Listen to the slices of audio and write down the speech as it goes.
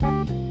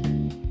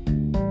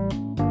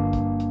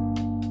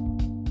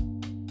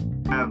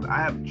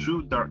have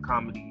true dark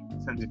comedy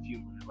sense of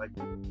humor. Like,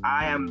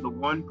 I am the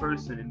one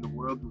person in the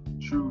world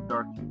with true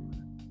dark humor.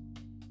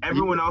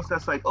 Everyone else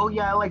that's like, oh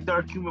yeah, I like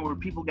dark humor where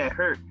people get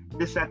hurt,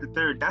 this, that, the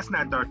third. That's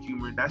not dark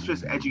humor. That's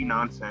just edgy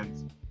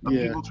nonsense of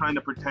people trying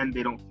to pretend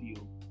they don't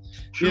feel.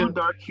 True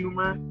dark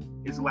humor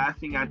is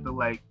laughing at the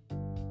like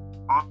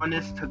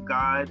honest to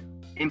God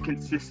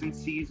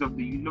inconsistencies of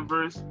the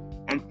universe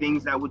and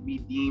things that would be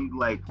deemed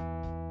like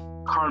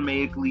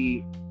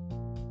karmically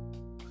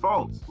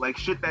false, like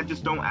shit that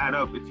just don't add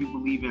up if you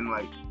believe in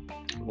like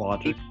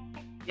logic.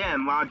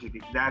 And logic,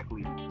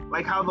 exactly.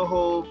 Like how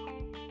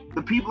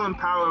the people in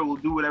power will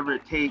do whatever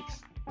it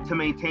takes to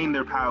maintain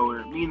their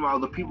power. Meanwhile,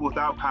 the people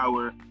without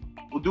power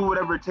will do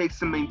whatever it takes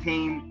to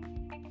maintain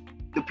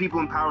the people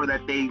in power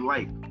that they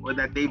like or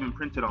that they've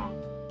imprinted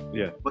on.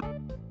 Yeah. But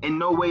in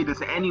no way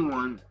does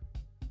anyone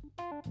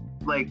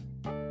like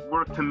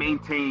work to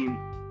maintain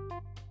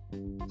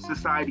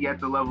society at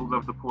the levels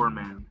of the poor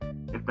man,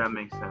 if that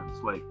makes sense.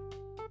 Like,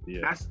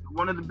 that's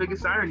one of the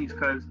biggest ironies,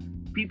 because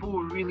people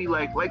will really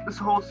like this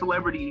whole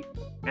celebrity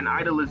and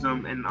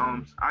idolism and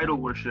idol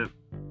worship,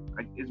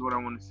 like, is what I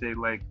want to say.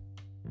 Like,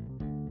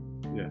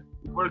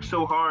 work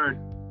so hard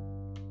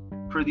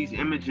for these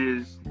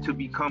images to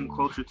become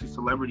closer to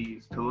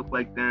celebrities, to look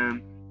like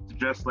them, to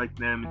dress like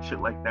them, and shit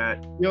like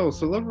that. Yo,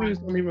 celebrities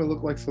don't even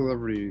look like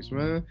celebrities,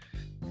 man.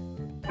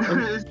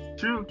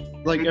 It's true.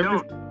 Like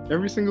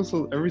every single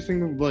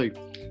like,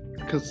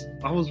 because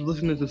I was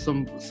listening to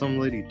some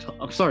lady.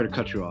 I'm sorry to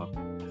cut you off.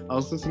 I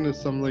was listening to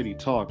some lady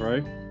talk,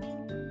 right?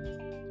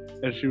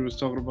 And she was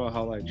talking about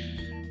how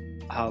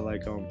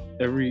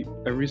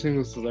every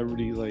single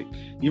celebrity, like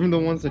even the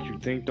ones that you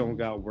think don't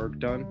got work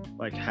done,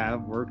 like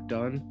have work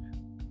done,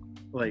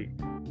 like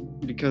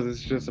because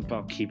it's just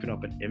about keeping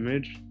up an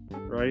image,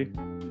 right?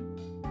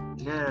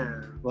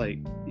 Yeah. Like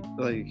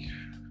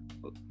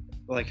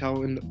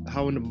how in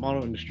the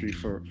model industry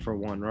for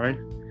one, right?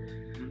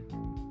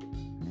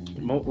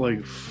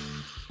 Like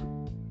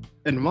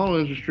in the model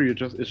industry,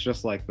 it's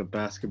just like the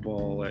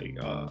basketball, like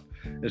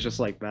it's just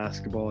like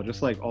basketball,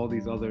 just like all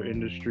these other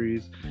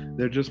industries.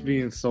 They're just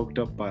being soaked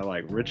up by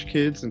like rich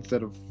kids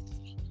instead of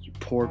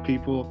poor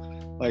people.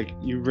 Like,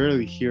 you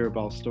rarely hear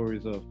about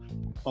stories of,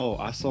 oh,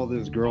 I saw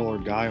this girl or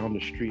guy on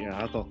the street and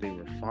I thought they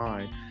were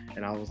fine,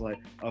 and I was like,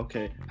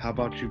 okay, how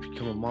about you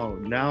become a model?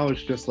 Now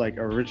it's just like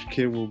a rich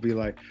kid will be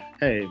like,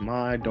 hey,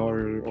 my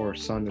daughter or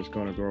son is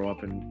going to grow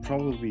up and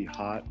probably be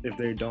hot. If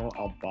they don't,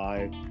 I'll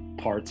buy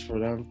parts for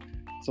them.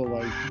 So,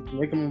 like,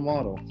 make them a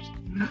model.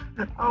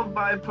 I'll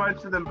buy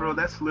parts of them, bro.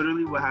 That's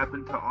literally what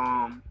happened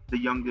to the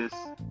youngest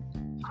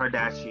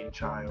Kardashian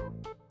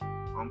child.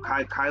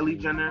 Kylie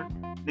Jenner.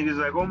 Niggas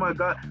like, oh my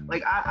god.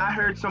 Like, I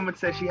heard someone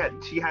say she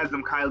has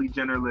them Kylie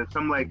Jenner lips.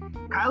 I'm like,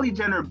 Kylie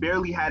Jenner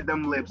barely had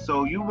them lips.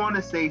 So you want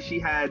to say she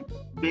had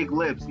big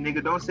lips,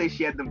 nigga? Don't say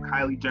she had them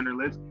Kylie Jenner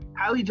lips.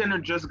 Kylie Jenner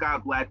just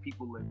got black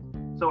people lips.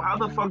 So how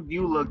the fuck do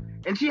you look?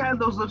 And she had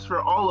those lips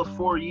for all of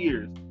 4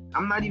 years.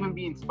 I'm not even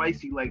being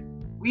spicy. Like,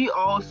 we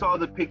all saw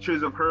the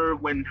pictures of her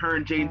when her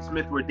and Jane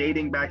Smith were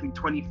dating back in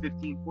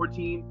 2015,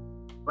 14.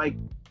 Like,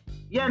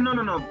 yeah,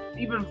 no.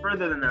 Even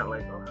further than that,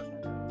 like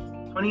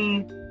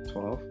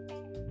 2012.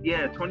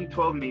 Yeah,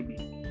 2012 maybe.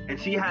 And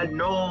she had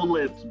no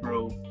lips,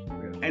 bro.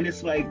 Yeah. And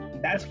it's like,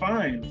 that's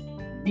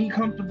fine. Be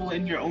comfortable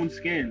in your own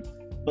skin.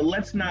 But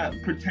let's not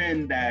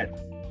pretend that,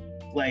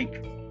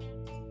 like,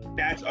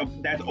 that's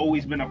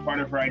always been a part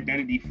of her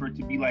identity, for it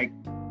to be like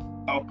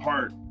a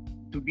part,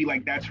 to be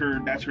like that's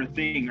her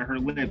thing, or her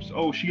lips.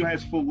 Oh, she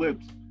has full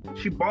lips.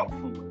 She bought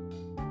full lips.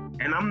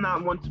 And I'm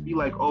not one to be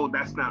like, oh,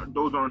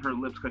 those aren't her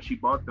lips because she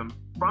bought them.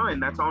 Fine,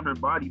 that's on her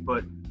body,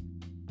 but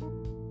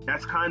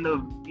that's kind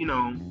of,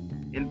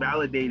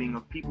 invalidating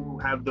of people who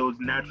have those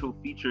natural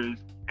features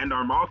and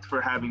are mocked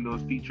for having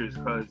those features.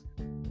 Because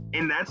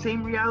in that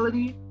same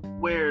reality,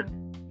 where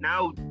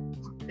now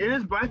it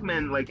is black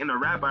men, like in a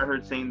rap I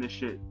heard saying this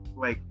shit,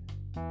 like,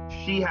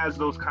 she has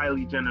those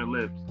Kylie Jenner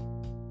lips.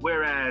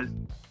 Whereas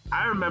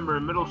I remember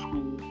in middle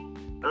school,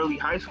 early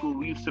high school,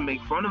 we used to make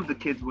fun of the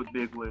kids with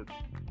big lips.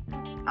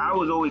 I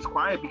was always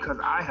quiet because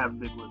I have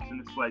big lips,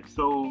 and it's like,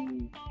 so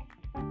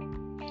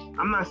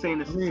I'm not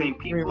saying it's the same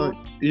people.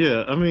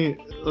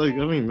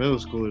 Middle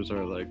schoolers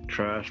are like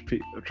trash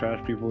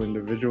people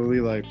individually,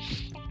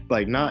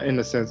 like not in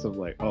the sense of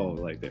like, oh,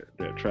 like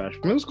they're trash.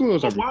 Middle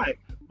schoolers are. Why?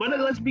 But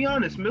let's be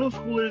honest, middle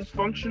schoolers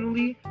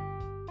functionally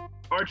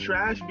are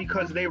trash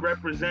because they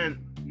represent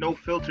no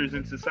filters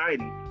in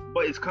society,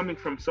 but it's coming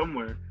from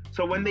somewhere.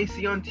 So when they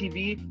see on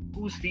TV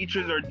whose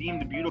features are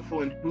deemed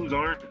beautiful and whose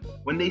aren't,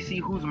 when they see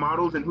who's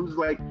models and who's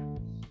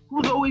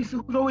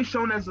always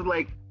shown as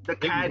like the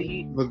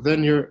caddy. But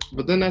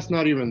then that's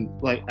not even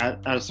like at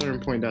a certain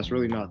point, that's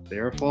really not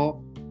their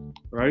fault,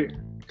 right?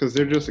 Because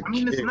they're just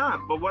kid. It's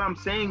not. But what I'm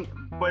saying,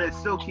 but it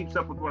still keeps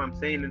up with what I'm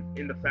saying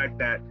in the fact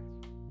that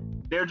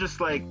they're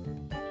just like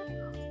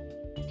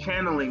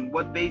channeling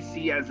what they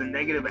see as the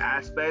negative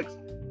aspects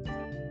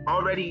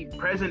already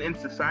present in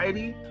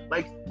society.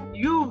 Like,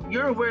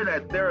 you're aware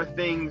that there are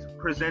things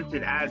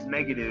presented as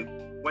negative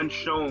when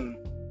shown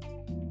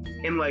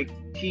in like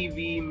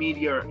TV,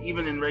 media, or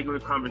even in regular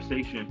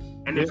conversation,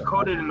 and Yeah, it's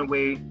coded in a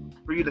way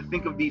for you to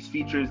think of these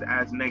features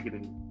as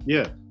negative.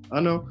 yeah, I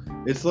know.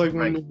 It's like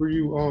Like, whenever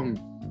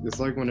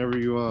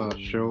you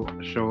show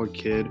a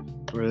kid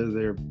whether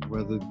they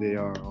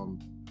are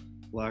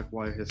black,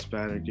 white,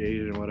 Hispanic,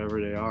 Asian,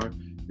 whatever they are.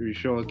 If you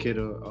show a kid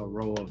a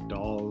row of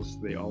dolls,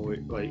 they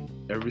always like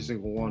every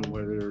single one,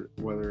 whether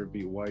it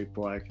be white,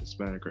 black,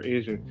 Hispanic, or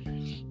Asian,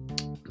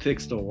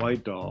 picks the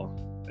white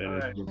doll,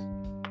 and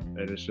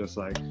it's just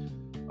like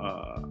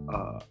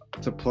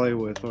to play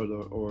with, or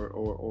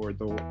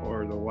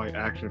the white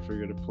action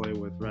figure to play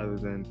with, rather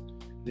than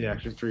the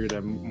action figure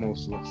that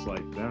most looks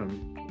like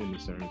them in a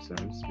certain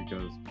sense,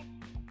 because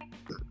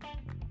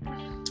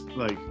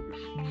like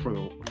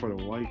for the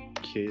white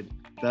kid,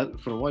 that's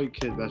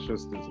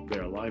just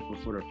their life, but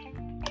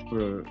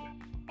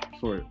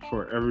for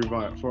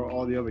everybody, for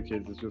all the other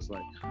kids, it's just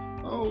like,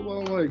 oh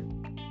well, like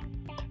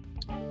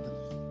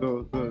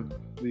the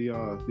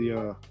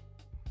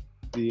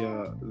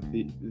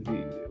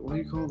what do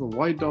you call it? The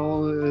white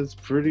doll is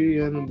pretty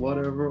and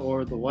whatever,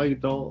 or the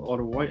white doll or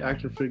the white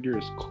action figure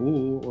is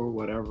cool or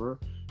whatever,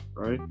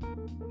 right?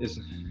 It's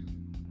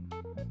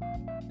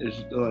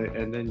like,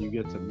 and then you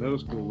get to middle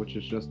school, which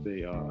is just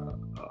a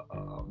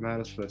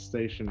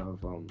manifestation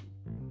of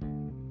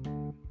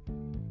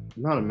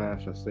not a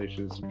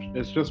manifestation.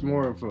 It's just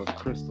more of a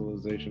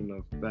crystallization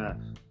of that,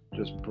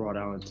 just brought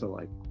out into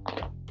like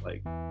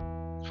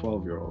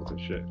 12-year-olds and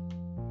shit.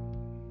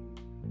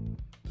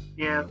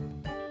 yeah,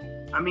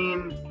 I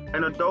mean,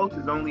 an adult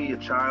is only a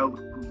child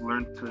who's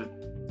learned to,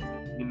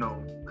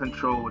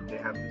 control what they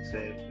have to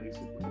say.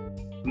 Basically,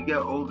 we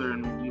get older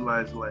and we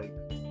realize like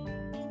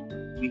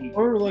we can't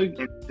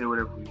say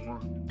whatever we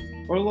want.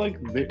 Or they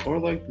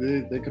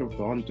could have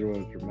gone through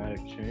a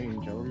dramatic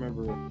change. I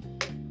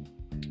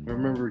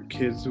remember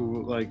kids who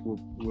will like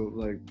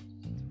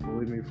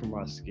bully me for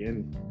my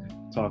skin,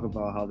 talk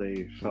about how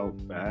they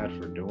felt bad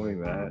for doing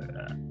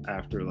that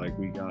after like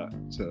we got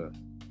to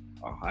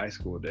our high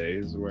school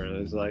days, where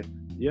it's like,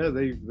 yeah,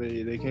 they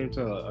came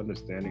to an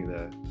understanding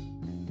that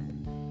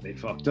they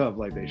fucked up,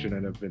 like they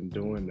shouldn't have been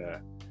doing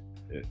that.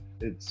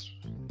 It's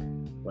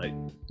like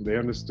they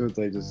understood,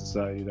 like, the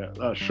society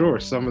that sure,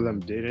 some of them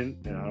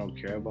didn't, and I don't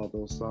care about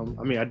those some.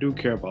 I mean, I do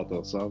care about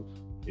those some,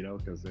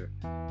 because they're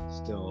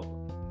still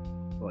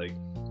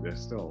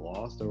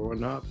lost or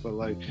whatnot, but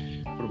like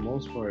for the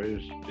most part,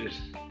 it's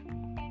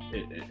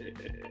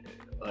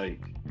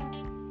like,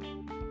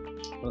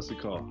 what's it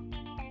called?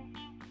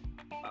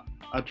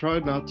 I try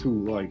not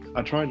to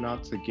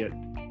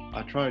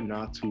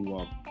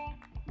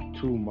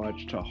too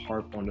much to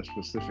harp on the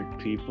specific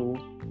people,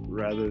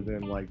 rather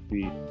than like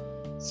the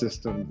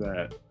system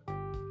that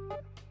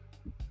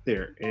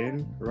they're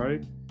in,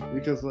 right?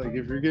 Because like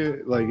if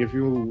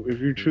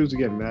you choose to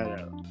get mad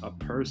at a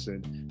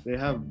person, they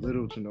have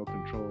little to no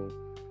control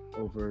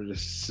over the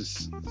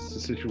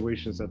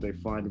situations that they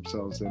find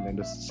themselves in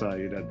the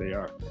society that they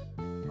are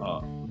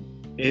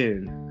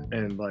in,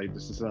 and like the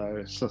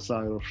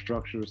societal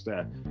structures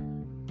that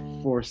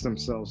force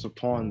themselves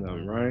upon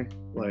them, right?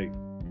 Like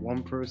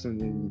one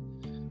person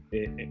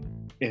in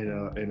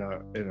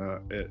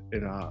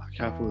a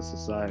capitalist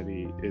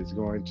society is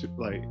going to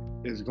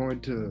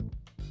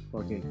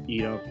fucking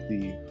eat up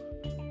the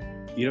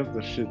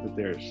shit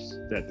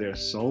that they're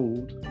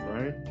sold,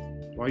 right?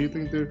 Why do you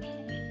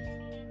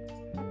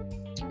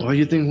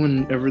think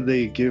whenever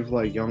they give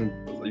like young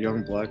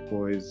black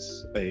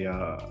boys a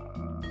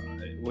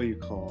what do you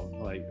call it?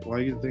 Like, why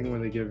do you think when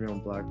they give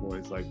young black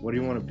boys, like, what do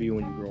you want to be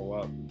when you grow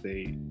up?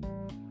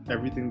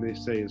 Everything they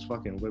say is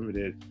fucking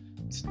limited.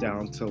 It's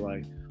down to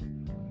like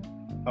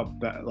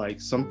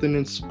something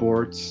in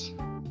sports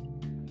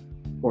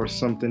or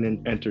something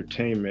in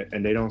entertainment,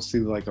 and they don't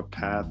see like a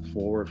path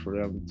forward for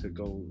them to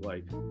go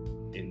like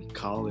in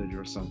college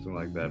or something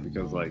like that,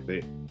 because like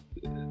the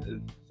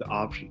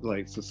option,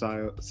 like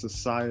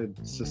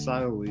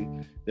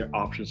societally, their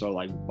options are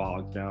like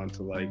bogged down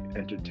to like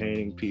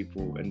entertaining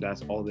people, and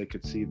that's all they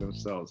could see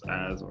themselves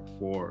as or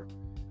for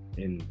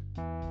in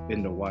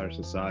the wider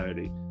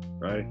society,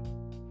 right?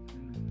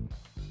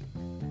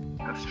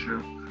 That's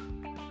true.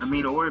 I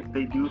mean, or if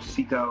they do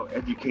seek out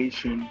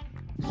education,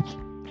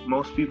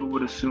 most people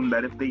would assume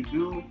that if they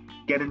do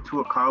get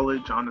into a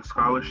college on a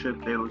scholarship,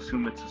 they'll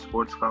assume it's a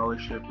sports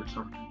scholarship or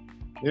something.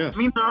 Yeah. I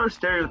mean, there are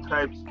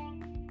stereotypes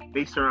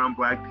based around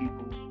black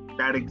people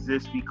that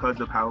exist because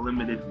of how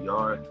limited we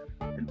are,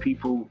 and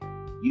people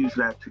use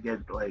that to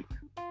get like...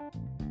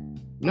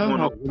 Not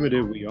how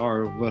limited we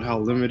are, but how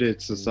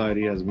limited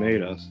society has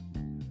made us.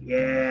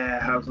 Yeah,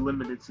 how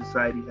limited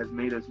society has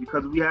made us,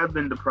 because we have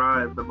been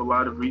deprived of a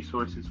lot of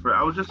resources.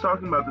 I was just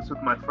talking about this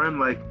with my friend,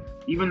 like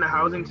even the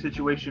housing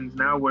situations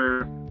now,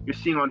 where you're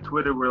seeing on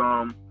Twitter where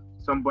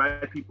some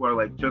black people are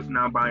like just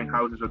now buying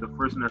houses, or the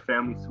first in their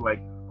families to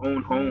like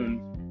own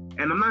homes.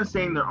 And I'm not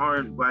saying there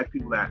aren't black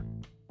people that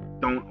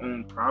don't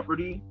own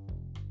property,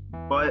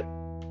 but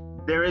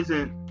there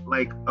isn't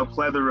like a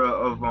plethora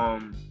of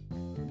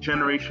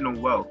generational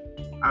wealth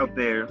out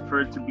there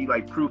for it to be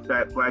like proof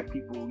that black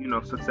people,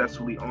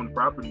 successfully own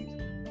properties.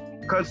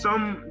 Because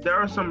there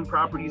are some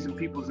properties in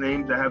people's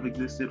names that have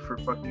existed for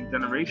fucking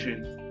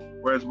generations,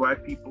 whereas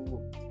black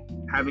people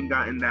haven't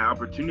gotten that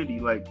opportunity.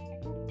 Like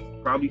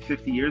probably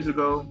 50 years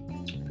ago,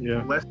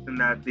 less than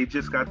that, they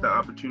just got the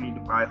opportunity to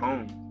buy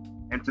homes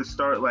and to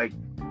start like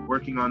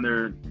working on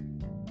their,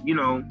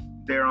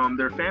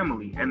 their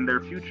family and their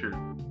future.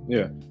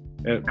 Yeah.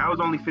 That was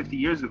only 50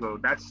 years ago.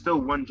 That's still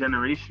one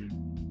generation.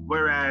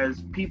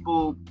 Whereas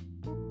people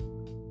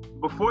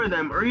before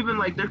them, or even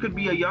like there could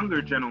be a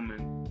younger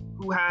gentleman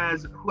who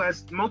has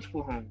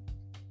multiple homes.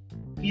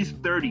 He's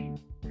 30,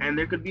 and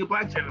there could be a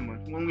black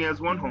gentleman who only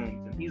has one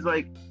home, and he's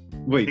like,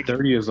 wait,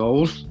 30 years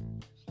old?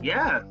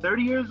 Yeah,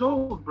 30 years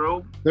old,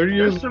 bro. 30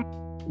 years is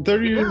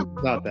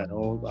not that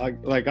old.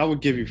 I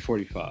would give you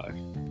 45.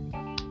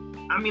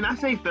 I mean, I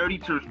say 30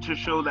 to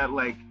show that,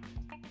 like,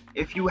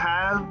 if you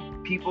have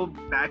people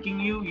backing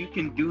you, you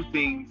can do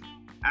things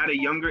at a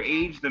younger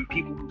age than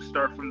people who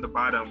start from the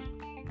bottom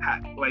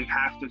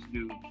have to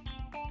do.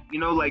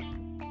 Like,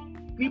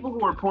 people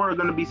who are poor are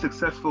going to be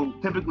successful,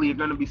 typically are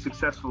going to be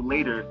successful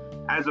later,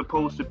 as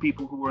opposed to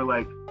people who are,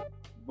 like,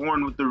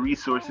 born with the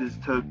resources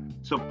to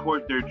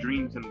support their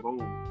dreams and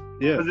goals.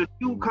 Yeah. Because if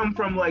you come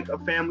from, like, a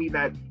family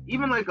that,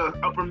 even, like, a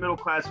upper middle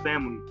class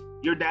family,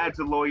 your dad's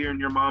a lawyer and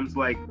your mom's,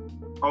 like,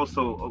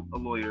 also a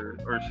lawyer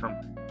or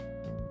something.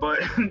 But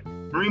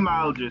marine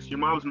biologist, your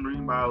mom's a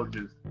marine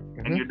biologist,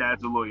 and your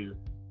dad's a lawyer.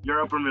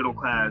 You're upper middle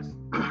class,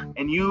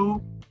 and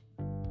you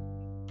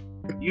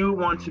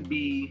want to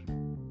be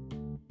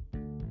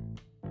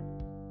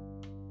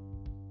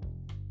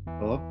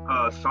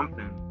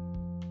something.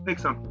 Pick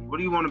something. What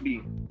do you want to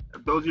be?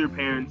 If those are your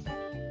parents,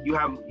 you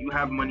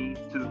have money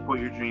to support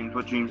your dreams.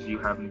 What dreams do you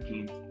have,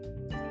 Nakeem?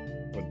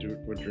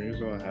 What dreams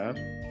do I have?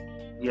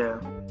 Yeah.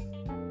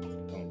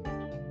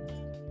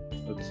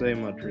 Let's say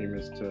my dream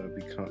is to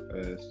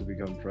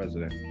become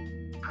president.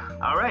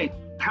 All right.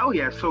 Hell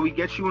yeah. So we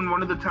get you in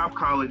one of the top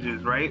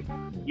colleges, right?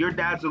 Your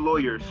dad's a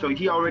lawyer, so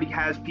he already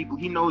has people.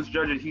 He knows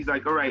judges. He's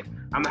like, all right,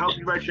 I'm gonna help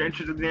you write your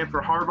entrance exam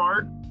for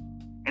Harvard,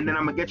 and then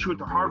I'm gonna get you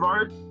into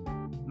Harvard.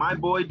 My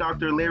boy,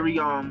 Dr. Larry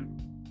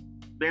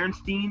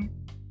Bernstein,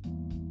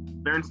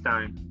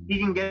 he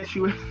can get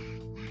you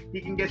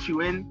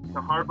in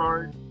to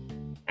Harvard,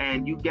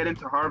 and you get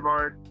into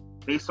Harvard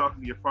based off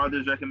of your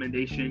father's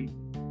recommendation,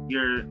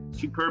 your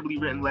superbly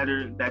written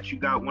letter that you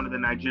got one of the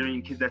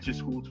Nigerian kids at your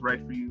school to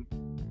write for you,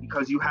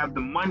 because you have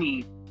the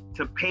money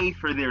to pay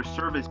for their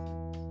service.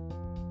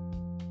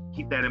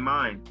 Keep that in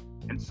mind.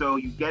 And so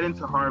you get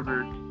into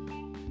Harvard.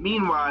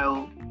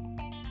 Meanwhile,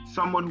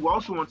 someone who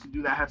also wants to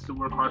do that has to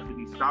work hard for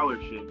these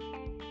scholarships.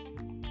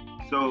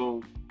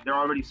 So they're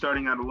already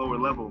starting at a lower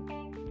level.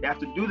 They have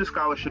to do the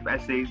scholarship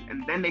essays,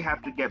 and then they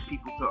have to get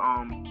people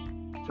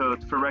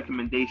for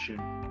recommendation.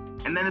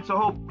 And then it's a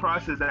whole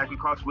process that can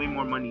cost way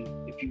more money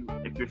if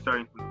you're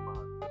starting from the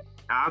bottom.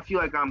 Now, I feel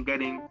like I'm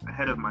getting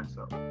ahead of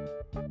myself.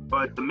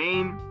 But the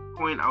main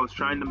point I was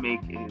trying to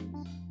make is,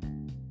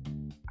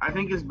 I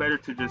think it's better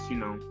to just,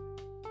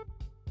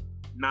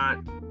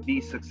 not be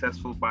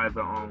successful by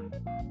the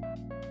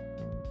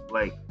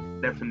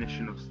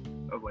definition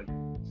of like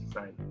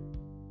society.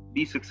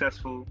 Be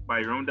successful by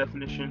your own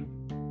definition,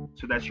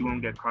 so that you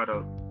won't get caught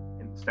up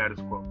in the status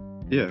quo.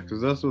 Yeah, because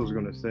that's what I was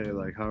gonna say.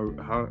 Like, how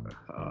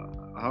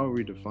are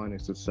we defining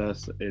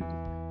success in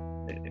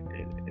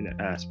an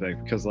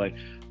aspect? Because like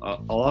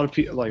a lot of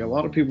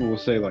people will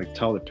say like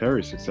Tyler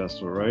Perry's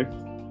successful, right?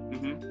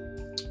 Mm-hmm.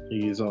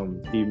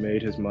 He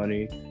made his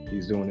money,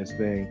 he's doing his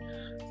thing,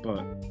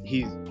 but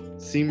he's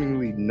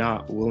seemingly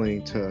not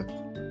willing to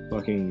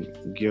fucking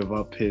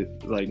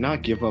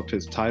not give up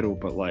his title,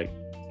 but like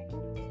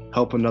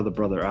help another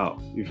brother out.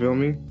 You feel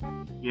me?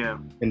 Yeah.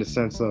 In the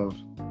sense of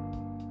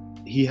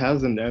he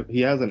has an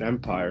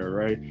empire,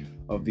 right,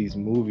 of these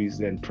movies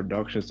and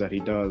productions that he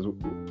does,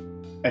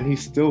 and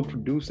he's still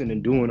producing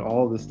and doing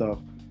all this stuff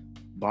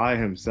by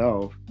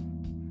himself.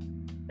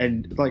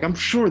 And like, I'm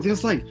sure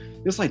there's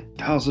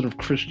thousands of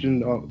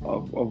Christian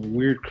of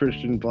weird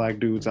Christian black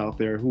dudes out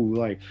there who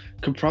like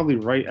could probably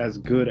write as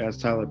good as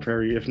Tyler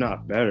Perry, if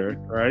not better,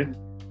 right?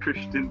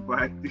 Christian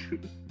black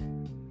dude.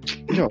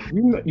 Yo,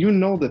 you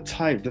know the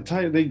type.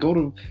 They go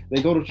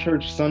to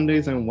church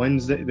Sundays and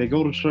Wednesdays. They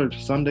go to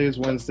church Sundays,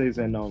 Wednesdays,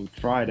 and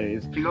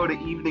Fridays. You go to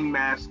evening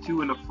mass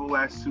too in a full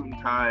ass suit and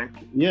tie.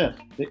 Yeah,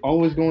 they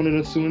always going in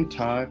a suit and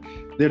tie.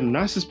 They're the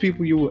nicest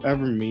people you will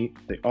ever meet.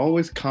 They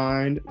always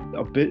kind,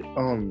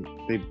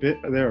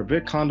 they're a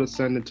bit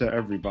condescending to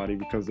everybody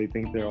because they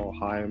think they're all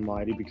high and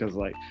mighty because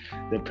like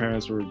their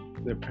parents were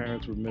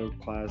middle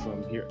class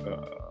here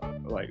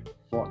like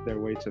fought their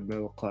way to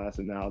middle class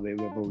and now they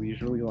live a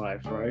leisurely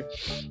life, right?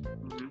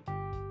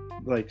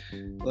 Mm-hmm.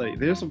 Like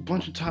there's a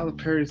bunch of Tyler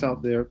Perrys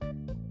out there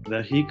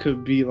that he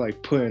could be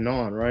like putting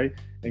on, right?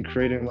 And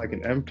creating like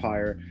an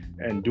empire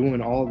and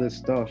doing all this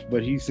stuff,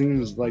 but he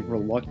seems like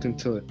reluctant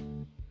to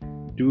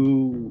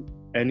do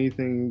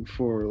anything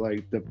for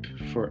like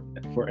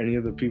for any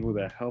of the people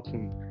that help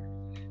him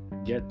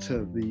get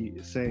to the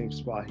same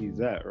spot he's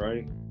at,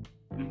 right?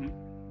 Mm-hmm.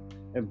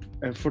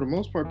 And for the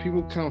most part,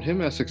 people count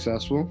him as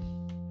successful.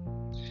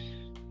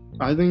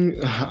 I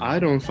think I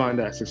don't find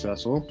that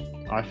successful.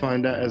 I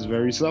find that as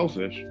very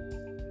selfish,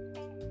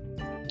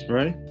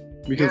 right?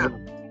 Because Yeah.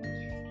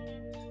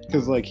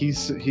 like he's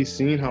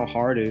seen how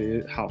hard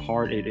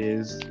it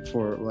is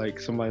for like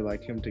somebody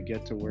like him to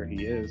get to where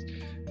he is,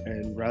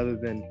 and uh,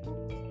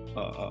 uh,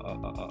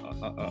 uh,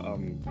 uh, uh, uh,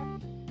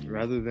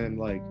 rather than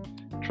like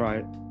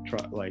try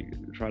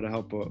to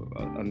help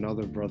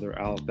another brother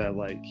out that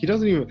like he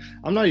doesn't even.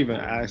 I'm not even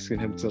asking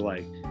him to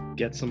like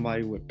get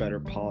somebody with better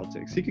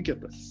politics. He could get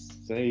the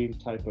same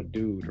type of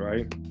dude,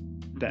 right?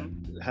 That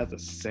has the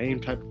same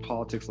type of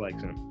politics like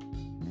him,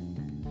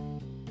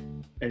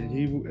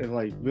 and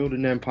like build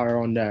an empire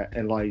on that,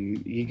 and like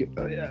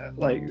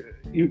like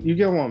you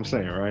get what I'm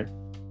saying, right?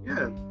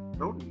 Yeah.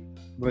 Totally.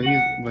 But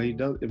he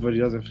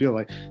doesn't feel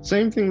like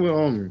same thing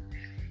with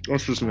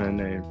what's this man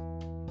name?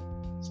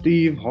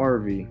 Steve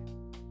Harvey.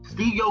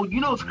 Steve, yo, you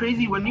know it's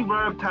crazy when you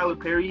brought up Tyler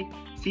Perry.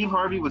 Steve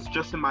Harvey was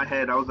just in my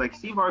head. I was like,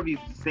 Steve Harvey is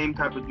the same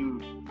type of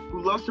dude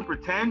who loves to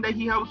pretend that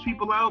he helps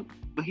people out,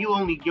 but he'll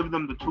only give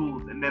them the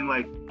tools and then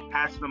like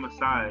pass them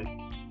aside.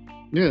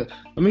 Yeah,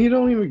 I mean he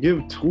don't even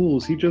give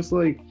tools. He just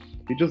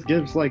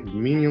gives like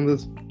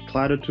meaningless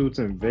platitudes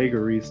and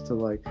vagaries to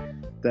like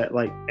that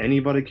like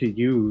anybody could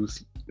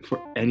use for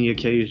any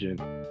occasion,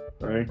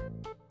 right?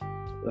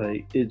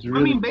 Like it's I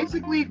really mean,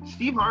 basically,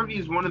 Steve Harvey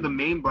is one of the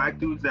main black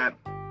dudes that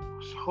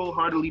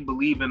wholeheartedly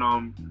believe in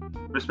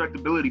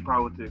respectability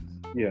politics.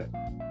 yeah.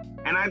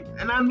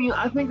 I mean,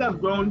 I think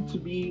I've grown to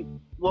be,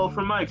 well,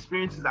 from my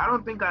experiences, I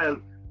don't think I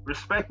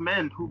respect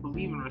men who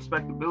believe in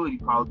respectability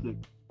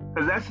politics,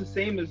 because that's the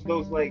same as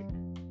those like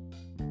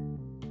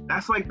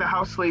that's like the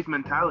house slave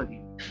mentality.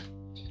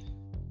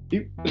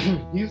 He,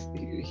 he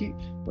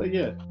like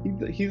yeah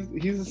he's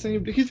the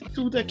same. He's the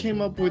dude that came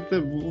up with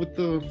the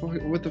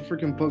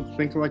freaking book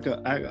Think Like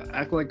a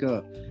act like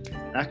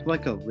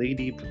a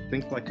lady but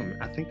think like a.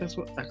 I think that's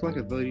what Act Like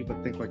a Lady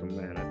but Think Like a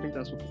Man. I think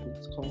that's what the book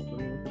is called. Let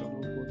me look it up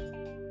real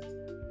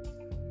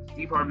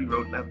Steve Harvey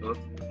wrote that book.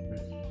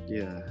 quick.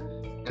 Yeah,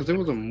 because there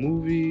was a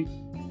movie.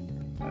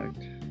 Act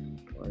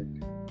like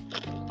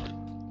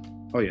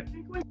oh yeah.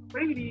 Think like a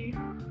lady,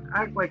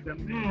 act like a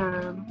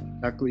man.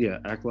 Act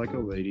like a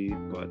lady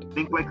but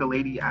Think like a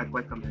lady, act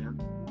like a man.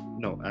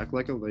 no, Act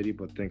Like a Lady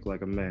but Think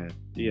Like a Man.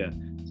 Yeah,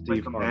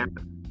 Steve Like a Harvey.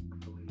 man.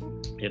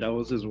 Yeah, that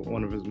was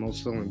one of his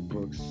most selling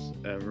books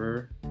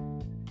ever.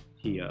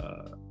 He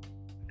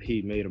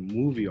made a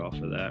movie off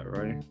of that,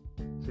 right?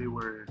 Say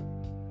word.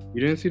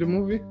 You didn't see the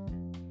movie?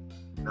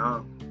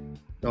 No.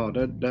 Oh,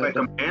 Like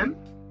a man?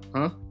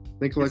 huh?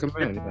 Think Like a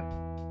Man. Yeah.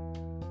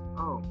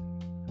 Oh.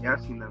 Yeah,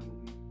 I've seen that movie.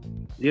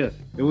 Yeah,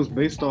 it was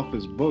based off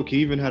his book. He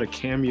even had a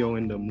cameo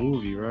in the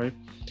movie, right?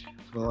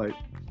 So like,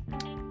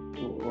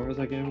 where was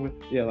I getting with?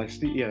 Yeah, like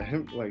Steve, yeah,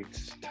 him, like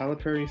Tyler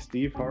Perry,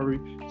 Steve Harvey,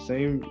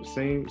 same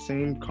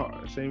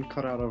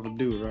cutout of a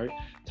dude, right?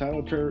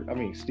 Tyler Perry, I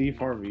mean Steve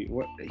Harvey.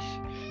 What?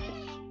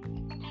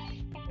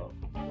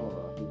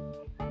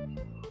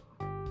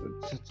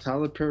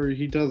 Tyler Perry,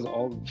 he does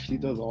all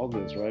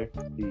this, right?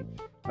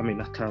 I mean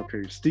not Tyler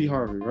Perry, Steve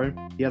Harvey, right?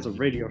 He has a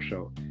radio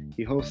show.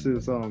 He hosts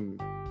his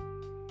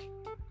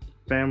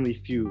Family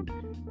Feud.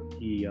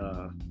 He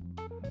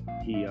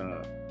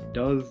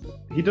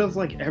does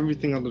like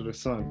everything under the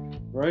sun,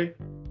 right?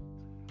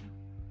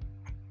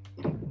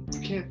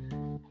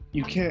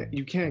 You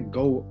can't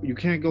go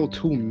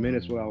 2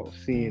 minutes without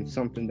seeing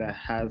something that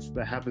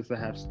happens to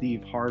have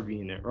Steve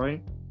Harvey in it,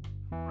 right?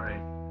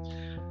 Right.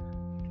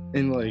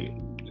 And like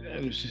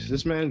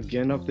this man's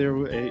getting up there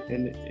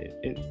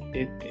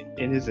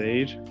in his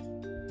age.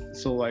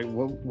 So like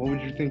what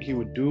would you think he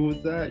would do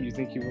with that? You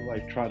think he would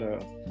like try to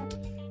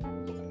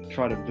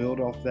build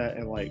off that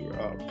and like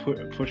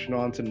push it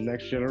on to the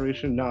next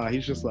generation? Nah,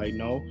 he's just like,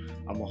 no,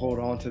 I'm gonna hold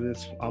on to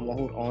this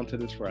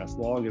for as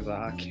long as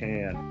I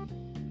can.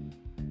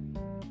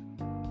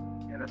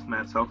 Yeah, that's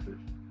mad selfish.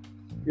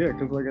 Yeah,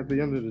 because like at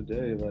the end of the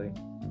day,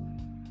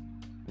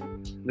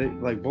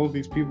 like both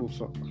these people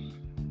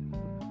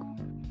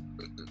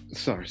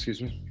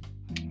excuse me.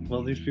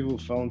 Well, these people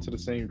fell into the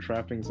same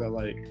trappings that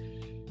like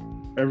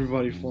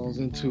everybody falls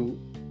into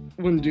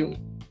when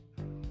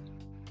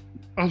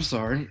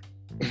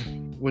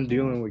when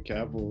dealing with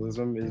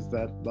capitalism, is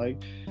that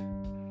like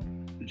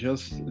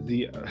just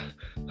the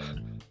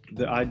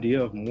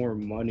idea of more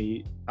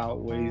money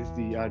outweighs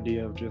the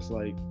idea of just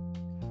like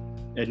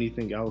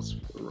anything else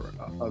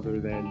other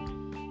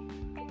than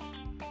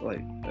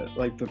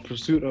like the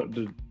pursuit of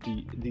the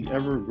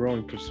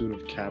ever-growing pursuit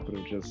of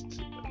capital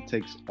just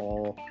takes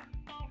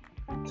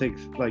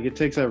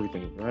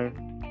everything, right?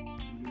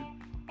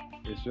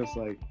 It's just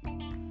like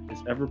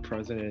it's ever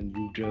present and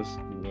you just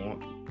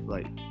want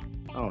like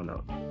I don't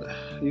know.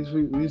 These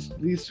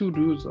two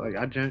dudes like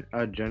I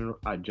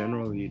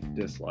generally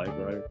dislike,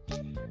 right?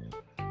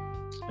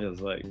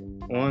 It's like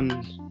one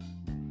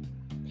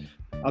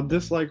I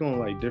dislike on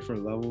like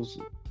different levels.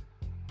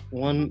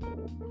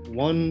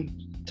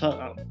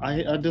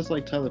 I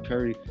dislike Tyler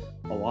Perry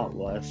a lot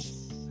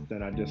less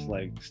than I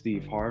dislike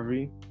Steve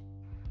Harvey,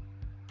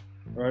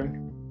 right?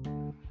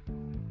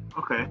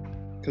 Okay.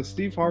 Because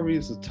Steve Harvey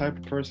is the type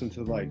of person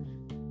to like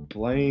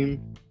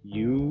blame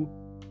you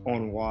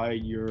on why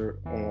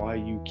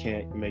you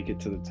can't make it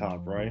to the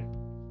top, right?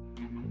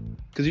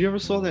 Because you ever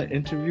saw that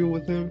interview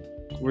with him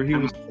where he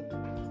was,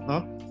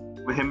 huh?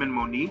 With him and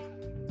Monique?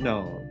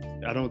 No,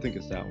 I don't think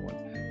it's that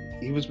one.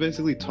 He was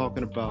basically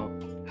talking about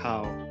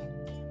how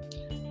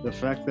the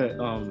fact that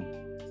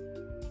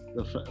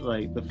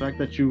the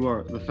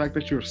fact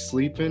that you're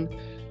sleeping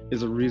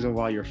is a reason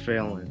why you're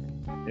failing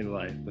in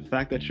life. The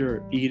fact that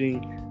you're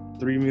eating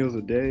 3 meals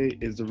a day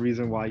is the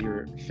reason why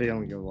you're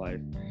failing in life.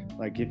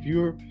 Like if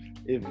you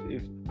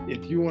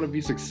want to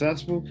be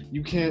successful,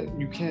 you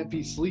can't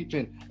be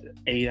sleeping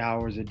 8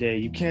 hours a day.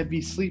 You can't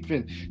be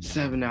sleeping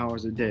 7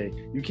 hours a day.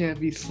 You can't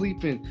be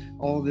sleeping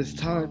all this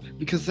time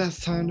because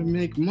that's time to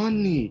make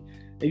money.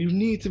 And you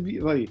need to be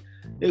like,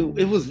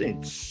 it was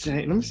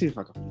insane. Let me see if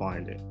I can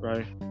find it,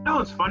 right? No,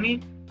 it's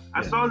funny.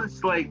 I saw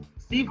this, like,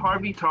 Steve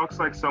Harvey talks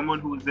like someone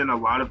who's in a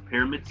lot of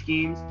pyramid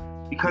schemes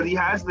because he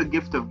has the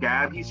gift of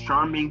gab. He's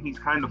charming. He's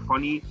kind of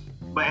funny.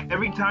 But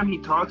every time he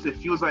talks, it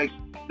feels like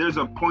there's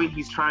a point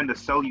he's trying to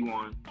sell you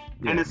on.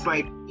 Yeah. And it's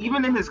like,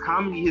 even in his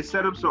comedy, his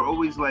setups are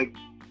always like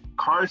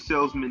car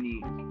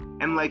salesman-y.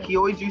 And like, he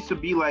always used to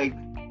be like,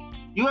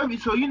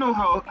 so you know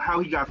how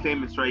he got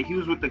famous, right? He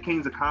was with the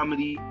Kings of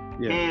Comedy,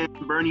 and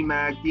Bernie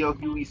Mac, D.L.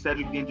 Hughley,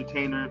 Cedric the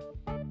Entertainer.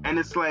 And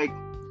it's like,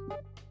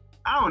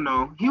 I don't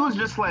know. He was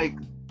just like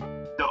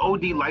the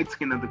OD light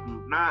skin of the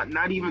group.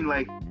 Not even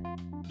like,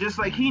 just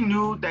like he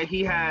knew that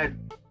he had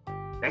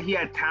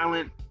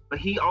talent, but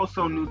he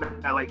also knew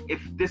that like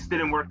if this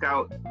didn't work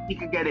out, he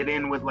could get it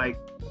in with like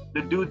the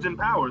dudes in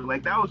power.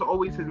 Like that was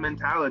always his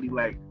mentality.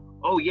 Like,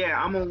 oh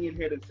yeah, I'm only in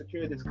here to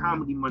secure this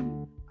comedy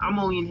money. I'm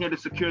only in here to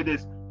secure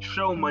this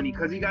show money,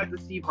 because he got the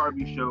Steve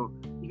Harvey show.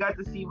 He got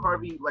the Steve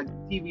Harvey like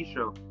TV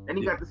show. Then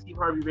he got the Steve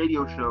Harvey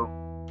radio show.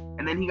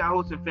 And then he got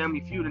hosting Family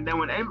Feud. And then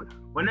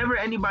whenever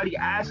anybody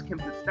asks him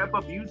to step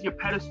up, use your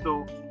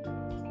pedestal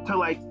to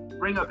like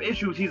bring up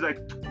issues, he's like,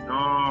 no,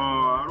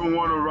 I don't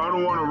want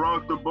to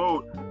rock the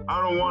boat.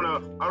 I don't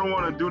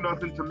want to do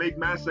nothing to make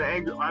Massa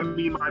angry. I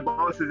mean, my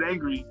boss is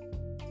angry.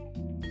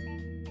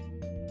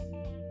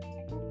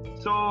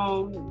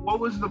 So what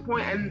was the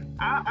point? And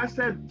I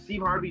said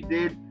Steve Harvey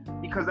did,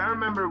 because I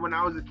remember when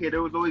I was a kid, it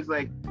was always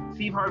like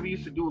Steve Harvey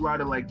used to do a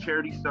lot of like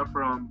charity stuff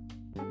from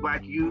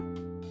Black youth,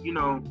 you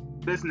know,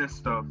 business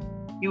stuff.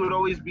 He would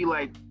always be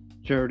like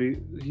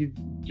charity. He's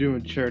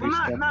doing charity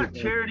stuff. Not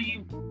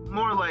charity,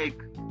 more like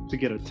to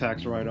get a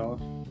tax write-off.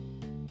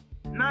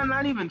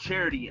 Not even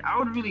charity. I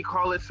would really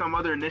call it some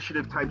other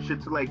initiative type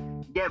shit to like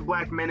get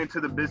Black men into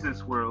the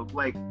business world,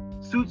 like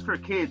suits for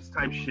kids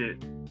type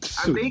shit.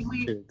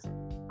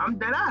 I'm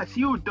dead ass.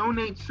 He would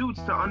donate suits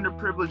to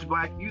underprivileged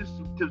Black youth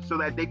so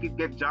that they could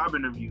get job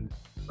interviews.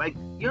 Like,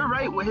 you're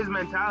right with his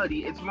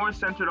mentality. It's more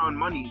centered on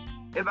money.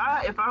 If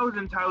I was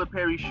in Tyler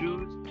Perry's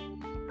shoes,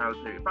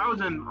 if I was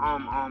in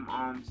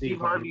Steve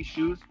Harvey's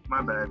shoes,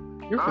 my bad.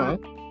 You're fine.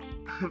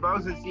 If I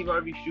was in Steve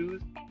Harvey's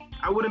shoes,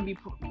 I wouldn't be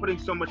putting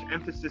so much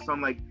emphasis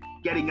on like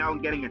getting out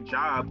and getting a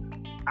job.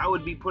 I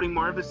would be putting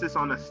more emphasis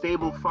on a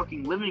stable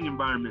fucking living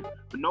environment.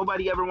 But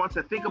nobody ever wants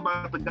to think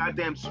about the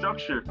goddamn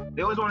structure.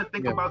 They always want to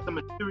think about the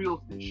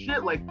material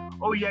shit, like,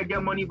 oh yeah,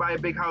 get money, buy a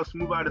big house,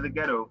 move out of the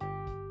ghetto.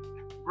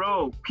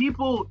 Bro,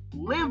 people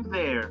live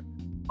there.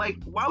 Like,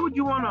 why would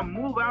you want to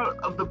move out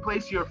of the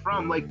place you're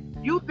from? Like,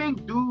 you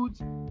think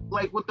dudes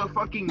like with the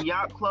fucking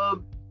yacht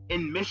club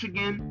in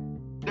Michigan,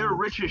 they're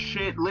rich as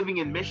shit living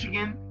in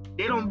Michigan?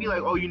 They don't be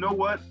like, oh, you know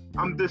what?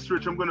 I'm this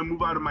rich, I'm gonna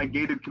move out of my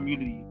gated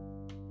community.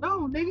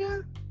 No,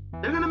 nigga.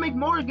 They're gonna make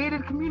more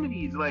gated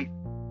communities. Like,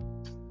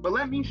 but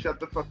let me shut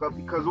the fuck up,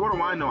 because what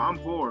do I know? I'm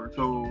poor.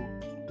 So,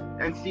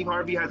 and Steve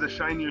Harvey has a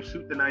shinier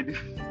suit than I do.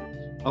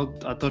 I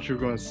thought you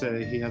were going to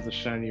say he has a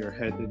shinier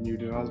head than you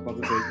do. I was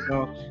about to say,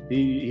 no,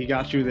 he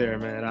got you there,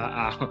 man.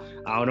 I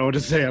don't know what to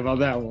say about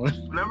that one.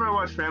 Whenever I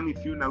watch Family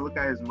Feud and I look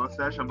at his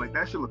mustache, I'm like,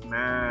 that shit look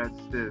mad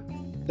stiff.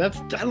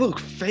 That look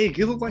fake.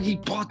 It looked like he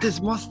bought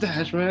this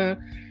mustache,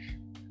 man.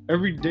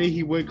 Every day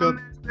he wake up.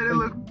 It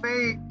look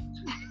fake.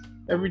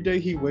 Every day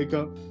he wake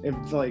up and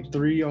it's like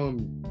three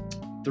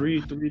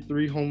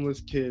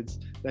homeless kids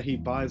that he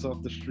buys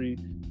off the street,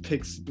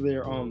 picks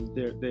their what's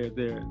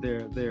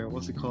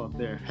it called,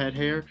 their head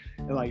hair,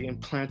 and like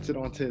implants it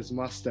onto his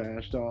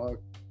mustache, dog.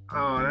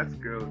 Oh, that's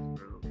gross,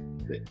 bro.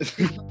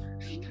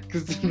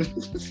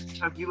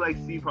 I feel like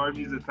Steve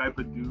Harvey's the type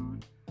of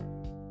dude.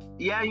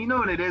 Yeah, you know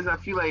what it is? I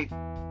feel like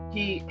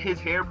his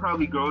hair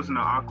probably grows in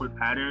an awkward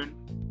pattern.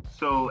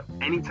 So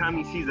anytime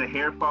he sees a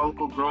hair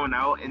follicle growing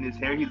out in his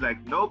hair, he's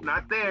like, nope,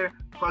 not there.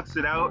 Plucks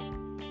it out,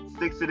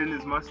 sticks it in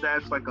his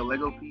mustache like a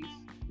Lego piece.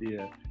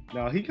 Yeah.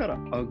 No, he got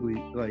an ugly,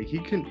 like he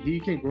can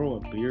grow a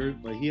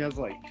beard, but he has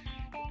like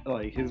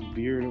his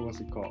beard, what's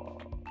it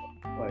called?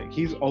 Like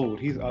he's old,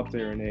 he's up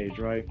there in age,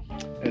 right?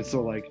 And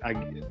so like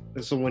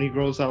so when he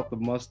grows out the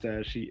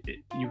mustache, he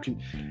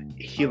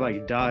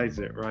like dyes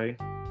it, right?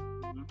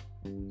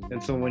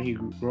 And so when he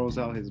grows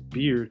out his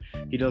beard,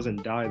 he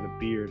doesn't dye the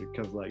beard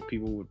because like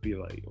people would be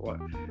like,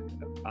 what?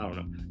 I don't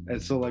know. And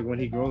so like when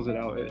he grows it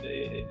out,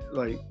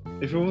 like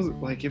if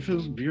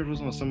his beard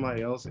was on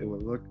somebody else, it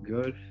would look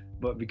good.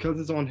 but because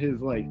it's on his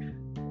like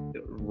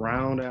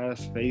round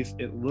ass face,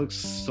 it looks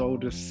so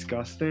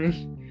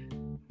disgusting.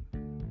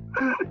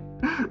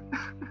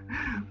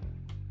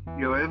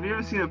 Yo, have you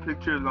ever seen a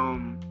picture of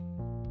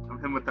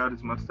him without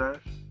his mustache?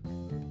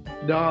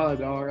 Nah,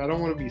 dog, I don't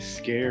want to be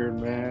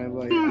scared, man.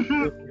 Like, I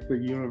feel like the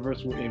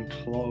universe will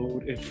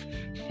implode if,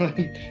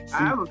 like, I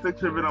have a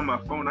picture of it on my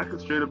phone. I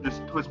could straight up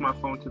just twist my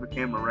phone to the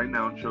camera right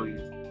now and show you.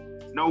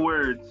 No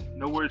words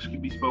can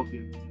be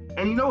spoken.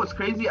 And you know what's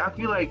crazy? I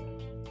feel like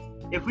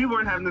if we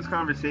weren't having this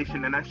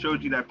conversation and I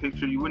showed you that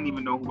picture, you wouldn't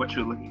even know what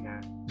you're looking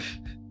at.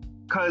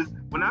 Because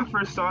when I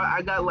first saw it,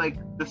 I got like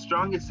the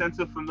strongest sense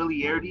of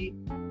familiarity,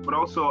 but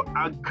also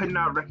I could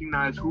not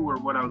recognize who or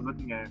what I was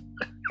looking at.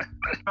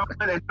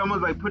 And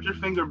someone's like, put your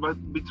finger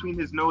between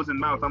his nose and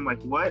mouth. I'm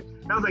like, what?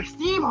 And I was like,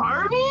 Steve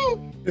Harvey?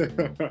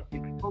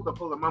 Hold up.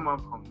 My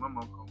mom's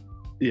home.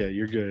 Yeah,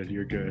 you're good.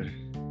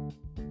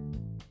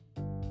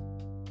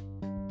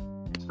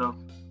 So,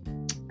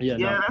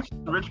 yeah, that's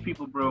rich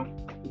people, bro.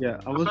 Yeah,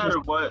 no matter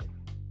what.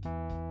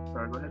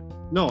 Sorry, go ahead.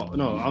 No,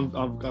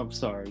 I'm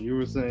sorry. You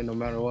were saying no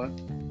matter what?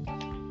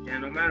 Yeah,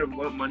 no matter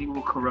what, money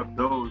will corrupt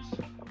those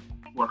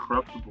who are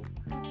corruptible.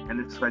 And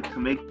it's like to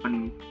make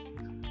money.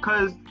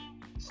 Because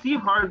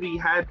Steve Harvey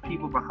had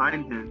people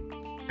behind him.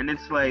 And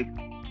it's like,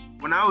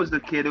 when I was a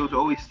kid, it was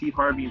always Steve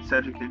Harvey and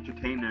Cedric the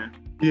Entertainer.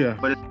 Yeah.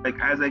 But it's like,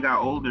 as I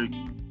got older,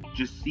 you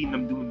just see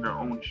them doing their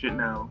own shit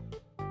now.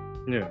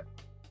 Yeah.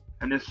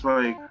 And it's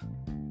like,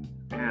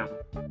 damn.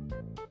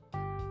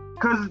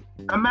 Because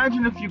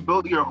imagine if you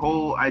built your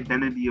whole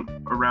identity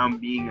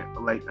around being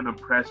like an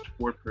oppressed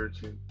poor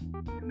person.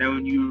 And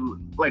then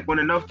when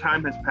enough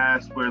time has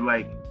passed where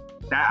like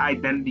that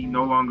identity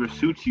no longer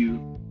suits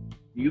you,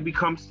 you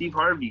become Steve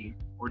Harvey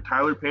or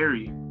Tyler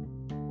Perry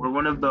or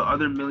one of the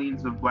other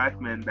millions of black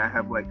men that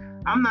have like,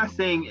 I'm not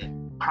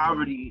saying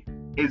poverty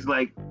is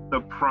like the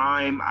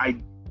prime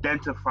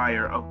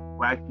identifier of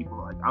black people.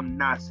 Like, I'm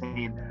not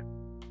saying that.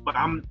 But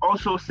I'm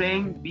also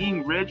saying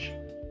being rich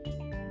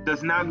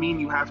does not mean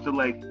you have to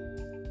like,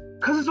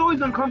 because it's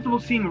always uncomfortable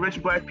seeing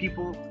rich black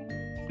people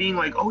being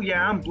like, oh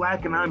yeah, I'm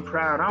black and I'm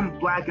proud. I'm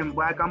black and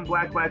black. I'm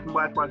black.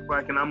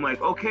 And I'm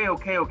like,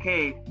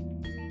 okay.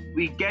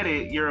 We get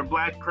it. You're a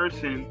black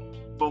person,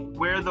 but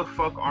where the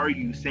fuck are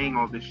you saying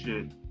all this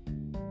shit?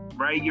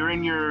 Right? You're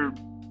in your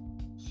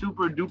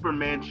super duper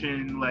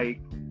mansion.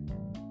 Like,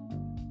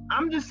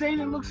 I'm just saying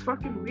it looks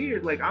fucking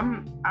weird. Like, I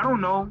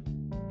don't know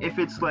if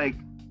it's like,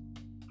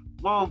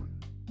 well,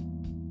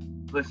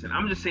 listen,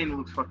 I'm just saying it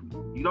looks fucking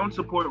weird. You don't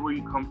support where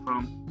you come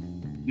from.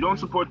 You don't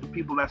support the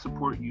people that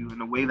support you in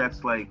a way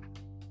that's like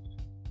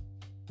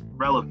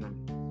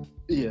relevant.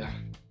 Yeah.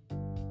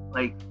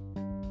 Like,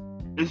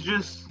 it's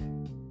just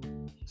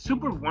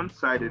super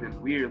one-sided and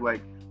weird.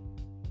 Like,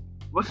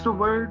 what's the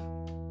word?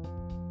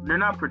 They're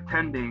not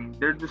pretending.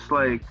 They're just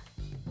like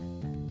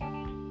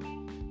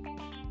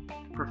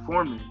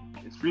performing.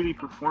 It's really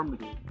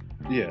performative.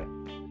 Yeah.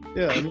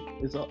 I mean,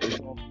 it's all.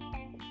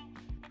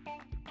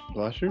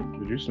 Bless you?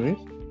 Did you sneeze?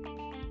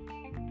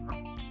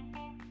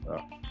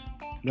 Oh.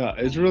 No,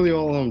 it's really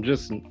all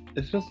it's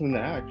just an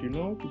act, you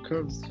know,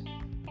 because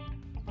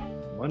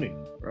money,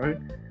 right?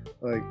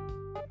 Like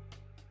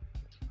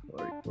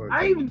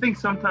I even think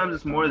sometimes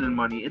it's more than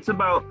money. It's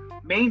about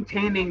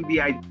maintaining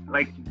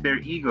their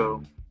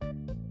ego,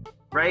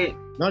 right?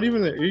 Not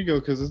even their ego,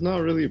 because it's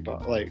not really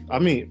about like, I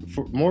mean,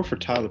 more for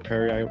Tyler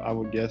Perry, I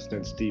would guess,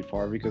 than Steve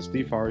Harvey, because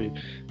Steve Harvey,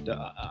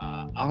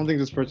 I don't think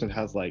this person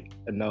has like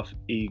enough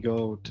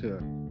ego to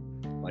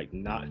like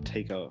not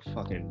take a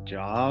fucking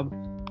job,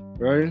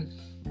 right?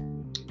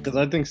 Because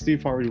I think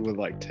Steve Harvey would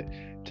like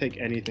take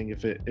anything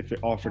if it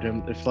offered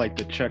him, if like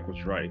the check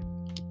was right.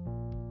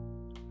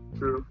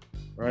 True.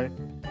 Right?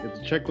 If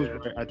the check was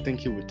right, I think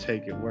he would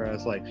take it.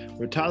 Whereas like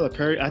with Tyler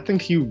Perry, I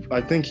think he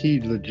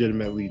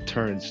legitimately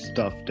turns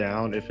stuff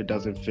down if it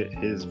doesn't fit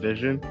his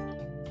vision.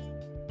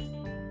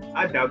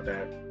 I doubt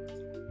that.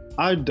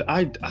 I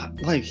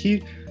like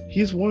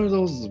he's one of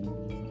those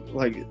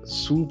like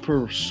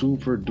super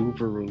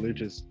duper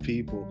religious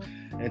people,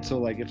 and so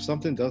like if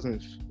something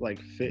doesn't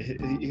like fit,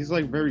 he's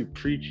like very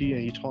preachy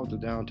and he talks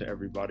down to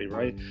everybody,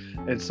 right?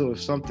 And so if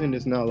something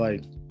is not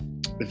like,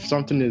 if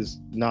something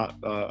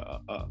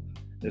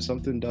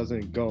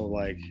doesn't go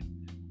like,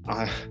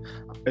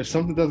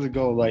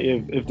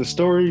 if the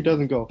story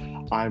doesn't go,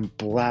 I'm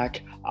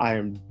black, I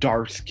am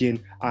dark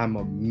skinned, I'm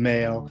a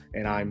male,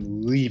 and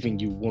I'm leaving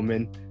you,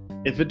 woman.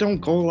 If it don't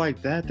go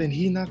like that, then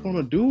he's not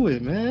gonna do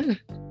it, man.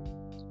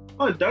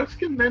 Oh, dark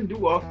skinned men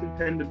do often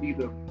tend to be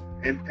the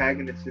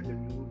antagonists in the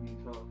movies,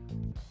 huh?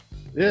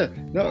 Yeah,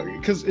 no,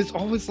 because it's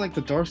always like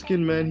the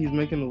dark-skinned man, he's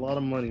making a lot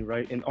of money,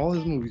 right? In all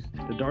his movies,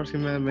 the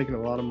dark-skinned man making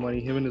a lot of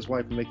money, him and his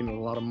wife are making a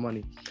lot of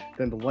money.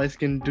 Then the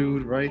light-skinned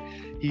dude, right?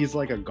 He's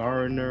like a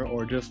gardener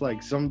or just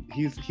like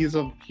he's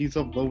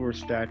of lower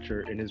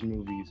stature in his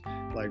movies.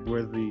 Like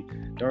where the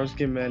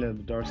dark-skinned man and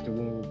the dark-skinned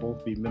woman will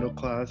both be middle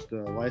class,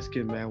 the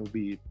light-skinned man will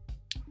be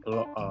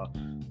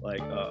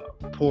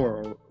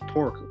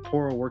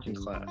poor working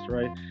class,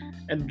 right?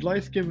 And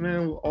light skinned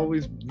man will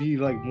always be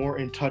like more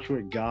in touch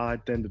with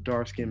God than the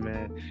dark skinned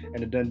man,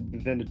 and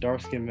then the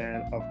dark skinned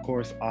man, of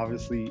course,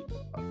 obviously,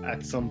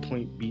 at some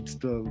point beats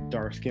the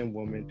dark skinned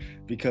woman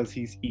because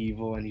he's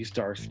evil and he's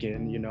dark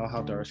skinned. You know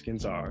how dark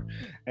skins are,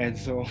 and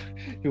so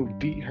he'll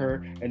beat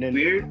her, and then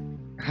Weird.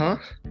 huh?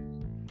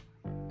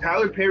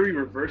 Tyler Perry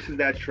reverses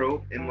that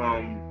trope in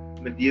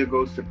Medea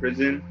Goes to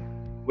Prison,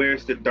 where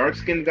it's the dark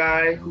skinned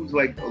guy who's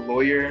like a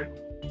lawyer,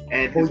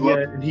 and his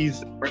and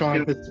he's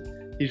trying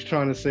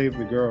to save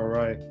the girl,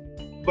 right?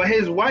 But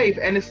his wife,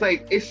 and it's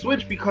like it's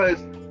switched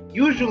because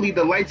usually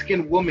the light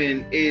skinned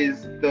woman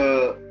is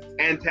the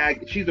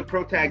antagonist, she's the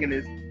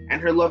protagonist,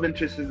 and her love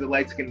interest is the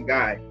light skinned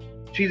guy.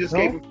 She's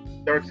escaping from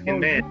the dark skinned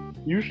man.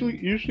 Usually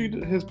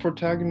his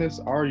protagonists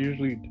are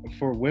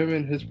for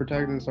women. His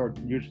protagonists are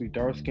usually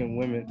dark skinned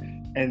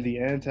women, and the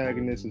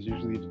antagonist is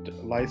usually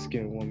light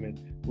skinned woman.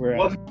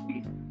 Whereas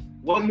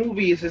what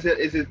movie is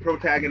his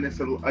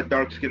protagonist a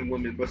dark skinned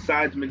woman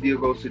besides Medea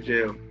Goes to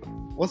Jail?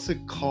 What's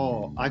it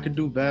called? I Could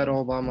Do Bad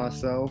All by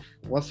Myself.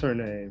 What's her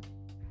name?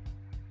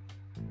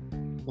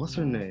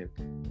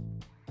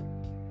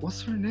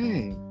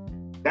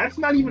 That's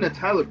not even a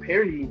Tyler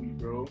Perry movie,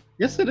 bro.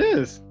 Yes, it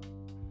is.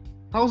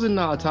 How is it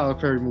not a Tyler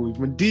Perry movie?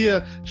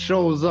 Medea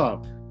shows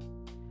up.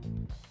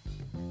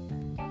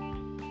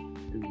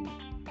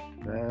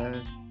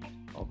 Bad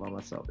All by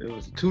Myself. It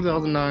was a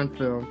 2009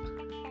 film.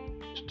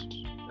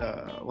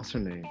 What's her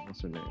name?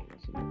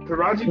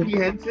 Taraji P.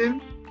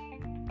 Henson.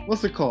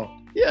 What's it called?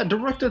 Yeah,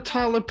 director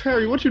Tyler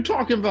Perry. What you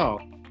talking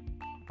about?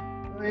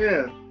 Oh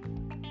yeah.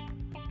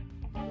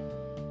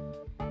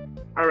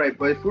 All right,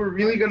 but if we're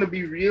really gonna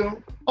be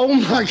real. Oh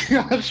my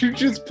gosh! You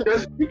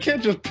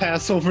can't just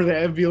pass over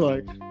that and be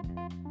like,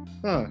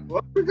 huh?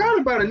 Well, I forgot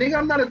about it, nigga.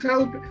 I'm not a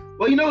Tyler Perry.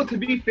 Well, you know, to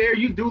be fair,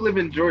 you do live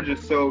in Georgia,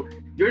 so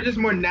you're just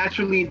more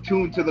naturally in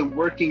tune to the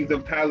workings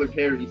of Tyler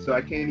Perry, so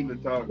I can't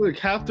even talk. Look,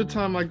 half the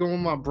time I go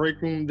in my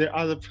break room, they're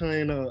either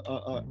playing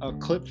a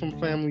clip from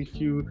Family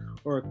Feud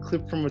or a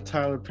clip from a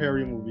Tyler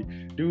Perry movie.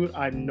 Dude,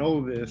 I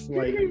know this.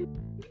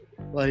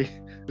 Like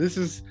this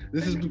is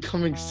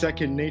becoming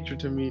second nature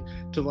to me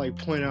to like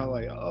point out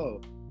like,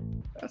 oh,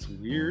 that's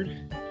weird.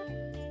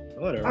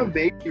 Whatever. I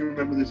vaguely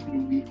remember this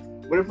movie,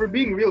 but if we're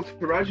being real,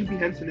 Taraji P.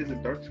 Henson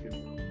isn't dark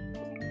skinned.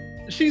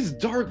 She's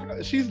dark.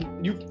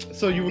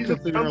 So you would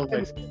consider her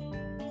like,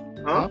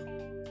 huh?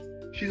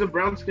 She's a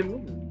brown skinned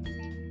woman.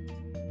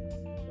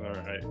 All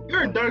right.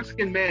 You're a dark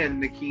skinned man,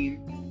 Nakeem.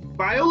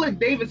 Viola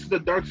Davis is a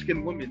dark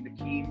skinned woman,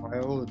 Nakeem.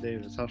 Viola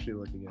Davis, how's she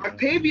looking?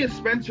 Octavia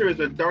Spencer is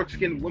a dark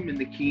skinned woman,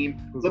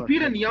 Nakeem.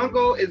 Lupita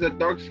Nyong'o is a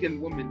dark skinned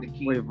woman,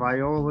 Nakeem. Wait,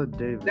 Viola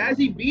Davis.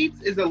 Zazie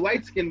Beetz is a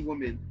light skinned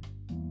woman.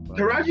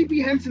 Taraji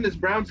P. Henson is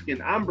brown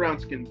skinned. I'm brown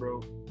skinned,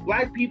 bro.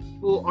 Black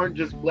people aren't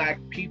just black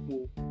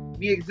people.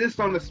 We exist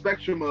on the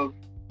spectrum of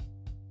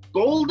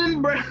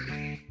golden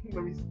brown.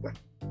 Let me stop.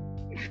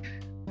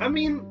 I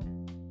mean,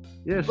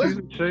 yeah, she's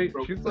a shade.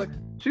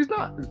 She's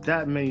not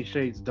that many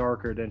shades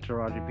darker than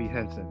Taraji P.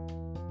 Henson.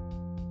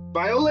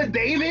 Viola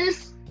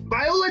Davis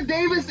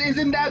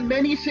isn't that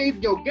many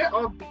shades. Yo, get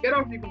off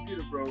your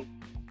computer, bro.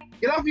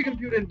 Get off your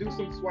computer and do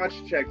some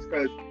swatch checks,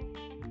 cause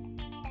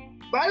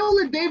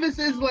Viola Davis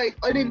is like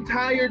an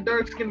entire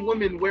dark-skinned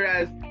woman,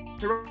 whereas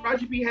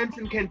Taraji P.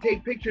 Henson can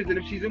take pictures, and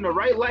if she's in the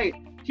right light,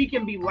 she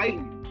can be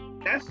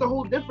lightened. That's the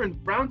whole difference.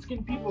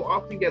 Brown-skinned people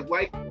often get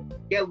lightened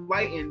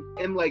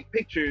in like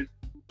pictures,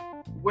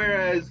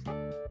 whereas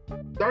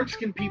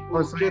dark-skinned people.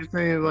 Oh, so you're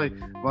saying like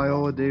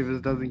Viola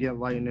Davis doesn't get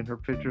lightened in her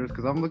pictures?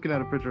 Because I'm looking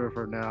at a picture of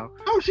her now.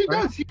 Oh, she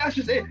does. See, that's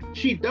just it.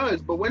 She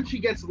does, but when she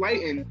gets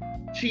lightened,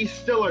 she's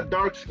still a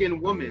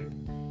dark-skinned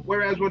woman.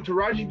 Whereas when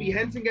Taraji P.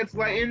 Henson gets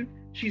lightened,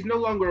 she's no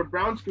longer a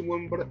brown-skinned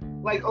woman, but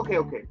like, okay.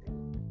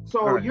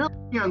 So right. You're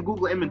looking on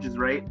Google Images,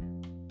 right?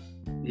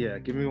 Yeah,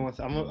 give me one.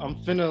 I'm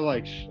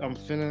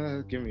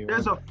finna give me.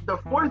 There's the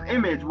fourth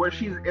image where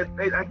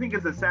I think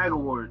it's a SAG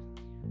Awards.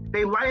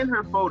 They lighten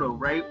her photo,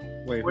 right?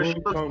 Wait, who are we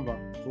talking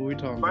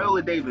about?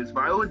 Viola Davis.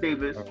 Right,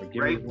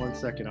 give me 1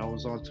 second. I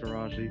was on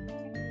Taraji.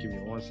 Give me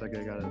 1 second.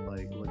 I gotta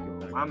like look at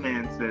that. My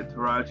man said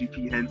Taraji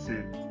P.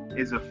 Henson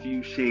is a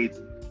few shades.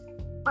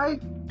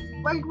 Like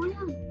what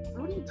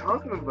are you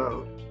talking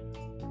about?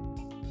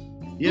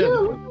 Yeah,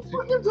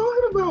 what are you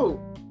talking about?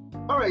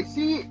 All right,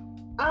 see,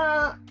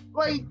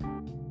 like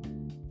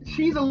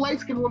she's a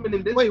light-skinned woman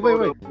in this. Wait.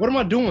 What am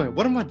I doing?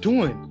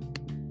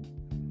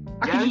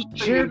 I can just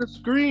share the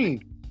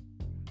screen.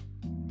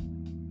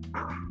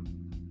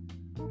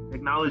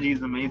 Technology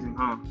is amazing,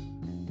 huh?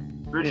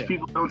 Rich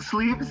people don't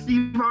sleep.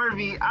 Steve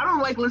Harvey. I don't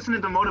like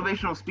listening to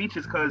motivational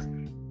speeches because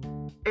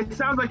it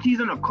sounds like he's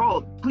in a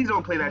cult. Please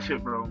don't play that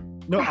shit, bro.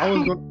 No,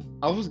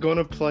 I was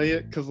gonna play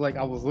it because like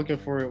I was looking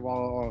for it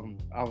while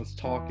I was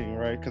talking,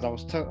 right? Because I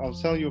was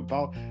telling you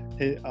about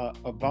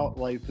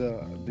like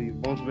the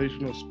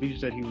motivational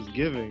speech that he was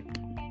giving,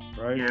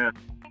 right? Yeah.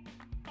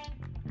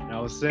 And I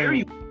was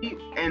saying Gary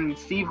and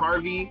Steve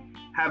Harvey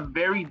have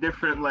very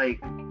different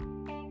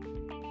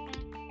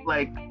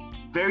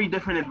very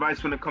different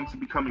advice when it comes to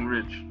becoming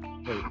rich.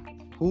 Wait,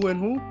 Who and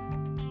who?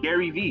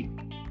 Gary V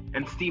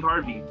and Steve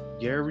Harvey.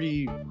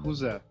 Gary, who's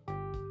that?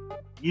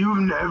 You've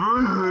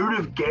never heard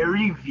of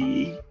Gary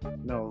V?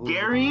 No.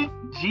 Gary,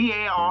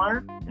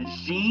 Garg.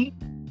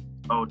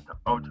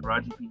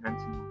 Taraji P.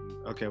 Henson movie.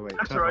 Okay, wait.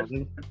 That's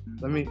Taraji.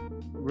 Let me,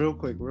 real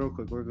quick.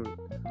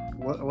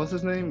 What's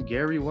his name?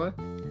 Gary what?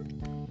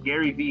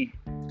 Gary V.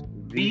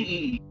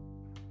 V-E.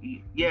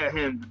 Yeah,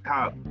 him, the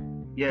top.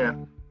 Yeah.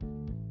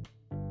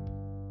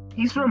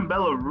 He's from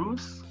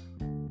Belarus.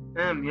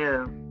 Him,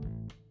 yeah.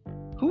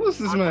 Who is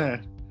this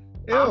man?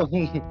 Ew. I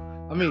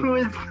mean, who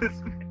is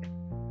this man?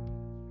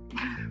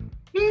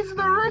 He's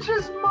the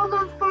richest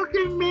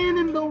motherfucking man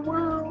in the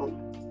world.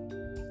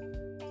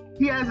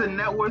 He has a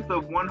net worth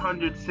of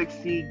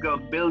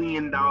 $160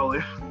 billion.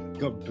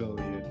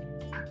 Billion.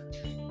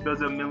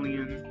 Does a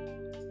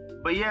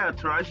million. But yeah,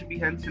 Taraji P.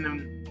 Henson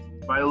and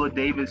Viola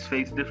Davis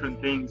face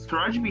different things.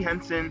 Taraji P.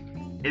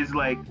 Henson is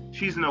like,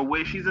 she's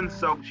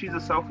a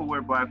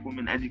self-aware black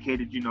woman,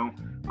 educated, you know.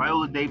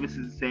 Viola Davis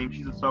is the same.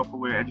 She's a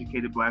self-aware,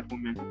 educated black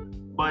woman.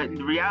 But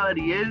the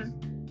reality is,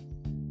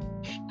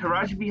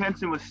 Taraji P.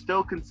 Henson was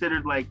still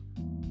considered like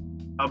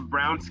a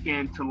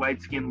brown-skinned to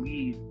light-skinned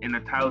lead in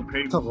a Tyler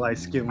Perry movie.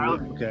 Light-skinned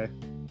lead, okay.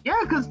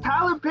 Yeah, because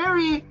Tyler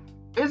Perry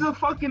is a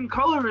fucking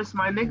colorist,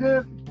 my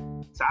nigga.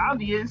 It's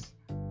obvious.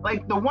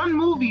 Like, the one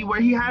movie where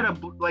he had a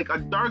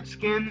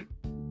dark-skinned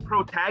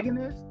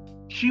protagonist,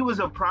 she was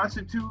a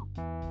prostitute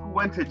who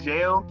went to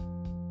jail,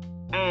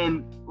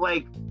 and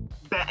like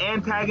the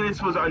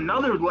antagonist was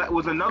another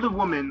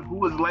woman who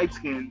was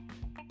light-skinned,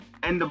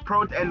 and the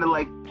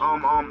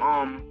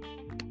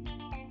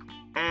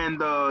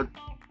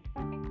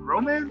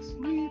romance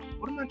lead?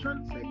 What am I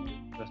trying to say?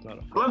 That's not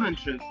a love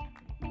interest.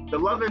 The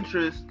love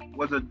interest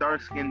was a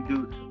dark-skinned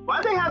dude.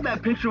 Why they have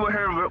that picture with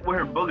her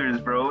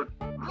boogers, bro?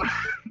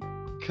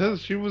 Cause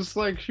she was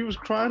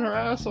crying her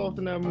ass off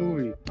in that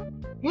movie.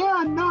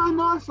 Yeah, no,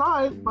 I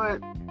saw it,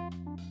 but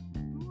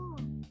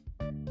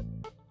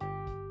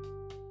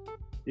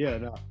yeah,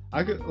 no,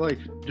 I could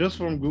just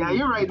from Google. Yeah,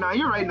 you're right.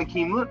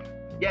 Nakeem. Look,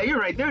 yeah, you're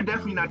right. They're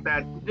definitely not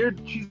that.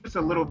 She's just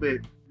a little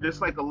bit,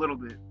 She's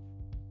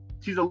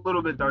a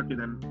little bit darker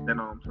than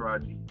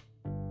Taraji.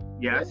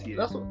 Yeah, I see it.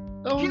 That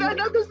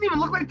doesn't even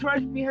look like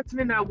Taraji P. Henson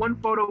in that one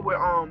photo where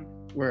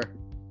where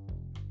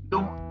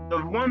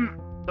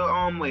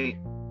wait.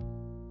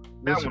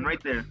 That one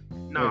right there.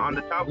 No, on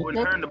the top one.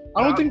 Her in the top.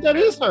 I don't think that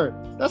is her.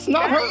 That's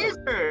not her. That is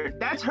her.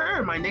 That's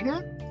her, my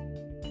nigga.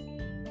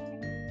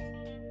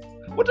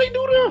 What they do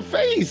to her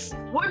face?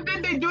 What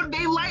did they do?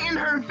 They lighten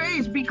her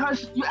face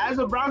because as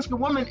a brown skin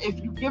woman,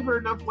 if you give her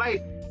enough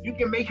light, you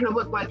can make her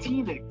look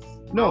Latinx.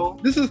 No,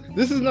 this is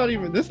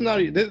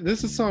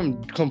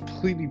something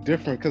completely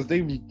different because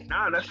they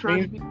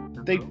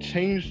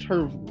changed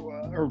her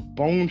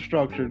bone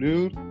structure,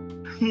 dude.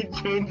 He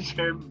changed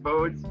her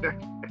bone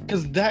structure.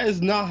 Because that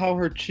is not how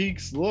her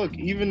cheeks look,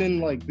 even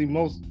in like the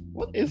most.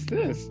 What is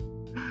this?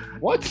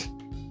 What?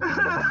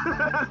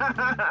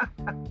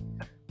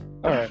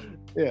 All right,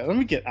 yeah. Let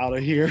me get out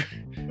of here.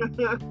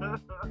 I'm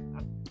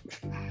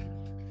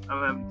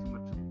having too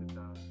much of a good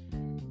time.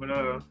 But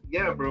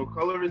yeah, bro,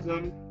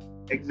 colorism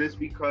exists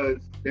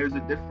because there's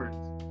a difference.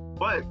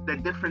 But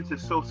that difference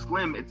is so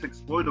slim, it's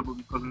exploitable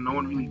because no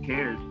one really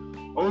cares.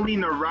 Only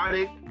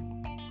neurotic,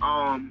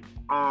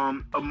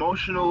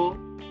 emotional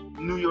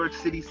New York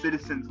City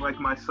citizens like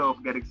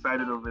myself get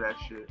excited over that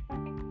shit.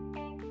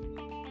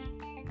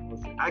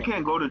 I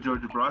can't go to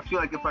Georgia, bro. I feel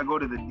like if I go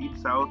to the deep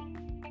south,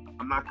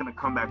 I'm not gonna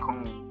come back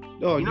home.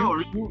 No,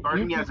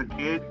 regarding me as a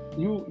kid,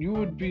 you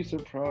would be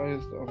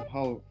surprised of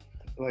how,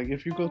 like,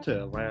 if you go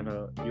to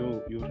Atlanta,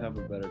 you would have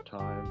a better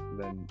time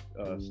than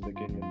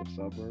sticking in the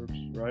suburbs,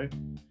 right?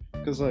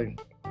 Because like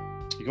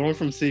going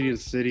from city to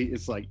city,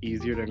 it's like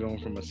easier than going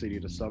from a city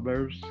to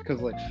suburbs.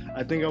 Because like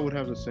I think I would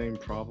have the same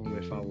problem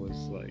if I was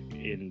like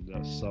in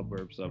the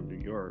suburbs of New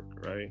York,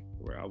 right,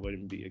 where I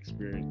wouldn't be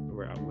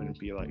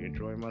like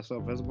enjoying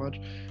myself as much.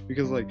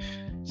 Because like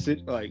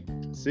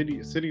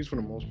cities for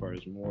the most part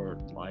is more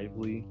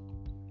lively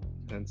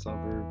than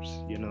suburbs,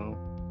 you know.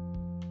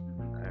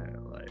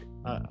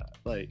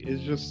 Like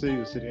it's just city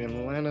to city, and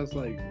Atlanta's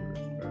like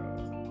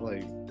I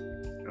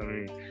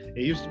mean,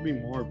 it used to be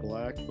more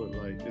black, but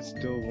like it's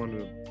still one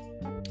of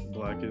the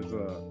blackest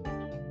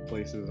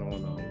places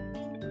on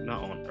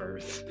not on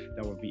Earth.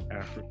 That would be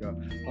Africa.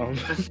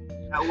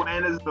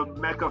 Atlanta's the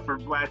mecca for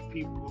black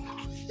people.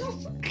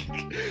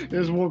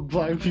 There's more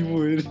black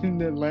people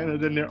in Atlanta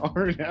than there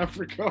are in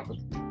Africa.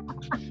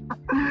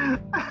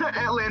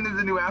 Atlanta's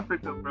the new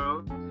Africa,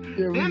 bro.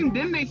 Yeah,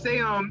 didn't they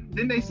say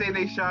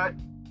they shot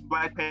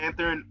Black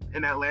Panther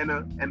in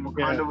Atlanta and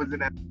Wakanda was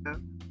in Atlanta?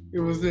 It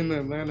was in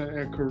Atlanta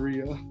and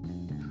Korea.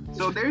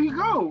 So there you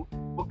go.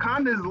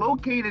 Wakanda is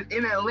located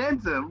in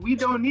Atlanta. We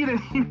don't need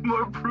any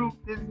more proof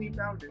Disney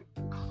found it.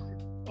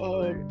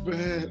 Oh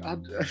man,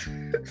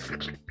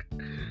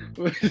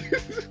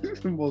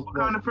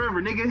 Wakanda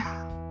forever, nigga.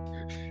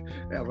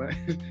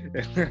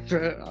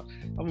 Atlanta,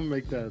 I'm gonna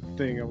make that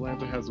thing.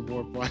 Atlanta has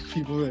more black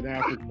people than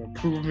Africa.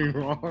 Prove me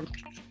wrong.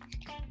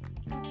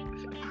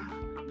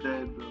 I'm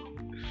dead, bro.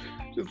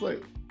 Just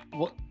like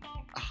what?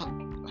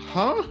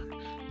 Huh?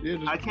 Yeah,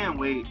 I can't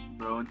wait,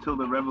 bro, until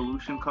the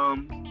revolution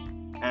comes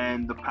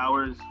and the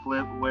powers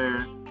flip,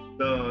 where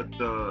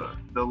the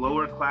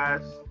lower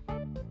class,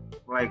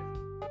 like,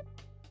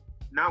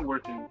 not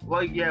working,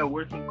 like, yeah,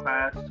 working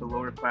class to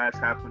lower class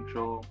have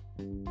control,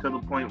 to the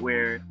point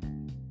where,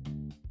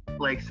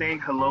 like, saying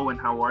hello and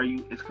how are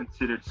you is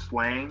considered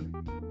slang,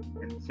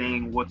 and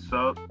saying what's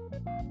up,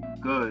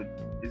 good,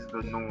 is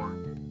the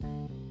norm.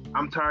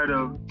 I'm tired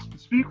of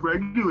speak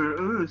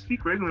regular.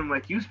 Speak regular. I'm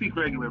like, you speak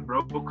regular,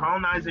 bro.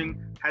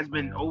 Colonizing has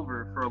been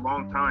over for a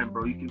long time,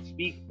 bro. You can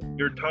speak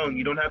your tongue.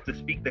 You don't have to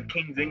speak the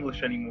King's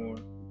English anymore.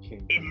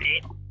 Isn't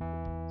it?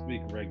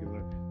 Speak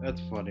regular.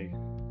 That's funny.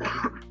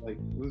 Like,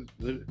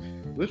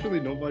 literally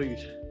nobody.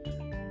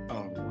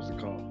 What's it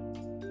called?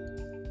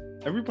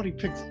 Everybody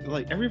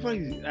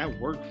everybody at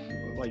work,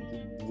 like,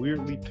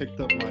 weirdly picked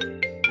up my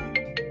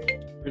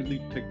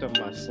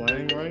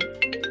slang, right?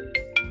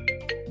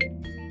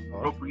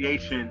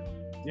 Appropriation.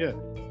 Yeah,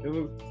 it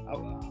was.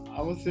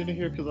 I was sitting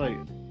here because, like,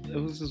 it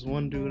was this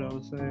one dude. I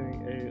was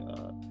saying, hey,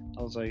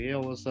 I was like, yeah,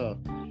 what's up?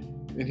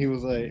 And he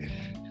was like,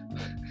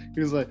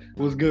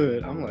 what's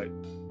good? I'm like,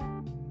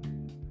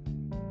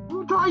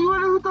 who thought you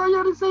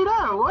had to say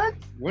that? What?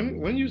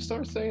 When you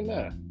start saying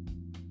that,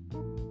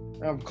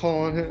 I'm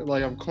calling him.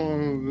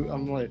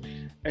 I'm like,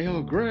 hey,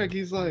 yo, Greg.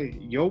 He's like,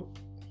 yo,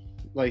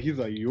 he's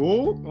like,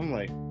 yo. I'm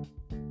like,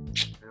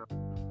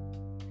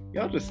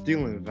 y'all just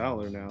stealing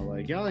valor now.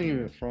 Like, y'all ain't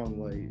even from,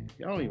 like,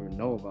 y'all don't even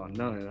know about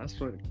none of it. I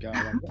swear to God.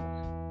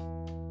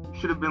 You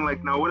should have been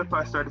like, now what if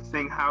I started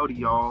saying howdy,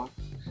 y'all?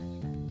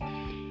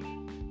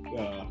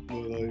 Yeah, but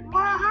like,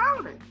 well,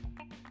 howdy.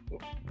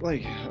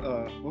 Like,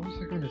 what was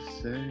I gonna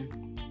say?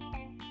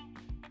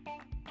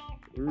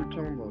 We were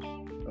talking about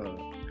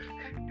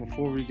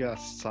before we got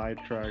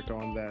sidetracked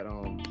on that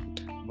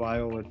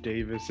Viola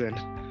Davis and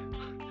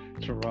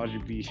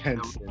Taraji B.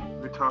 Henson.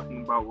 We're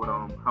talking about what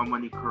how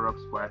money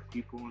corrupts black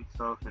people and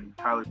stuff, and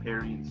Tyler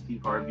Perry and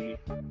Steve Harvey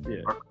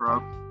are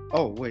corrupt.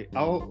 Oh wait,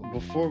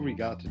 before we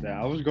got to that,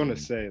 I was gonna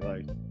say,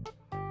 like,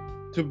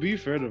 to be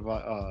fair to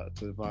Viola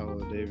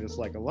Davis,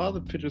 like, a lot of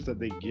the pictures that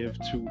they give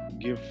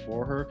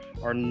for her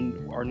are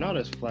not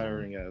as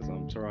flattering as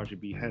Taraji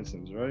B.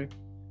 Henson's, right?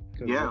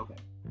 Yeah.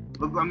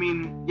 Look, I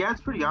mean, yeah,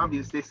 it's pretty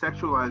obvious they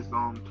sexualized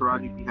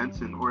Taraji P.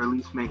 Henson, or at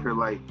least make her,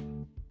 like,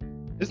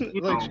 isn't,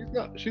 like,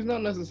 she's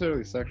not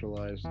necessarily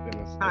sexualized in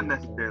a sense. Not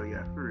necessarily,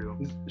 yeah, for real.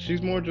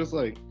 She's more just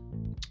like,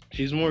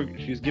 she's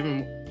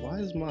giving, why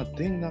is my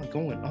thing not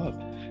going up?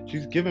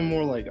 She's giving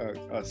more like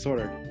a sort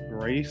of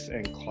grace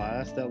and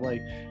class that,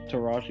 like,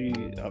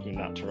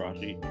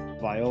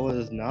 Viola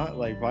is not.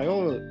 Like,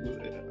 Viola,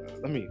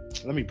 let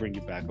me bring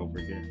you back over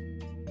here.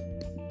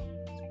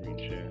 Screen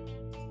share.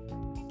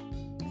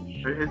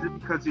 Is it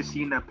because you've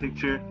seen that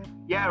picture?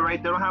 Yeah,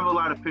 right. They don't have a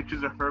lot of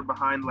pictures of her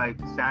behind, like,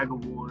 SAG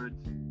Awards,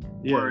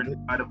 or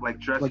out of, like,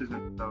 dresses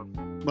and stuff.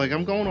 Like,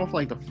 I'm going off,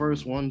 like, the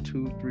first 1,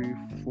 2, 3,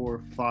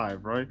 4,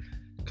 5, right?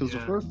 Because the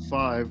first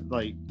 5,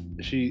 like,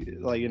 she,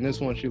 like, in this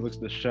one she looks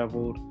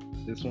disheveled.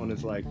 This one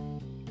is like.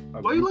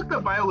 Well, you looked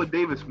up Viola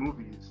Davis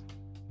movies.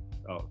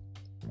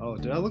 Oh,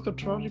 did I look up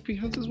Taraji P.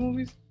 Henson's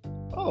movies?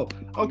 Oh,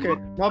 okay,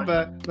 my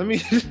bad. Let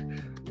me.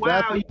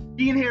 Wow,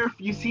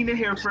 you've seen it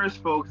here first,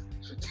 folks.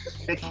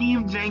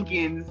 Hakeem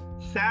Jenkins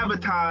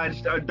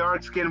sabotaged a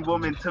dark-skinned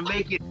woman to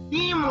make it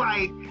seem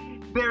like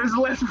there's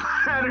less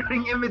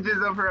flattering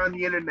images of her on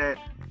the internet.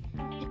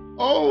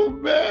 Oh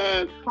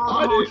man!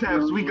 Call the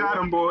hoteps, we got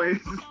them, boys.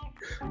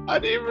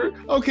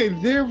 Okay,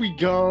 there we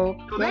go.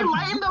 So they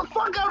lightened the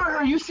fuck out of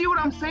her. You see what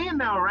I'm saying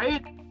now,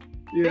 right?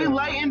 Yeah. They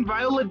lightened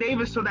Viola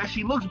Davis so that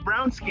she looks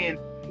brown-skinned,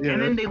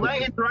 and then they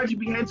lightened Taraji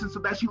B. Henson so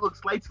that she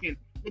looks light-skinned.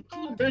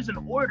 There's an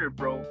order,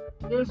 bro.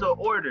 There's an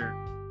order.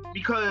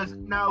 Because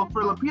now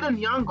for Lupita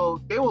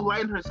Nyong'o, they will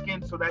lighten her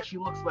skin so that she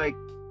looks like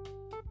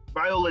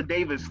Viola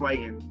Davis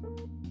lightened.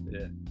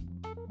 Yeah.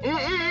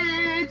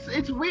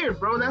 It's weird,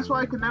 bro. That's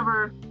why I can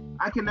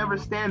never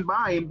stand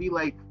by and be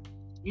like,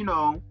 you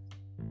know,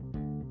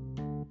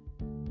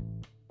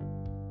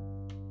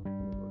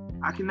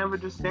 I can never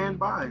just stand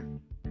by.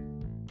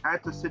 I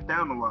have to sit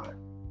down a lot.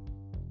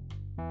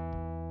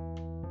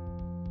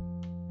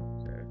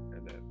 Okay,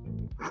 and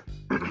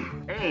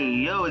then hey,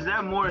 yo, is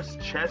that Morris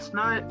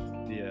Chestnut?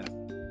 Yeah.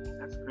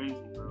 That's crazy,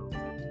 bro.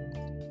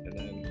 And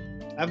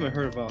then I haven't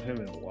heard about him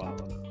in a while.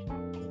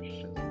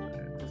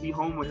 Is he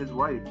home with his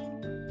wife?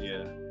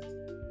 Yeah.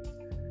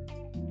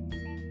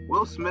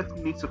 Will Smith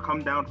needs to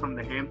come down from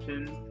the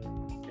Hamptons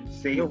and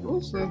save. Yo,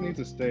 Will Smith needs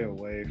to stay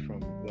away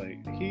from,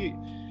 like,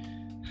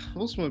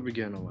 Will Smith be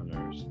getting on my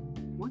nerves.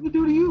 What did he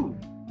do to you?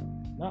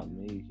 Not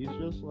me. He's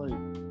just like, I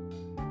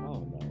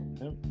don't know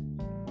him.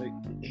 Like,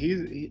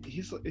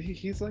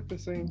 he's like the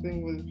same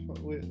thing with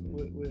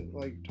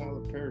like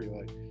Tyler Perry.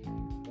 Like,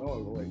 oh,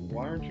 like,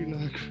 why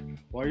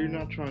are you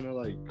not trying to,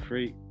 like,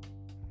 create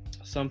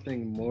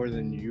something more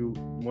than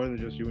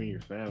just you and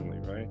your family,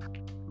 right?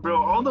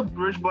 Bro, all the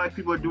rich black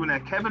people are doing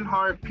that. Kevin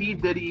Hart, P.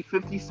 Diddy,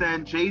 50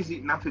 Cent,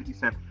 Jay-Z, not 50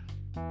 Cent,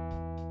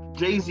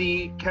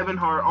 Jay-Z, Kevin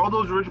Hart, all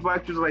those rich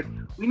black dudes are like,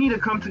 we need to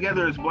come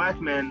together as black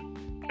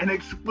men and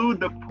exclude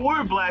the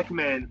poor black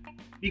men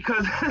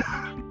because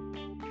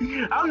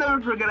I'll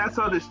never forget. I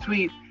saw this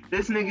tweet.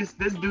 This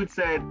dude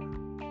said,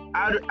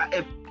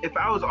 if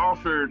I was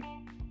offered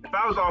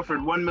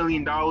 $1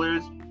 million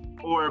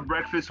or a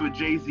breakfast with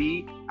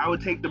Jay-Z, I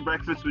would take the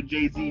breakfast with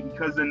Jay-Z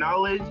because the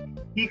knowledge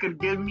he could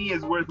give me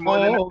is worth more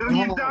than $1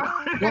 million.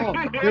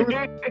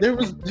 There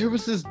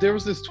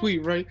was this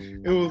tweet, right?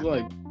 It was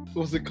like,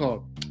 what's it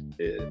called?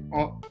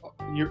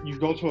 You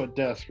go to a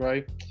desk,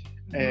 right?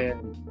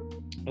 And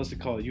what's it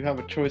called? You have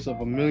a choice of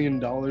 $1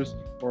 million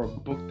or a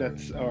book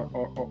that's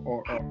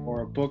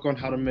or a book on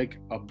how to make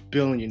 $1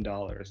 billion,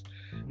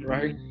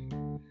 right?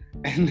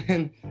 And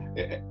then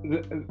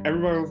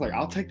everybody was like,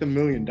 I'll take the $1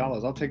 million.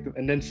 I'll take the,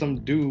 and then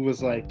some dude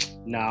was like,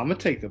 nah, I'm gonna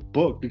take the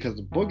book because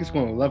the book is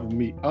gonna level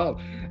me up.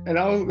 And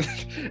and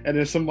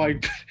then somebody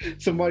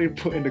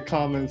put in the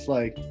comments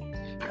like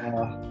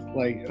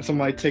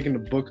somebody taking the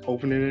book,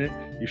 opening it,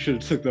 you should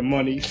have took the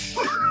money.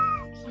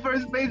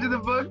 First page of the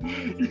book,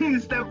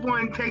 step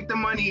 1, take the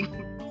money.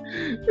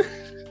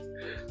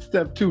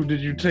 Step 2, did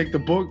you take the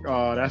book?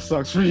 Oh, that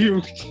sucks for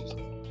you.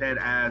 Dead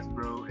ass,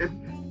 bro.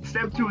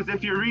 Step 2 is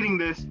if you're reading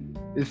this,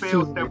 you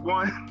failed step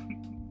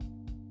 1.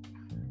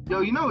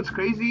 Yo, you know what's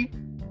crazy?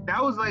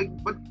 That was like,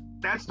 but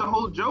that's the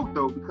whole joke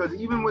though, because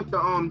even with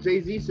the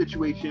Jay-Z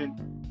situation,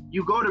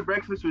 you go to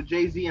breakfast with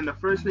Jay-Z and the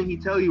first thing he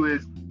tell you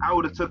is, I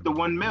would have took the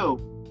 $1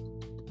 million.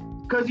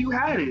 Because you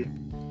had it.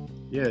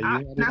 Yeah, you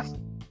had it.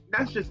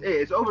 That's just it.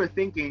 It's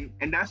overthinking,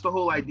 and that's the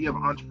whole idea of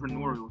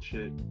entrepreneurial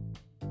shit.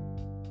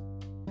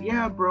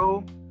 Yeah,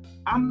 bro.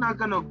 I'm not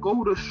gonna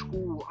go to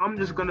school. I'm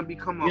just gonna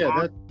become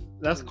a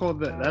that's called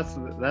that's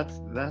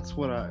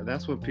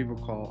what people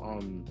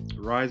call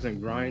rise and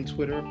grind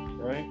Twitter,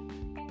 right?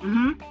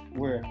 Mm-hmm.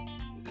 Where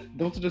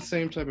those are the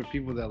same type of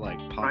people that like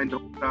pop. Grind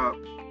don't stop.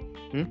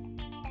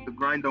 The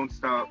grind don't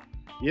stop.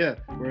 Yeah,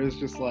 where it's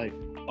just like,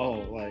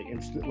 oh, like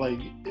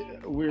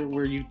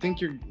where you think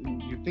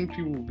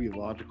people will be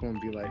logical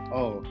and be like,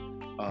 oh,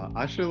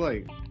 I should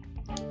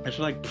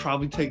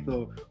probably take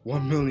the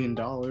 $1 million.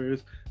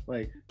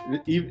 Like,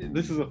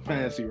 this is a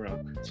fantasy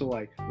realm, so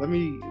like let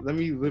me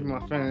live my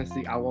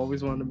fantasy. I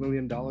always wanted $1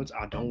 million.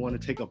 I don't want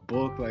to take a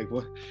book. Like,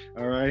 what?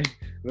 All right,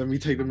 let me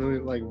take the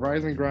million. Like,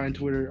 rise and grind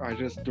Twitter are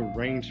just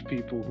deranged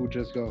people who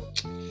just go,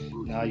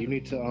 nah, you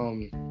need to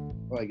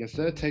like,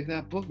 instead take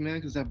that book, man,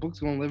 because that book's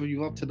gonna level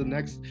you up to the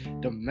next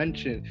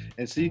dimension.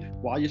 And see,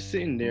 while you're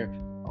sitting there,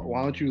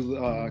 why don't you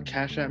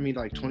cash at me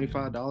like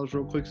 $25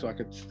 real quick so I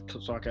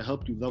could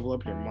help you level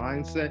up your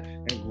mindset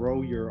and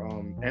grow your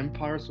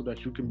empire so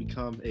that you can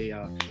become a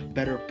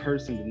better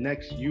person, the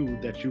next you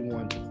that you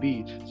want to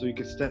be, so you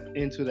can step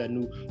into that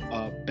new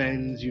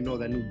Benz,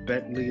 that new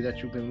Bentley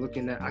that you've been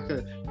looking at. I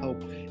could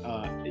help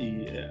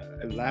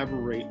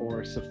elaborate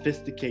or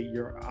sophisticate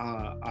your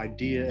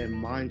idea and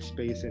mind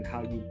space and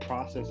how you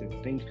process and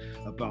think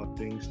about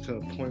things to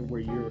a point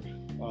where you're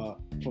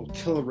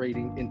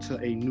flotillerating into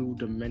a new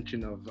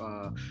dimension of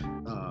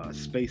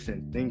space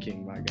and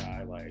thinking, my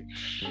guy. Like,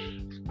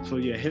 so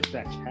yeah, hit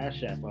that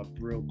Cash App up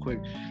real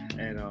quick,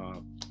 and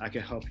I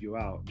can help you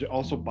out.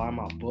 Also, buy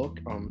my book.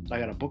 I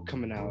got a book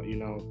coming out.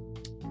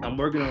 I'm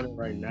working on it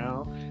right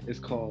now. It's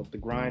called "The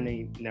Grind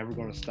Ain't Never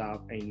Gonna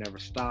Stop, Ain't Never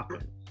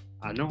Stopping."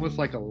 I know it's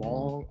like a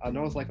long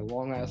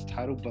ass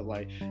title, but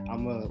like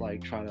I'm gonna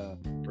like try to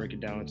break it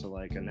down into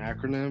like an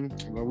acronym.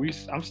 But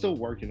I'm still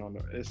working on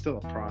it. It's still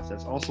a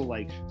process. Also,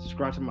 like,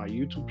 subscribe to my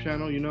YouTube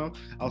channel. I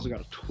also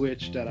got a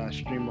Twitch that I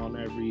stream on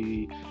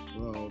every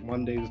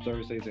Mondays,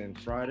 Thursdays, and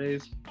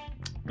Fridays,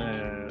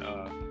 and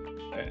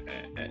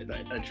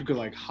that you could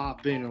like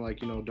hop in and like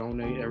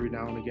donate every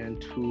now and again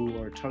to,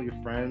 or tell your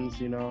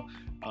friends.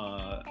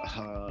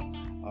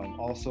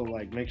 Also,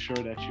 like, make sure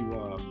that you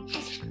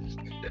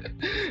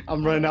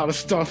I'm running out of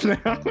stuff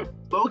now.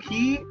 Low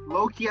key,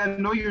 I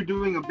know you're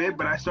doing a bit,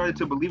 but I started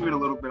to believe it a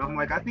little bit. I'm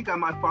like, I think I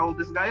might follow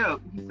this guy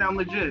up. He sound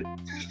legit.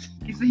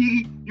 You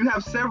see, you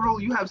have several,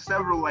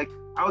 like,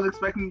 I was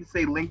expecting you to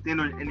say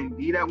LinkedIn and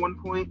Indeed at one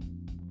point.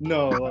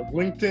 No, like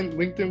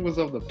LinkedIn was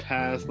of the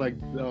past. Like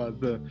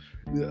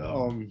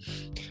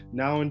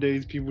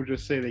nowadays people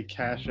just say they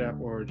Cash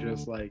App or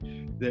just like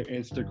their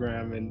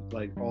Instagram, and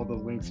like all the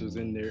links is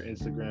in their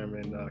Instagram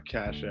and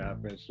Cash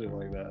App and shit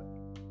like that.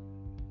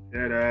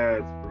 Dead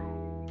ass,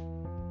 bro.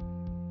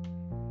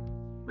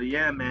 But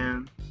yeah,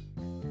 man.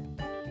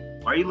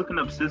 Why are you looking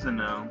up SZA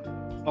now?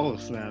 Oh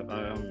snap!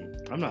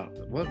 I'm not.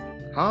 What?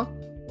 Huh?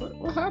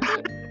 What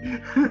happened?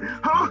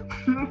 Huh?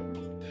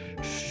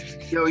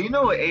 Yo, you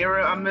know what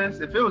era I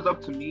miss? If it was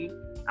up to me,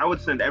 I would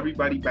send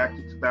everybody back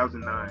to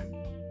 2009.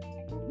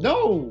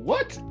 No,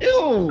 what?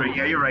 Ew. Right,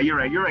 yeah, you're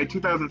right.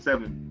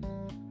 2007.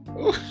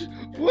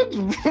 What's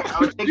wrong? I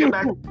would take it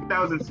back to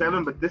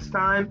 2007, but this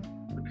time,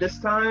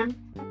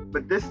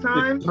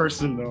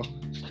 person though,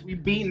 we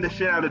beating the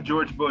shit out of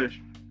George Bush.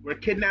 We're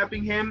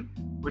kidnapping him.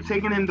 We're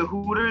taking him to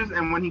Hooters,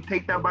 and when he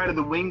take that bite of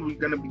the wing, we're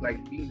gonna be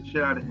like beating the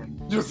shit out of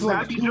him. Just we like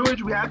happy,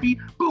 George? We happy?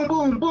 Boom,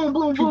 boom, boom,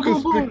 boom, boom,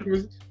 boom,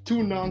 boom.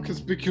 Two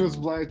non-conspicuous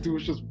black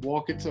dudes just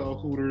walk into a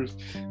Hooters,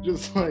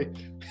 just like,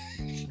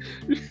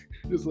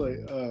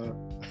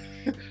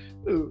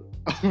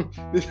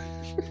 this,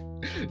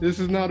 this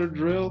is not a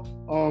drill.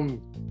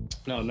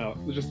 No.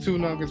 Just two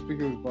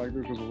non-conspicuous black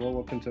dudes will roll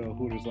up into a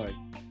Hooters like,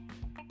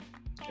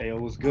 "Hey, it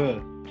was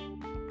good,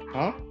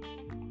 huh?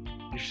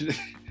 You should."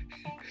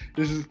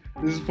 This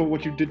is for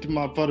what you did to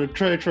my brother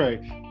Trey.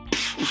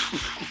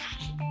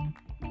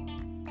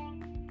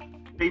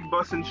 They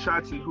busting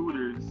shots in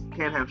Hooters.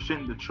 Can't have shit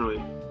in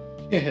Detroit.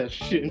 Yeah,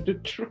 shit in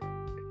Detroit.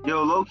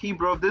 Yo, low key,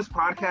 bro. If this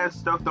podcast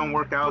stuff don't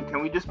work out,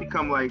 can we just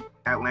become like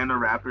Atlanta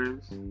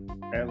rappers?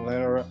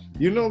 Atlanta,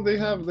 you know they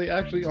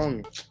actually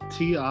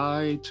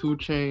T.I., 2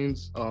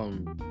 Chainz,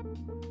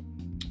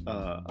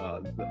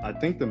 I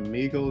think the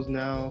Migos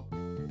now.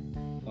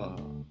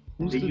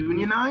 Who's they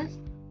unionized?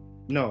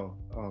 No,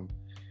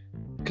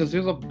 because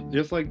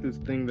there's like this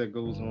thing that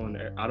goes on.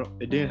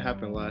 It didn't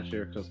happen last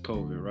year because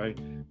COVID, right?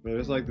 But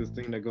there's like this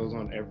thing that goes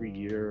on every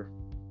year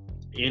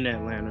in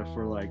Atlanta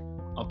for like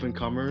up and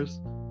comers,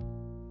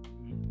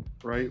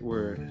 right?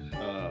 Where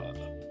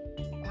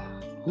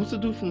who's the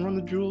dude from Run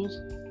the Jewels?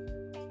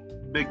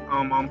 Big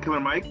Killer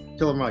Mike.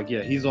 Killer Mike,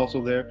 yeah, he's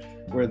also there.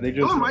 Where they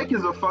just Killer Mike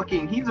is a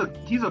fucking he's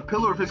a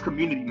pillar of his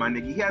community, my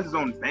nigga. He has his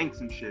own banks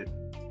and shit.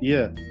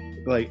 Yeah,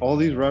 like all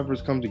these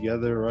rappers come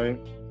together, right?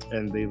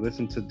 And they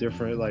listen to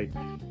different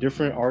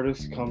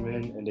artists come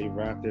in and they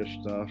rap their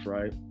stuff,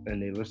 right?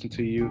 And they listen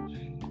to you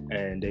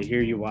and they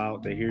hear you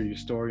out, they hear your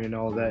story and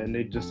all that, and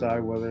they decide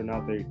whether or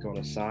not they're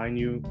gonna sign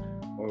you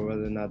or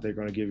whether or not they're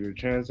gonna give you a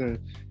chance. And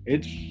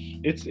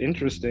it's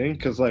interesting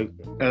because like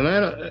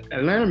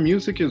Atlanta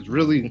music is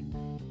really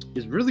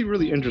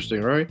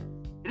interesting, right?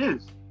 It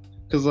is.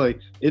 Because like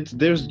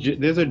there's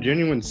a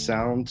genuine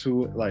sound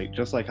to it, like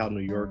just like how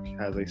New York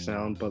has a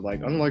sound, but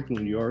like unlike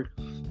New York,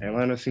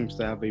 Atlanta seems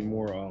to have a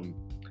more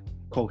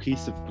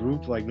cohesive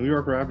group. Like New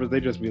York rappers, they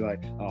just be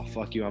like, "Oh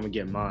fuck you, I'm gonna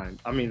get mine."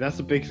 I mean, that's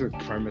the basic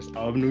premise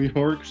of New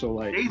York. So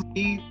like,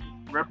 Jay-Z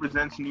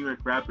represents New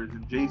York rappers,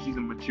 and Jay-Z's a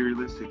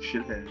materialistic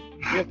shithead.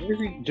 Yeah,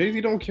 Jay-Z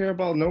don't care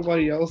about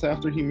nobody else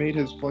after he made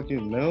his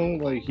fucking mill.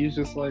 Like he's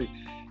just like,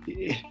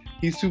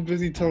 he's too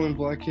busy telling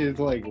black kids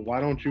like,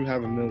 "Why don't you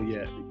have a mill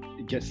yet?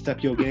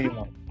 Step your game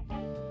up."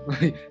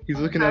 Like he's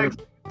looking at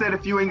it. Said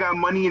if you ain't got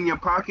money in your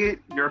pocket,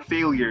 you're a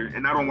failure,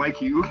 and I don't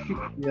like you.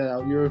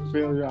 Yeah, you're a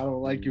failure. I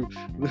don't like you.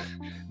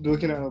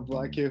 Looking at a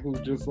black kid who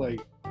just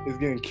like is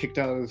getting kicked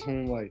out of his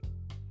home, like,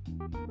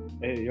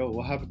 "Hey, yo,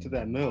 what happened to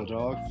that mill,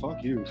 dog?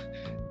 Fuck you."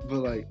 But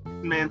like,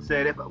 man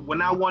said,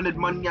 when I wanted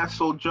money, I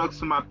sold drugs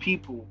to my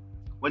people.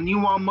 When you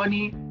want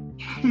money,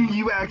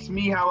 you ask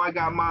me how I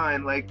got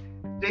mine. Like,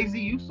 Jay-Z,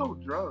 you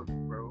sold drugs,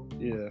 bro.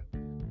 Yeah,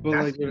 but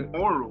that's like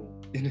immoral.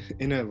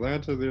 In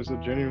Atlanta, there's a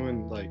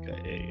genuine like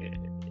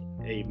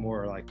a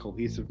more like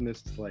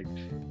cohesiveness to like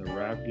the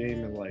rap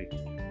game and like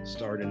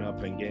starting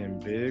up and getting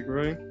big,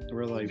 right?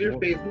 We're like,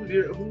 who's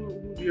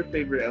your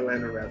favorite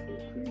Atlanta rapper?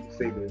 Who you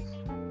say this?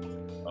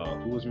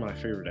 Who was my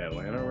favorite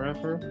Atlanta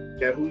rapper?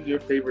 Yeah, who's your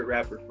favorite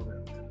rapper from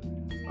Atlanta?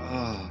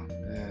 Ah,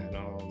 man.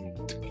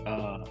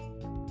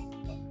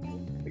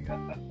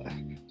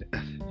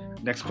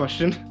 Next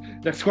question.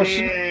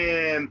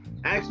 Damn.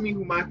 Ask me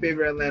who my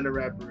favorite Atlanta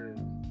rapper is.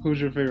 Who's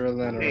your favorite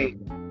Atlanta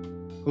rapper?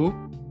 Who?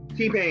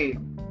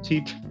 T-Pain.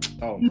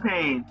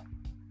 T-Pain.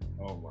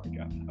 Oh my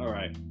god. All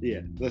right.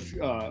 Yeah. Let's.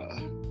 I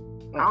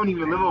don't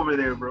even live over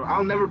there, bro.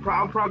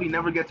 I'll probably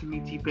never get to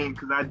meet T-Pain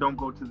because I don't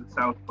go to the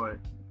South. But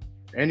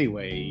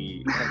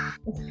anyway.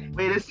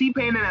 Wait, is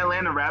T-Pain an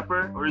Atlanta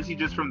rapper or is he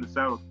just from the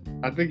South?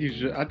 I think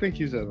he's an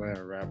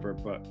Atlanta rapper,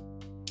 but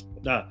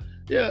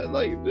yeah,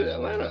 like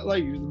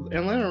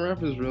Atlanta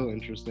rap is real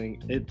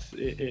interesting.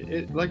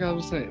 It like I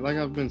was saying, like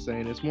I've been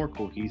saying, it's more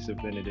cohesive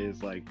than it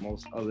is like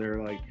most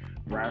other like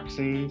rap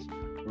scenes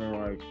where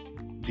like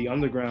the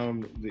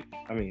underground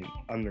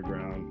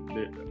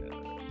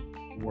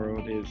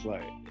world is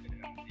like,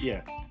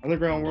 yeah,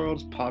 underground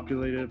world's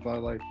populated by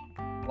like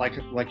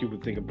you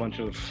would think a bunch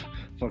of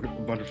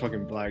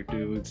fucking black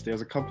dudes.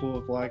 There's a couple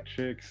of black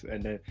chicks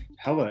and then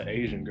hella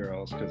Asian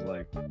girls because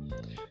like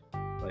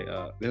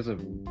there's a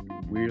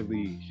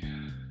weirdly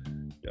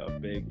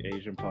big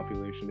Asian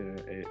population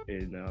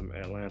in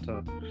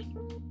Atlanta.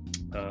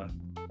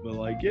 But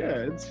like,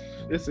 yeah,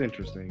 it's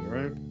interesting,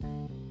 right?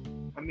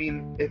 I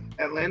mean, if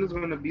Atlanta's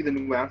going to be the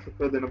new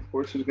Africa, then of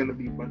course there's going to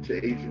be a bunch of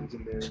Asians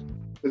in there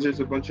because there's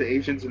a bunch of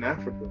Asians in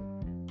Africa.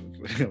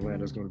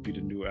 Atlanta's going to be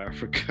the new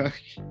Africa.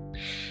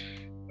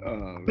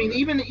 I mean,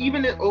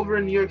 even over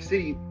in New York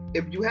City,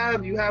 if you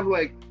have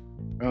like.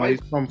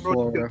 He's from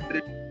Florida.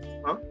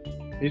 Huh?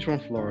 He's from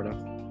Florida.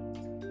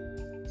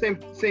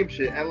 Same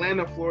shit.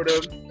 Atlanta, Florida,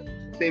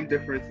 same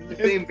difference. It's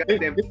the same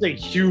goddamn. It's a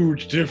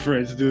huge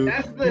difference, dude.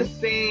 That's the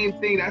same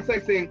thing. That's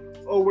like saying,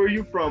 "Oh, where are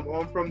you from?"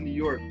 "Oh, I'm from New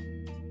York."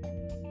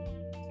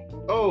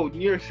 "Oh,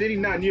 New York City,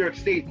 not New York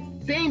State."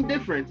 Same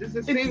difference. It's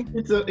the same.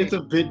 It's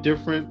a bit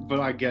different, but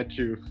I get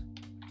you.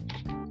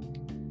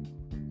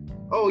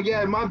 Oh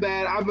yeah, my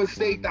bad. I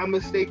mistaked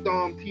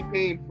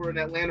T-Pain for an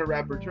Atlanta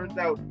rapper. Turns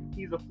out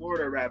he's a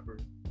Florida rapper.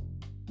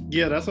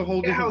 Yeah, that's a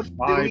whole different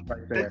vibe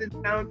right there.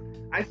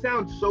 I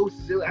sound so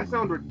silly. I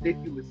sound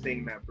ridiculous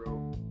saying that,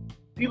 bro.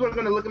 People are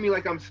gonna look at me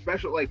like I'm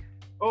special. Like,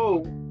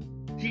 oh,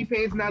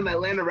 T-Pain's not an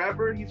Atlanta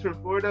rapper. He's from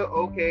Florida.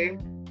 Okay.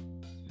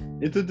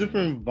 It's a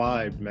different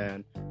vibe,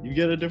 man. You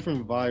get a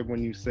different vibe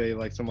when you say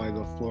like somebody's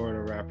a Florida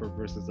rapper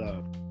versus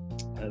a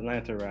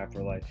Atlanta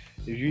rapper. Like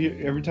if you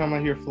every time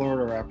I hear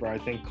Florida rapper, I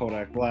think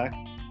Kodak Black.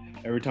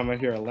 Every time I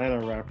hear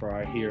Atlanta rapper,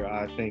 I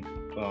think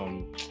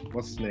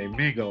what's his name,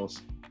 Migos,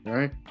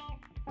 right?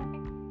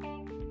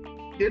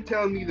 You're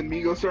telling me the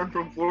Migos aren't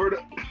from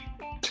Florida?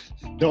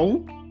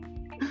 No.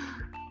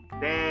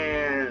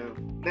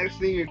 Damn. Next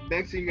thing you're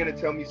gonna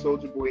tell me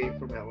Soulja Boy ain't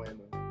from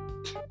Atlanta.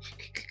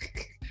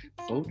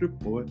 Soulja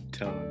Boy,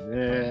 tell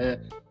me.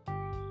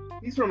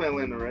 He's from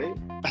Atlanta, right?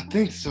 I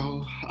think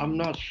so. I'm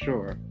not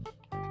sure.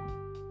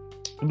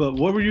 But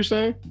what were you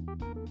saying?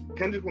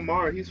 Kendrick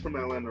Lamar, he's from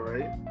Atlanta,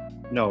 right?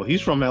 No,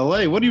 he's from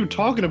LA. What are you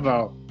talking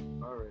about?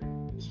 All right,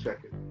 just check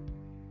it.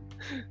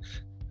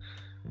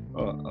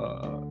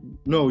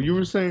 No, you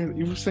were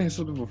saying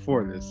something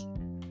before this.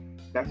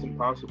 That's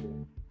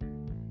impossible.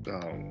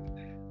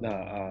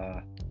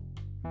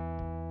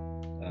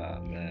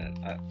 Man,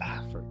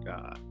 I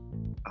forgot.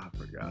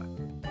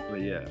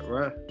 But yeah,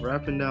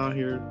 rapping down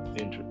here.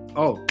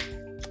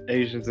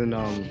 Asians in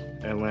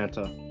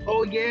Atlanta.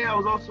 Oh yeah, I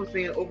was also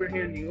saying over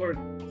here in New York,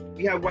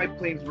 we have White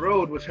Plains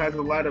Road, which has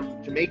a lot of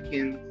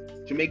Jamaican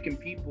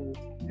people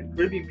and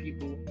Caribbean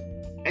people,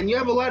 and you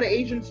have a lot of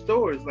Asian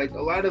stores, like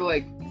a lot of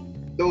like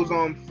those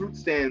fruit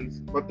stands,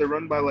 but they're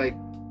run by like,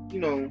 you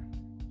know,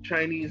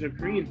 Chinese or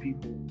Korean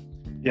people.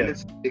 Yeah. And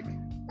it's like,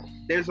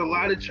 there's a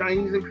lot of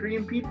Chinese and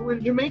Korean people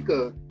in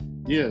Jamaica.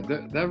 Yeah,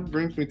 that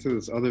brings me to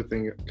this other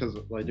thing, because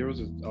like there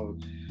was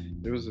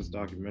this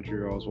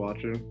documentary I was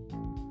watching,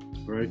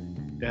 right?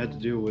 It had to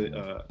do with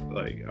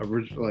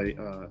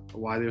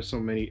why there's so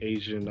many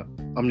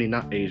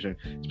not Asian,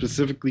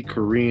 specifically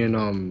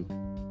Korean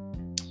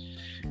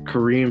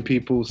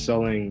people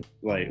selling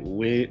like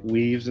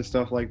weaves and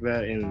stuff like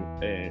that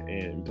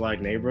in black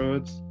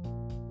neighborhoods,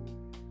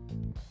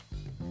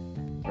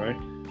 right?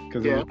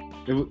 Because it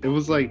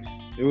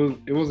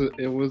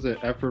was an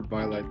effort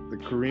by like the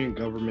Korean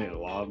government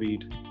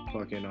lobbied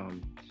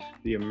fucking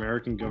the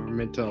American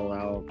government to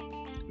allow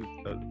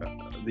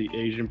the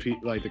Asian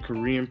people, like the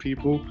Korean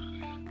people,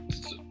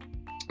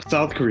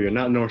 South Korea,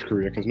 not North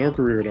Korea, because North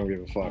Korea don't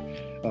give a fuck.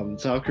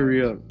 South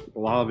Korea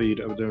lobbied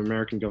the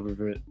American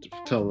government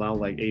to allow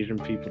like Asian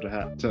people to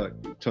have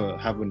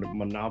a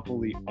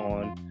monopoly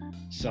on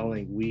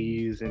selling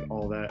weaves and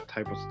all that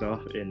type of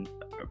stuff in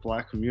a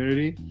black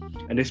community,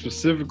 and they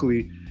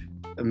specifically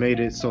made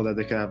it so that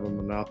they could have a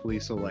monopoly,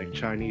 so like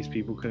Chinese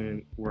people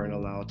weren't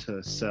allowed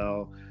to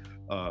sell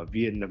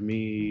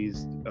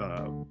Vietnamese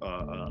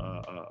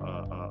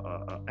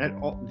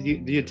and all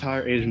the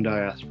entire Asian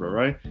diaspora,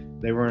 right?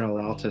 They weren't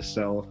allowed to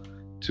sell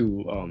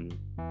to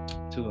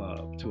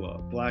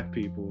black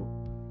people,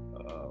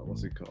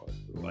 what's it called,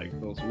 like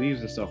those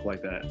weaves and stuff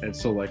like that. And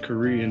so like the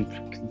Korean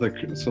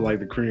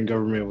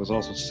government was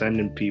also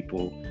sending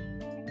people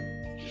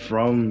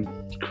from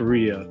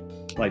Korea,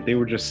 like they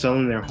were just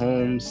selling their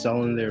homes,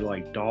 selling their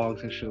like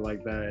dogs and shit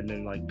like that, and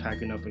then like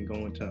packing up and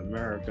going to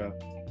America,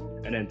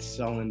 and then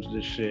selling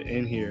this shit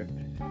in here,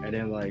 and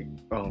then like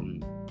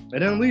and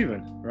then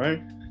leaving, right?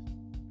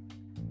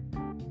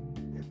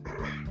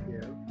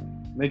 Yeah.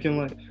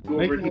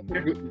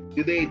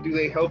 Do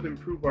they help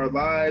improve our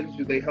lives?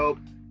 Do they help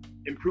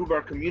improve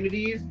our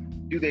communities?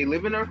 Do they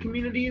live in our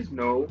communities?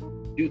 No.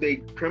 Do they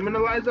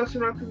criminalize us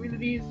in our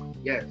communities?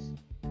 Yes.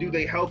 Do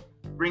they help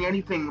bring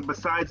anything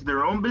besides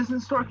their own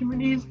business to our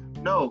communities?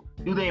 No.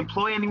 Do they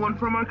employ anyone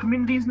from our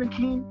communities,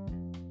 Nakeem?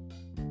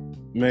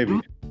 Maybe.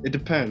 It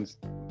depends.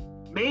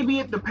 Maybe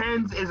it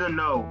depends is a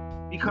no,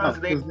 because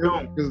they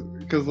don't.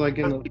 Because like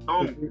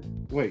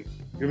wait,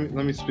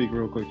 let me speak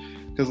real quick.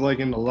 Because like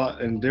and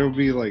there will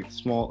be like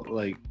small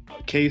like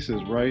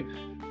cases, right,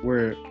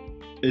 where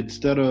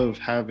instead of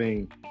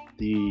having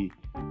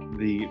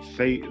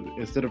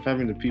instead of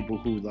having the people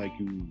who like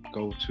you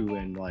go to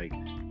and like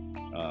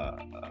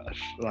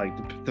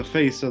the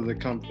face of the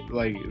company,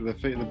 like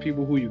the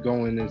people who you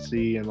go in and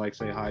see and like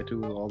say hi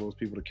to, all those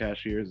people, the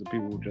cashiers, the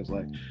people who just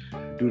like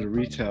do the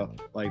retail,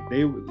 like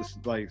there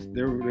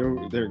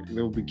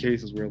will be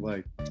cases where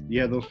like,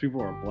 yeah, those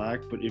people are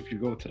black, but if you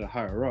go to the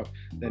higher up,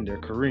 then they're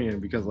Korean,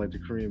 because like the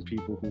Korean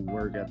people who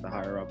work at the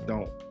higher up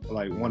don't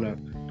like want to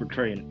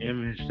portray an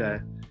image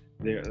that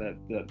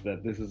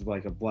this is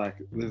like a black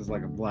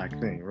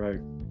thing,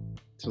 right?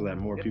 So that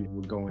more people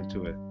would go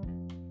into it.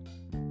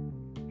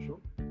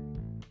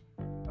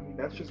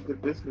 That's just good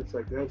business,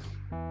 I guess.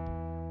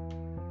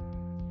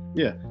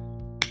 Yeah.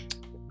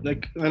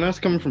 Like, and that's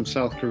coming from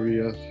South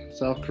Korea.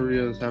 South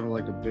Korea is having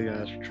like a big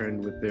ass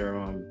trend with their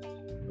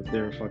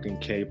fucking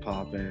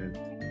K-pop, and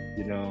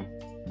you know,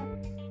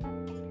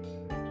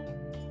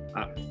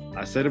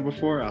 I said it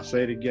before, I'll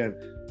say it again.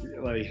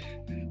 Like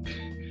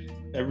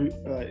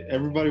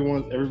everybody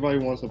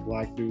wants a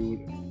black dude,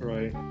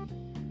 right?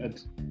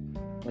 That's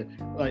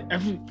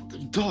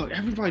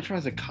everybody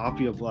tries to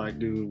copy a black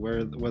dude,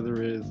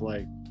 whether it is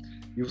like,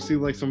 you'll see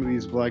like some of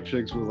these black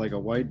chicks with like a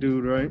white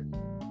dude, right?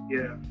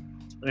 Yeah.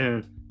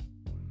 And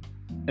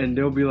and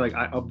they'll be like,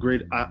 I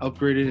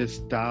upgraded his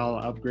style,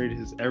 I upgraded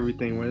his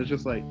everything. When it's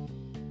just like,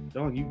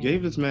 dog, you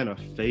gave this man a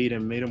fade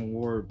and made him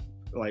wear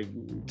like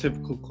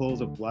typical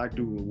clothes a black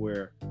dude would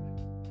wear.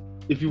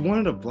 If you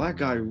wanted a black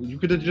guy, you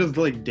could have just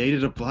like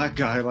dated a black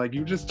guy. Like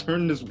you just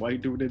turned this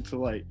white dude into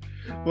like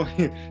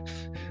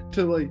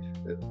to like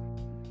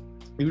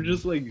you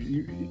just like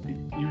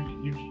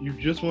you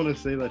just want to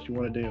say that you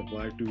want to date a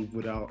black dude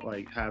without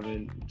like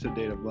having to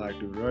date a black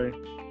dude, right?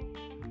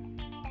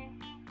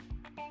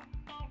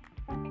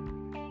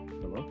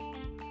 Hello?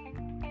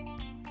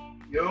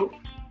 Yo.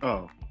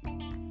 Oh.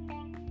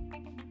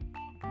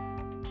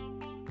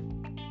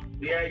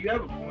 Yeah, you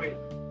have a point.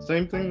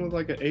 Same thing with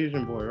like an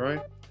Asian boy,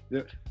 right?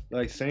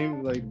 Like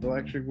same like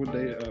black chick would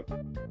date an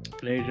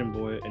Asian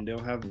boy, and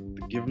they'll have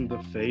give him the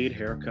fade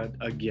haircut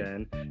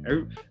again.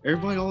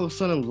 Everybody all of a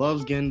sudden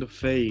loves getting the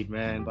fade,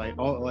 man. Like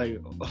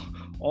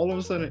all of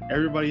a sudden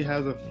everybody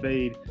has a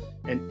fade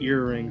and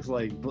earrings.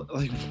 Like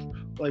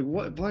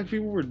what black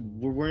people were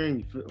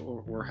wearing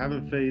were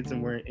having fades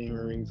and wearing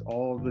earrings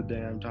all the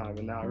damn time,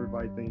 and now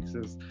everybody thinks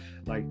it's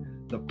like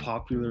the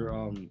popular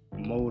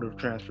mode of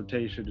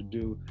transportation to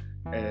do,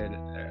 and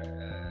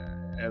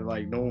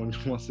like no one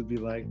wants to be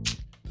like,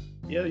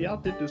 yeah, y'all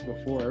did this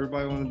before.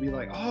 Everybody want to be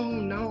like, oh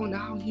no,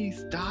 now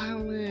he's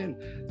styling.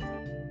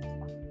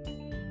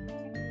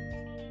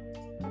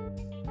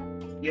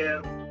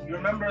 Yeah, you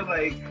remember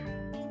like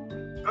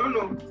I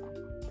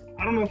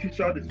don't know if you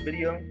saw this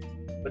video,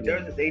 but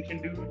there was this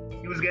Asian dude.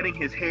 He was getting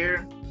his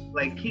hair,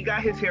 like he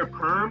got his hair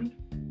permed,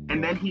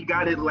 and then he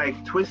got it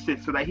like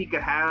twisted so that he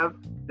could have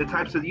the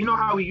types of, you know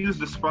how we use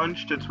the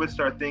sponge to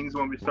twist our things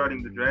when we're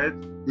starting the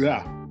dreads?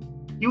 Yeah.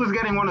 He was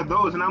getting one of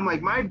those, and I'm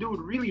like, my dude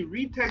really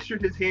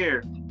retextured his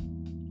hair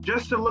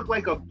just to look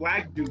like a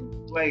black dude.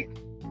 Like,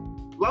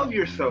 love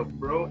yourself,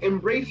 bro.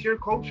 Embrace your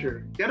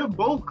culture. Get a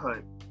bowl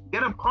cut.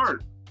 Get a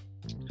part.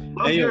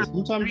 Love Hey, your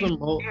sometimes them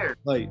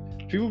like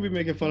people be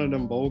making fun of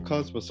them bowl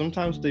cuts, but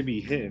sometimes they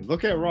be hitting.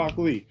 Look at Rock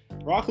Lee.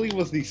 Rock Lee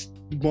was the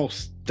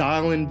most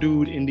styling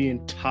dude in the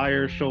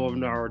entire show of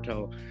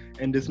Naruto,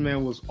 and this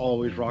man was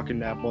always rocking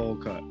that bowl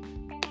cut.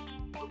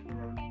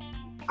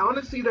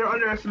 Honestly, they're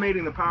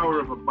underestimating the power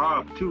of a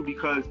bob too,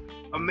 because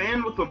a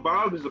man with a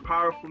bob is a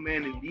powerful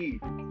man indeed.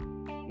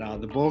 Nah,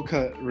 the bowl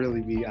cut really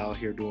be out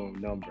here doing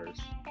numbers.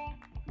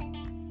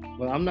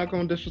 But I'm not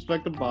going to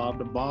disrespect the bob.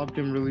 The bob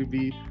can really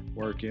be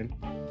working.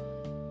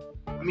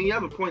 I mean, you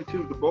have a point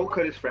too. The bowl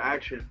cut is for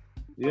action.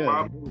 Yeah.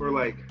 Bob for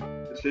like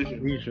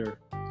decision. Leisure.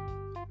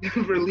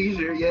 For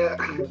leisure, yeah.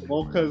 The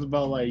bowl cut is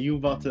about like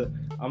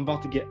I'm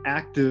about to get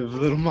active,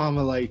 little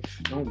mama. Like,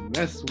 don't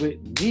mess with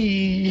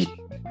me.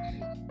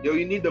 Yo,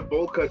 you need the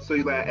bowl cut so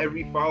that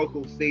every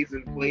follicle stays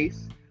in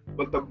place,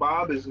 but the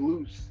bob is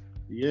loose.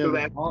 Yeah. So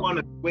that if you want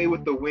to sway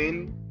with the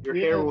wind, your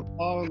hair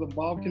will. The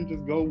bob can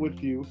just go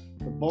with you.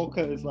 The bowl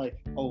cut is like,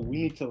 oh,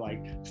 we need to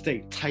like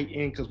stay tight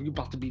in because we're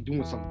about to be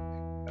doing some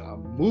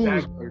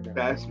moves.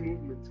 Fast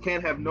movements.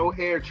 Can't have no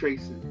hair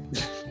traces.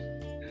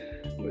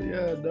 But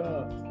yeah,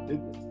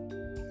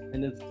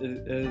 and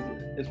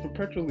it's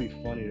perpetually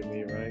funny to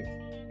me, right?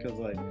 Because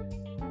like.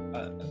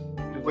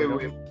 Wait,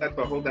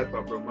 hold that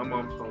thought, bro. My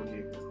mom's calling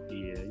me.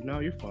 Yeah, you know,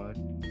 you're fine.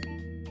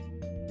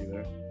 You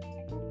there?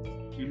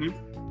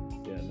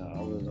 Yeah, no,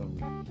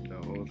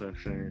 what was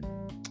I saying?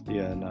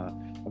 Yeah, nah,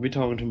 I'll be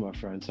talking to my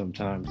friend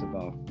sometimes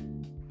about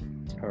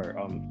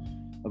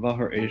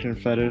her Asian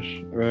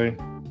fetish, right?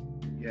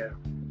 Yeah.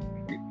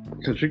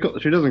 Because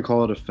she doesn't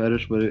call it a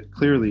fetish, but it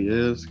clearly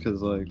is,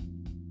 because like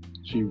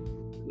she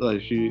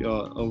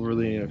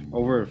overly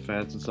over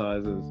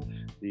fantasizes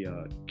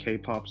the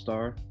K-pop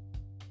star.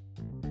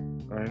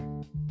 Right,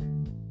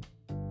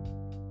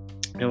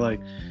 and like,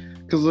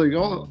 cause like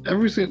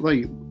every single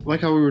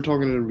like how we were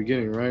talking in the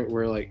beginning, right?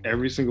 Where like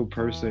every single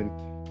person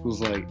who's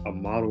like a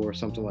model or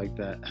something like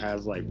that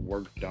has like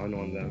work done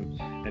on them,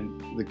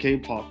 and the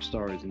K-pop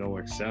star is no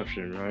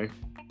exception, right?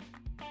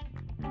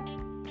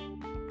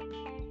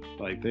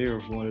 Like they're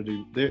one of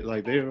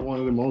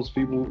the most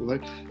people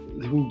like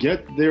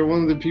they're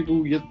one of the people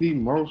who get the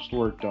most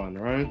work done,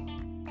 right?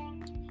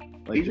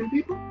 Like, Asian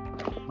people?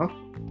 Huh?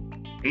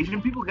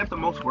 Asian people get the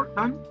most work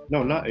done?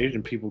 No, not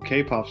Asian people.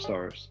 K-pop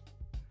stars.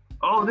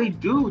 Oh, they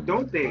do,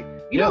 don't they?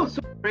 You know what's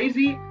so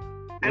crazy?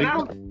 And I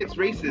don't think it's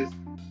racist.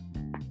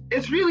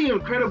 It's really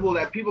incredible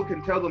that people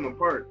can tell them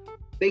apart.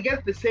 They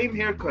get the same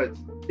haircuts.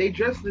 They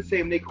dress the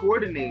same. They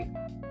coordinate.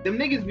 Them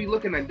niggas be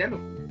looking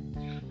identical.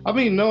 I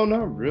mean, no,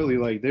 not really.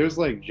 Like, there's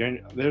like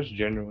there's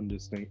genuine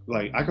distinct.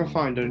 Like, I can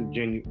find a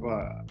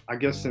genuine. I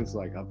guess since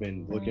like I've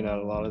been looking at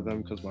a lot of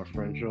them because my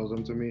friend shows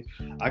them to me,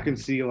 I can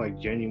see like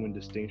genuine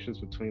distinctions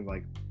between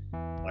like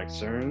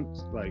certain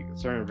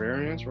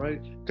variants,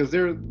 right? Because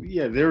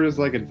there is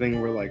like a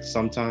thing where like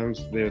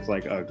sometimes there's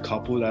like a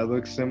couple that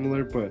look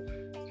similar, but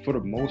for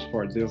the most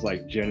part, there's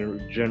like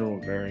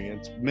general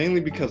variants. Mainly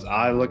because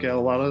I look at a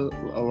lot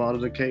of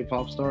the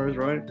K-pop stars,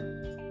 right?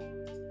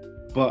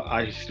 But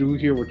I do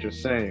hear what you're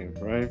saying,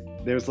 right?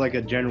 There's like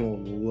a general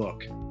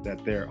look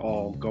that they're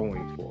all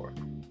going for.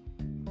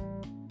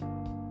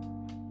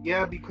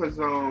 Yeah, because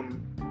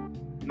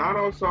Not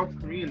all South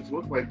Koreans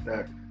look like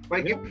that.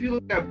 Like if you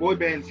look at boy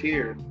bands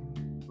here,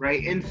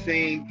 right?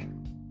 NSYNC,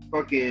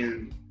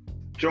 fucking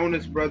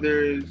Jonas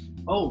Brothers,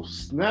 Oh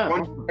snap!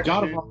 I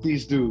forgot about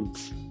these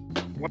dudes.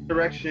 One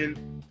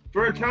Direction.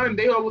 For a time,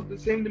 they all looked the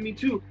same to me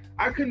too.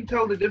 I couldn't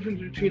tell the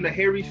difference between the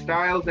Harry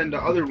Styles and the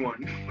other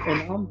one.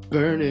 And I'm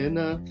burning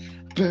up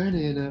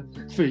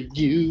for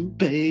you,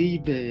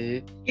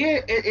 baby.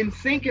 Yeah, and in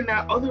sync in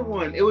that other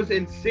one. It was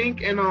in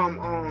sync and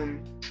well,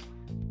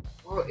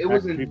 it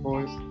was in Backstreet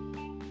Boys.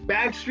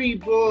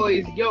 Backstreet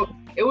Boys. Yo,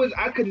 it was.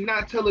 I could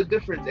not tell the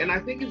difference, and I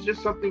think it's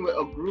just something with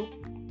a group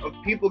of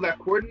people that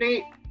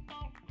coordinate.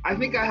 I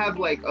think I have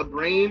like a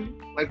brain,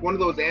 like one of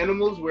those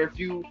animals where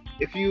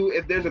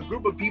if there's a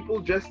group of people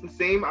just the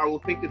same, I will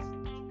think it's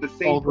the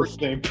same All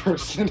person. the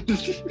same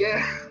person.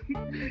 Yeah,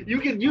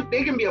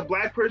 they can be a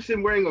black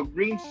person wearing a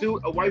green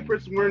suit, a white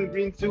person wearing a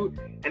green suit,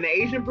 and an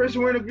Asian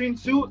person wearing a green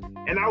suit,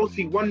 and I will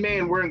see one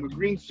man wearing a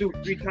green suit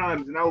 3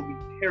 times, and I will be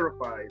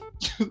terrified.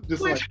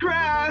 Just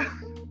Witchcraft.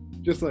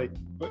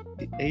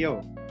 Hey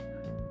yo,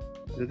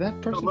 did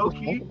that person? Low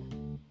key.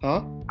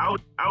 Huh? I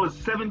was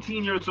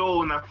 17 years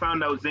old and I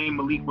found out Zayn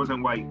Malik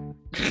wasn't white.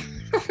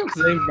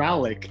 Zayn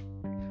Malik.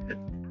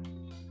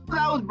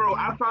 That was, bro.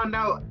 I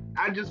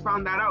just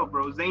found that out,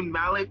 bro. Zayn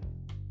Malik.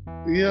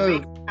 Yeah.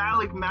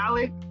 Zayn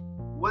Malik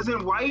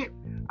wasn't white.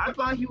 I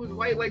thought he was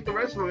white like the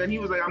rest of them, and he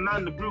was like, I'm not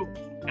in the group.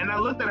 And I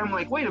looked at him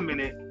like, wait a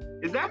minute,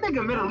 is that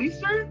nigga Middle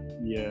Eastern?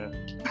 Yeah.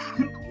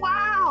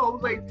 Wow. I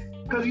was like,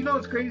 because you know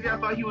it's crazy. I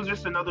thought he was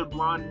just another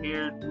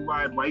blonde-haired,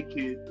 blue-eyed white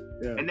kid.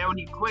 Yeah. And then when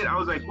he quit, I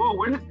was like, whoa,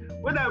 where'd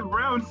that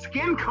brown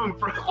skin come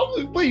from?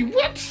 Wait,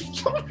 what?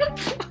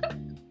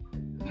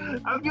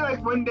 I feel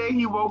like one day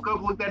he woke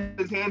up, looked at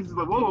his hands, and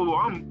was like, whoa,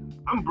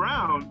 I'm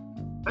brown.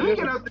 Let me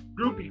get out this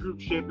group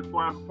shit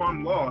before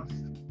I'm lost.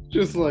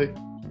 Just like,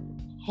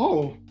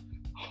 oh,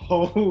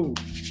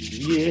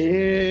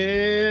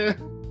 yeah.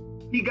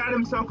 He got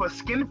himself a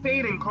skin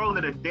fade and called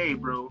it a day,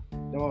 bro.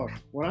 Dog,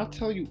 when I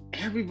tell you,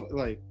 everybody,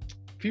 like,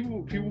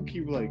 people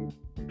keep, like,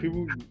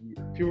 people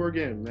are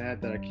getting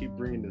mad that I keep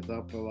bringing this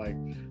up, but, like,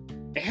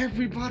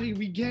 everybody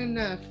be getting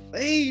that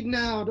fade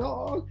now,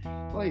 dog.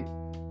 Like,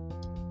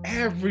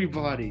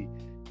 everybody.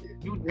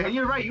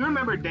 You're right. You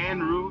remember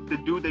Dan Rue, the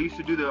dude that used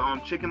to do the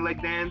chicken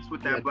leg dance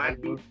with that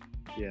black dude?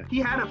 Yeah. He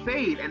had a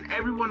fade, and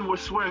everyone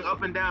was swearing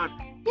up and down,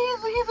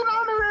 he's an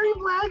honorary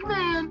black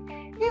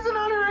man. He's an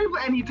honorary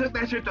black. And he took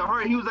that shit to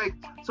heart. He was like,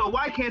 so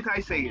why can't I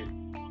say it?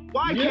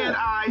 Why can't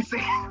I say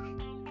it?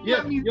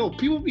 Yeah, yo,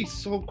 people be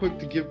so quick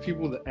to give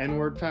people the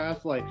N-word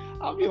pass. Like,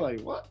 I'll be like,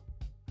 what?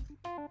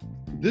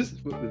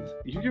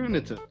 You're giving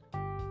it to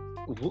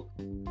who?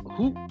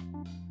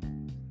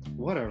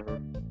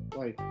 Whatever.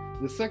 Like,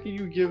 the second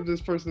you give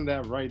this person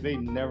that right, they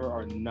never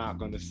are not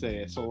gonna say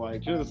it. So,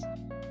 like, just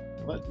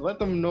let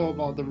them know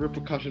about the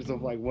repercussions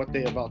of, like, what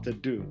they about to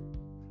do.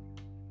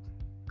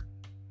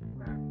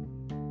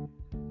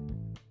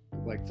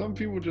 Like, some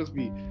people just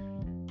be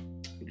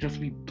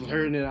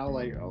blurring it out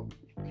like, oh,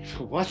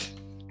 what?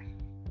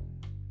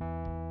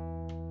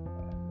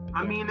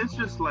 I mean, it's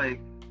just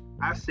like,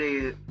 I say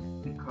it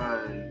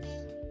because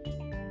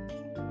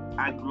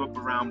I grew up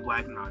around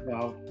black non.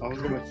 Well, I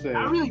was gonna say.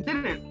 I really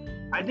didn't.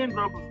 I didn't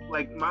grow up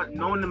like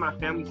no one in my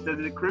family says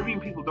it. Caribbean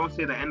people don't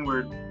say the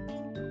N-word,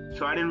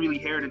 so I didn't really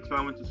hear it until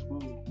I went to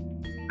school.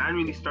 I didn't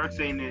really start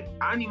saying it.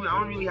 I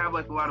don't really have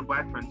like a lot of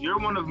black friends. You're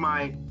one of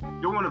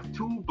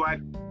 2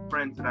 black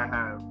friends that I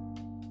have.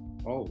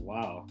 Oh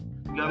wow.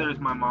 The other is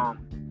my mom.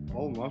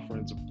 All my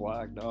friends are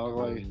black, dog.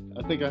 Like,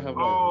 I think I have.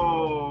 Like,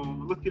 oh,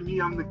 look at me!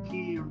 I'm the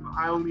king.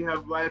 I only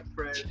have black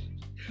friends.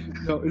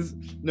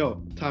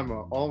 No. Time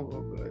out.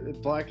 All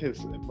black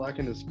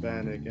and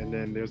Hispanic, and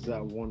then there's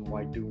that one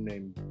white dude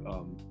named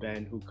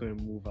Ben who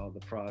couldn't move out of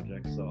the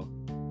project. So.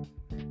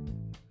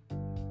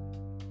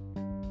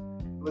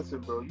 Listen,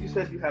 bro. You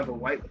said you have a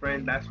white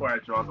friend. That's where I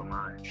draw the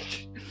line.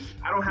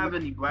 I don't have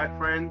any black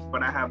friends,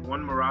 but I have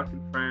one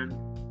Moroccan friend,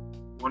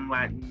 one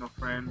Latino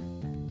friend,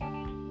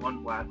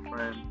 one black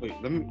friend.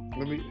 Wait, let me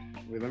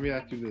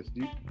ask you this.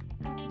 Do you,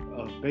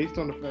 based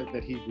on the fact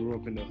that he grew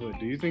up in the hood,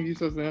 do you think he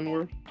says the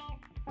N-word?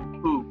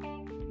 Who?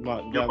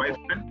 Your white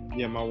friend?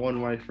 Yeah, my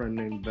one white friend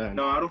named Ben.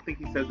 No, I don't think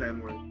he says the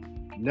N-word.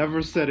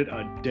 Never said it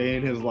a day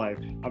in his life.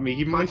 I mean,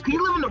 he might. He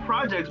live in the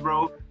projects,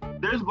 bro.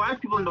 There's black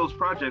people in those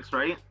projects,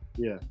 right?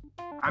 Yeah.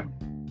 I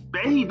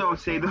bet he don't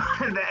say the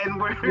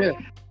N-word. Yeah.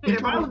 He'd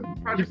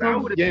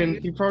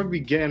He probably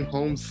be getting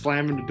home,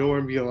 slamming the door,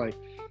 and be like,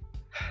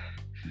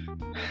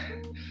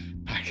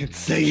 I can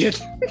say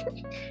it.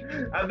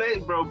 I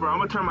bet, bro, I'm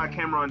gonna turn my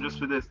camera on just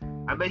for this.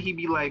 I bet he'd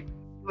be like,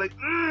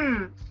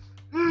 damn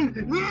it!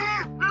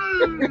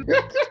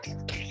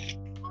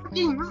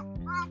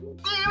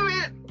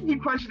 He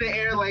punched the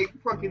air like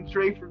fucking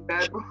Trey from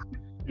Bad Boy.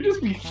 You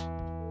just be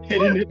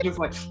hitting it just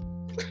like.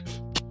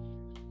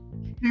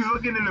 He's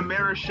looking in the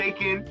mirror,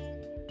 shaking.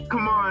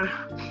 Come on,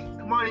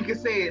 you can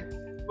say it.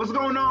 What's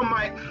going on,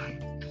 Mike?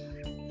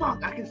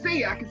 Fuck, I can say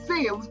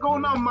it. What's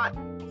going on, Mike?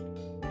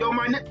 Yo,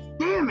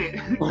 damn it.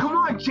 Come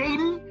on,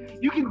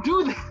 Jaden. You can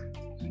do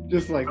that.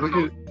 Just like, look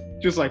at,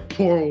 just like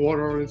pouring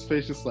water on his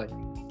face, just like.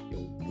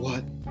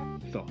 what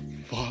the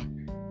fuck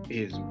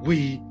is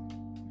we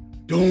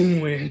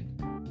doing?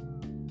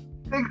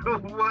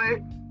 Nigga,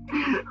 what?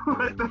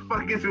 What the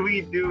fuck is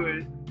we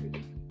doing?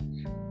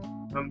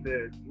 I'm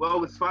dead.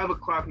 Well, it's 5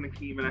 o'clock,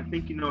 Nakeem, and I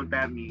think you know what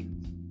that means.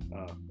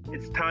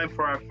 It's time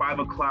for our 5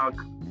 o'clock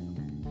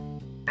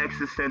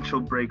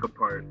existential break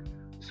apart.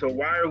 So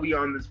why are we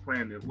on this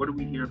planet? What are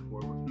we here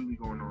for? What's really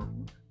going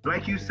on?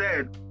 Like you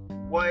said,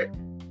 what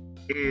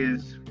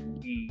is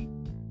we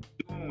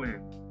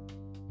doing?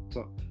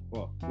 So,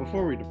 well,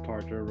 before we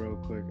depart here real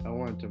quick, I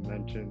wanted to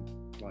mention,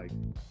 like,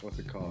 what's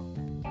it called?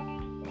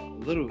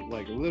 Little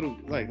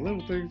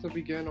things that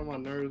be getting on my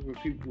nerves with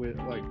people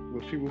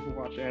who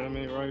watch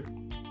anime, right?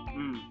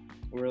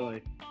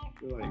 Where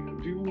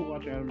people who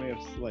watch anime are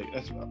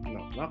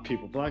not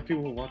people, black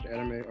people who watch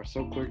anime are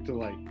so quick to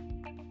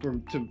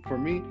for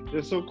me,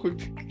 they're so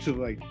quick to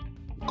like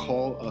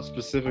call a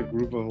specific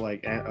group of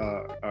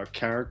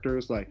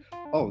characters like,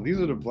 oh, these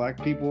are the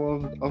black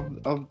people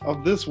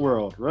of this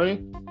world,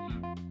 right?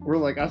 Where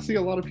like I see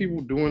a lot of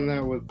people doing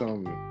that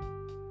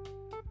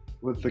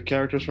with the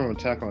characters from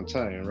Attack on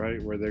Titan,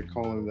 right? Where they're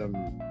calling them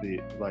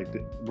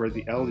where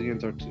the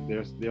aliens are,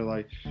 they're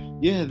like,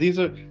 yeah,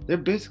 they're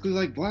basically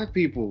like black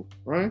people,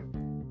 right?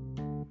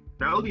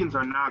 The aliens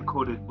are not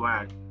coded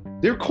black.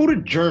 They're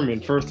coded German,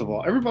 first of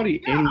all.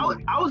 Everybody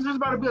I was just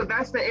about to be like,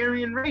 that's the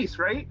Aryan race,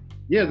 right?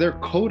 Yeah, they're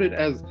coded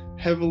as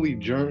heavily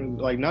German,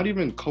 like not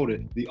even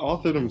coded. The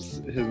author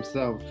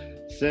himself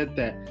said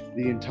that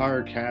the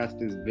entire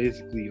cast is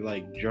basically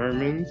like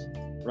Germans,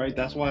 right?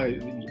 That's why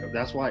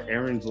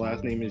Aaron's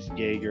last name is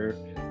Jaeger.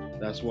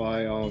 That's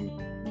why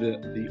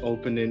the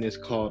opening is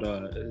called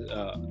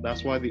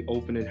that's why the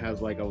opening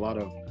has like a lot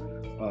of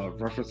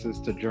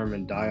references to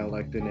German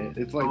dialect in it.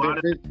 It's like a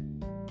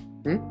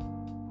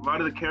lot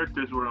of the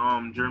characters were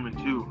German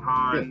too.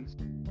 Hans,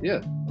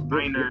 yeah,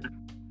 Rainer.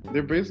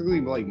 They're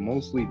basically like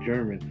mostly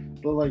German.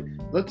 But like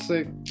let's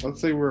say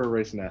we're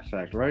erasing that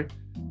fact, right?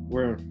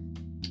 Where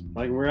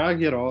I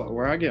get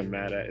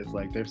mad at is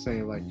like they're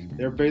saying like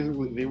they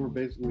were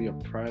basically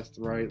oppressed,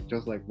 right?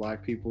 Just like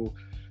black people.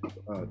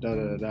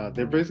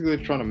 They're basically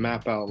trying to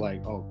map out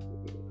like, oh,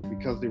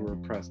 because they were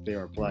oppressed, they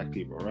are black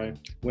people, right?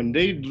 When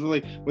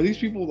these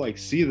people like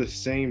see the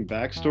same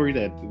backstory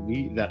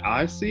that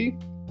I see,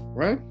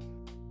 right?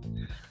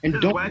 And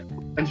There's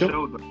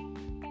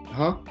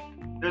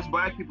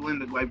black people in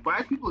the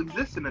black people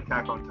exist in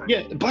Attack on Titan.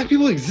 Yeah, black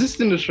people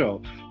exist in the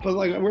show, but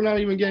like we're not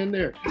even getting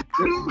there.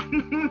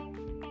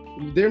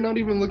 They're not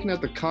even looking at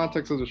the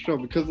context of the show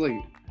because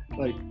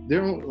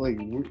they're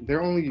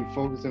only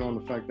focusing on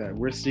the fact that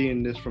we're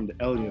seeing this from the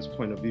aliens'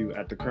 point of view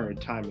at the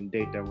current time and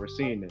date that we're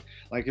seeing it.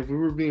 Like if we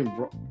were being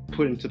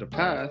put into the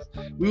past,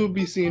 we would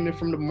be seeing it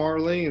from the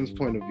Marleyans'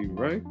 point of view,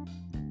 right?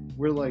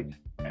 We're like,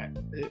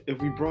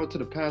 if we brought it to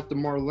the past, the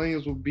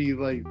Marleyans would be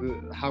like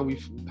how we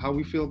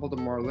feel about the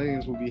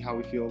Marleyans would be how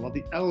we feel about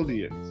the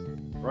Eldians,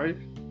 right?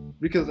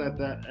 Because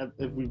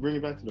if we bring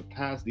it back to the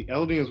past, the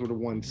Eldians were the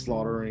ones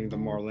slaughtering the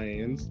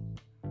Marleyans,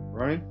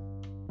 right?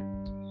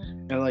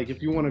 And like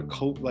if you want to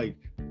coat like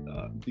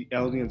the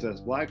Eldians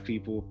as black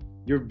people,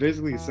 you're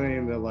basically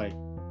saying that like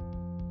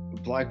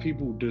black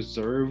people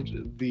deserved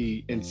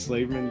the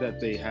enslavement that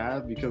they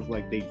had because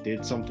like they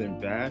did something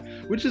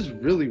bad, which is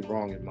really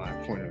wrong in my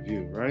point of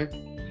view, right?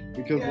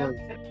 Because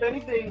if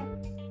anything,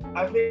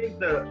 I think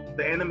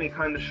the anime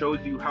kind of shows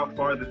you how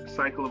far the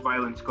cycle of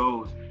violence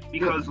goes.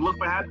 Because look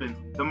what happened.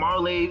 The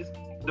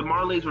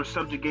Marleys were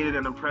subjugated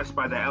and oppressed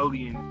by the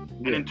Eldians,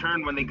 and in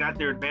turn, when they got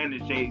their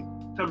advantage, they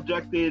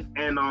subjected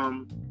and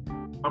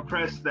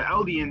oppressed the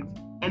Eldians.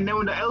 And then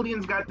when the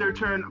Eldians got their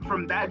turn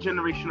from that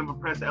generation of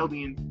oppressed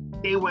Eldians,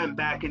 they went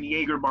back and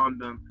Jaeger bombed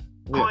them.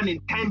 Pun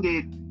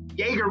intended.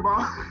 Jaeger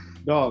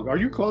bomb. Dog, are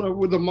you caught up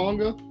with the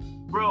manga?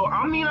 Bro,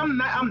 I mean, I'm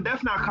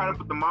definitely not caught up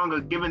with the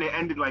manga, given it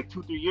ended like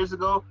 2-3 years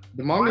ago.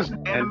 The manga's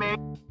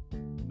anime.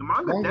 The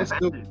manga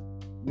ended.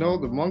 No,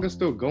 the manga's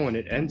still going.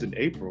 It ends in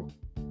April.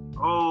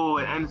 Oh,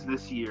 it ends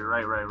this year.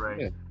 Right.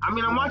 Yeah. I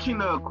mean, I'm watching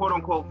the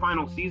quote-unquote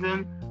final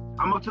season.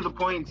 I'm up to the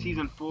point in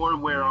season 4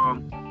 where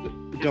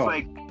it's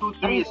like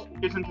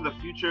 2-3 years into the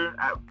future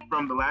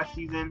from the last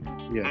season.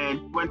 Yeah.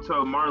 And went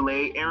to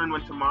Marley. Aaron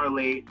went to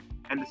Marley,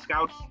 and the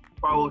scouts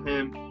followed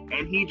him,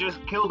 and he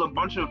just killed a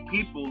bunch of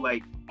people.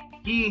 Like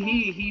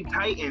he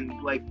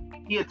tightened, like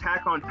he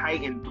Attack on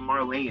Titan the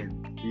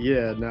Marleyan.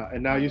 Yeah.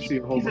 Now you see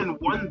a whole. Season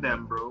 1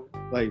 them, bro.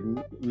 Like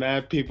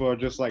mad people are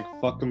just like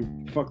fuck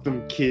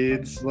them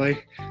kids.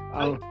 Like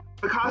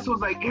Picasso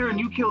was like, Aaron,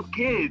 you killed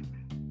kids.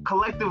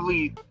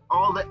 Collectively,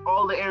 all the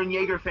Aaron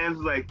Yeager fans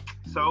was like,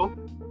 so?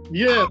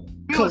 Yeah,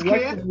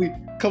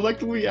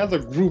 collectively as a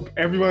group,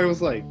 everybody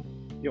was like,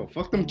 yo,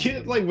 fuck them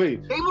kids. Like,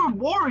 wait, they were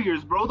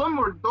warriors, bro.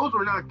 Those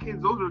were not kids.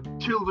 Those were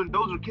children.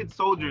 Those were kid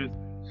soldiers.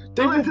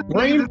 They were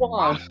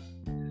brainwashed.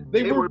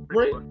 They were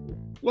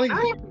like.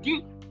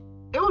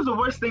 It was the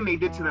worst thing they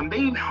did to them.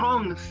 They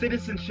hung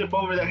citizenship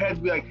over their heads,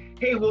 be like,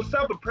 hey, we'll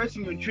stop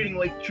oppressing you and treating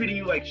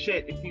you like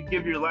shit if you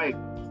give your life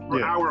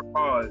for our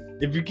cause.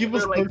 If you give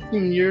us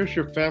 13 years,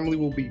 your family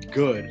will be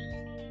good.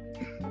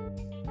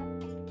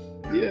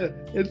 Yeah,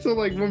 and so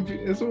like when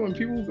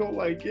people go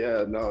like,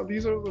 yeah, no,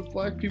 these are the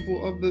black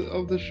people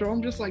of the show.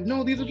 I'm just like,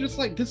 no, these are just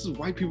like, this is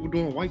white people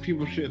doing white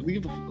people shit.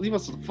 Leave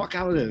us the fuck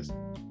out of this.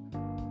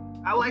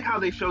 I like how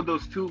they showed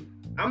those two.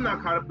 I'm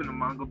not caught up in the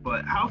manga,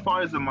 but how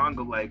far is the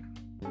manga like?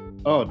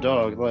 Oh,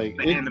 dog, like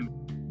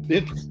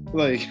it's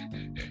like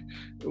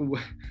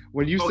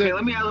when you okay, said.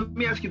 let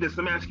me ask you this.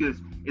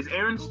 Is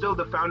Eren still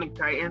the founding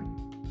titan?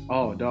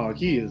 Oh, dog,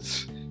 he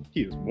is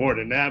more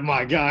than that,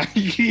 my guy.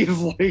 He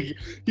like,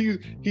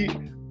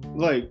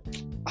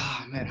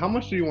 ah, man, how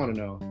much do you want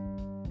to know?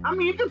 I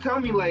mean, you can tell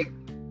me, like,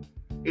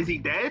 is he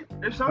dead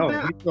or something?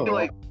 No, he's still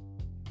like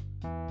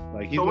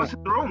he's so not, what's his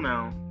role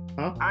now?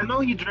 huh? I know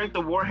he drank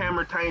the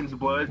Warhammer Titan's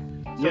blood,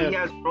 so Yeah. he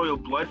has royal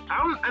blood.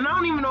 I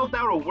don't even know if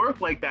that would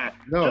work like that.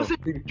 No. Just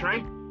if he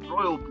drank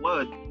royal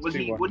blood, would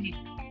he?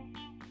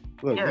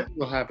 Look, Yeah. this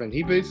will happen.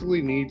 He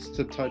basically needs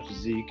to touch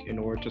Zeke in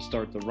order to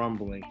start the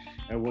rumbling.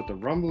 And what the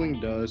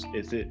rumbling does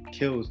is it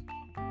kills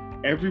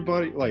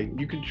everybody. Like,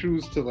 you can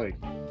choose to, like,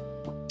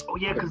 Oh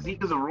yeah, because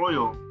Zeke is a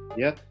royal.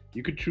 yeah,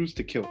 you could choose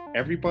to kill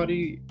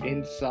everybody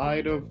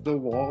inside of the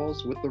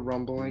walls with the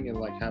rumbling and,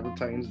 like, have the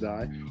Titans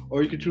die.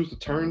 Or you could choose to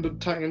turn the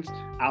Titans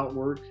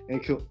outward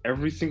and kill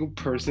every single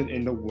person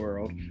in the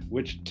world,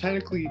 which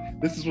technically,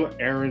 this is what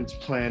Eren's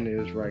plan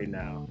is right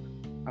now.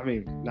 I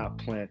mean, not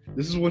plan.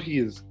 This is what he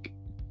is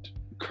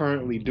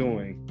currently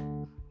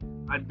doing.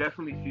 I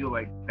definitely feel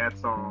like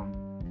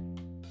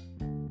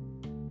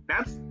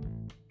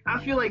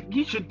I feel like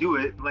he should do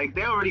it. Like,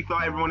 they already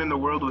thought everyone in the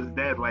world was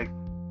dead. Like,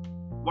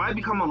 why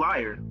become a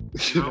liar?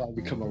 Why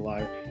become a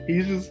liar?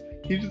 He's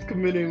just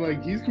committing,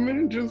 like, he's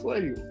committing just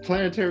like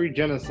planetary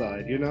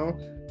genocide, you know?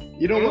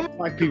 You know what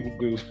black people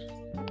do?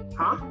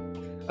 Huh?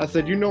 I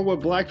said, you know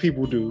what black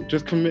people do?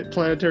 Just commit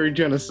planetary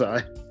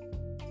genocide.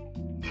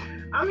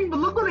 I mean, but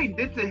look what they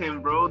did to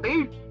him, bro.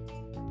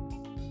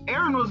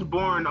 Eren was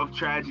born of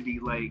tragedy,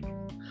 like,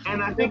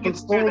 and I think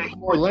it's fair that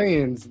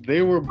Orleans,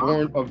 they were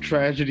born of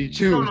tragedy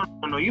too.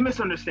 No, you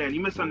misunderstand.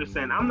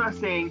 I'm not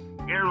saying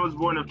Eren was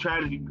born of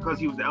tragedy because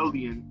he was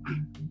Eldian.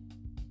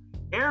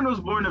 Eren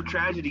was born of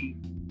tragedy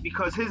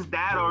because his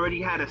dad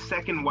already had a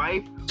second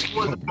wife who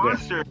was a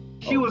monster.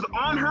 She was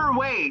on her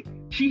way.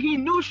 He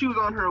knew she was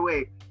on her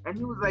way. And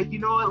he was like, you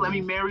know what, let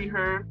me marry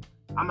her.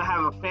 I'm gonna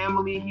have a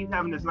family. He's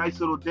having this nice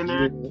little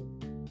dinner.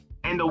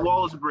 And the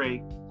walls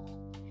break.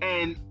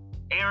 And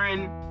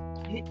Eren,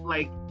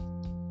 like,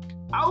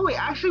 oh wait,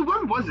 actually,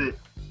 when was it?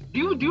 Do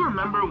you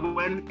remember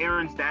when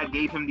Eren's dad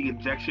gave him the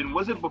injection?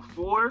 Was it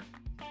before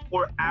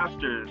or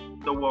after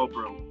the wall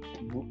broke?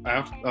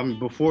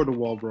 Before the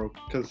wall broke,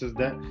 because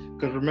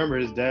remember,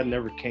 his dad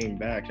never came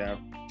back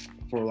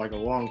for like a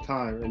long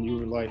time, and you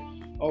were like,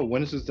 oh,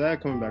 when is his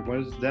dad coming back?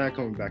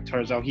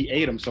 Turns out he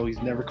ate him, so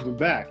he's never coming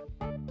back.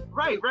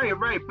 Right.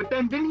 But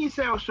then didn't he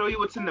say, I'll show you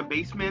what's in the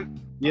basement?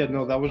 Yeah,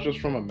 no, that was just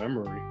from a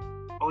memory.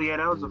 Oh yeah,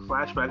 that was a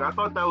flashback. I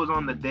thought that was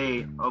on the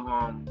day of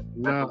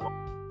No,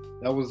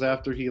 that was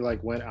after he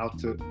like went out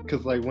to,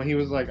 cause like when he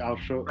was like, I'll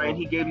show. Right,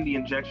 he gave him the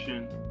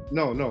injection.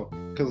 No,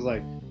 cause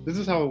like this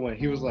is how it went.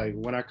 He was like,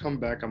 when I come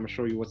back, I'm gonna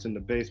show you what's in the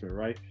basement,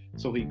 right?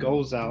 So he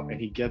goes out and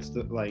he gets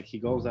the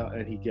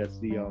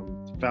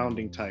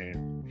founding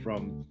titan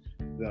from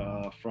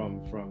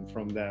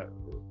that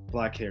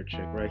black haired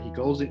chick, right? He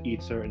goes and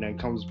eats her and then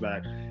comes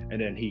back,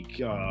 and then he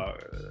gets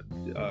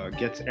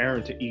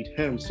Eren to eat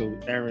him, so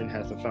Eren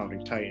has the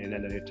founding titan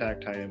and then the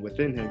attack titan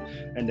within him,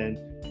 and then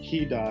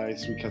he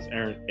dies because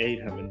Eren ate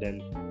him, and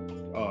then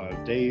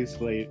days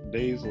later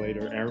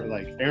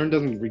Eren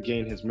doesn't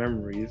regain his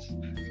memories,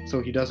 so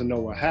he doesn't know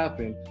what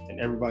happened, and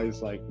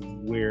everybody's like,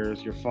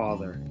 where's your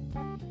father?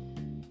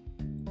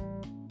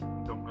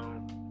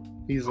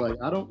 He's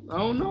like, I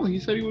don't know. He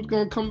said he was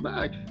gonna come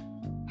back.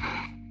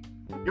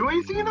 You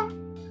ain't seen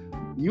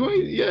him? You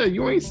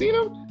ain't seen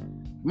him?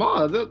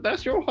 Ma,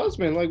 that's your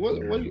husband. Like,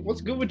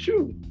 what's good with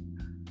you?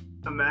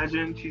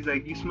 Imagine she's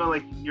like, you smell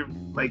like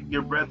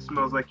your breath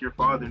smells like your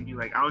father, and you're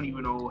like, I don't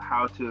even know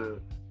how to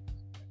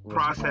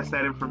process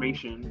that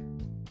information.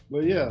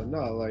 But yeah, no,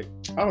 like,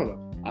 I don't know.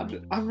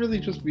 I really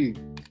just be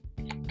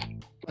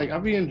like,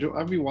 I'd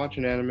be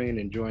watching anime and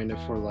enjoying it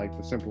for like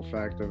the simple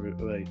fact of it,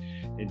 like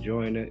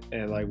enjoying it,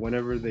 and like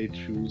whenever they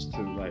choose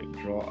to like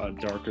draw a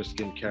darker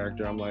skinned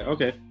character, I'm like,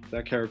 okay,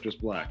 that character's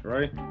black,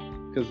 right?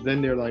 Because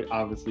then they're like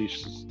obviously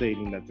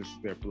stating that this is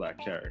their black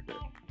character,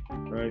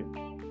 right?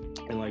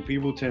 And like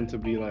people tend to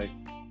be like,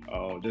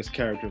 oh, this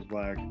character's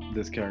black,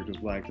 this character's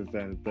black, this,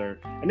 that, and the third,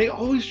 and they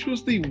always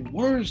choose the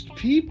worst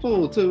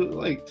people to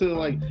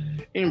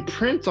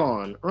imprint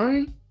on,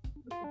 right?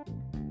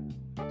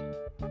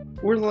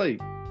 We're like,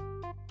 I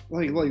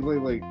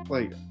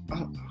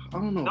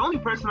don't know. The only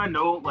person I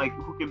know like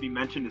who can be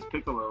mentioned is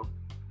Piccolo.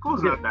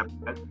 Piccolo's not that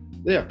bad.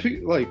 Yeah,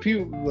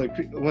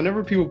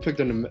 whenever people pick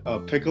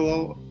the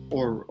Piccolo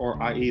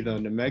or i.e. the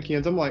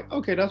Namekians, I'm like,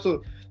 okay, that's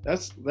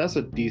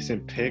a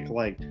decent pick.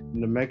 Like,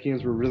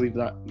 Namekians were really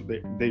not,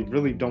 they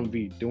really don't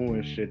be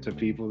doing shit to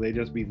people. They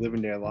just be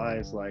living their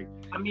lives. Like,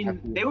 I mean,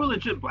 they were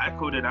legit black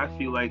coded. I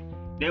feel like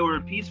they were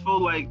a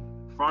peaceful like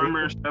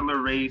farmer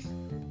settler race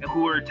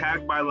who were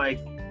attacked by like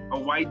a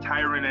white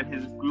tyrant and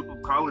his group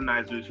of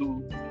colonizers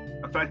who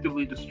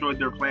effectively destroyed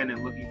their planet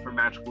looking for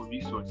magical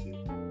resources.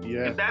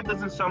 Yeah. If that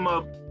doesn't sum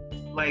up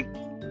like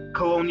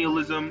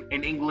colonialism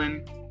in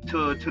England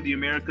to the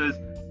Americas,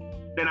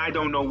 then I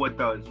don't know what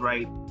does,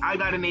 right? I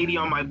got an 80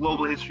 on my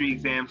global history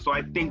exam, so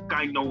I think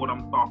I know what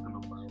I'm talking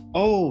about.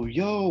 Oh,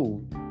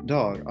 yo,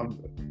 dog.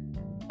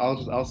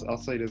 I'll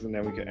say this and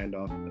then we can end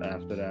off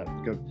after that,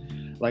 because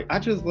like I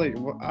just like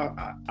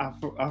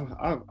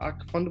I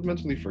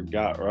fundamentally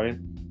forgot, right?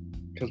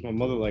 Because my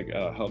mother like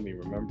helped me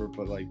remember,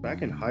 but like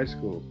back in high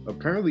school,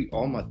 apparently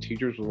all my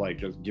teachers were like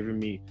just giving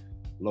me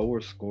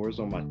lower scores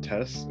on my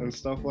tests and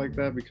stuff like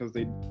that because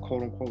they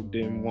quote unquote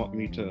didn't want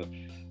me to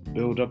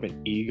build up an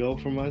ego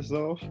for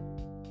myself.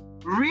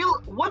 Real?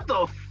 What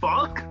the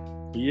fuck?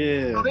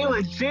 Yeah. So they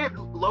legit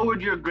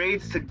lowered your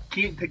grades to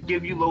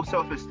give you low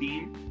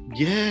self-esteem?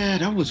 Yeah,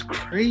 that was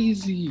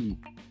crazy.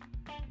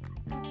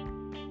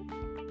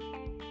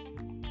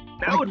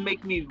 That would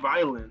make me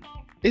violent.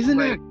 Isn't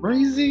that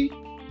crazy?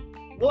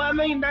 Well, I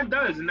mean, that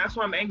does, and that's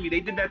why I'm angry.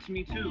 They did that to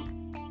me too.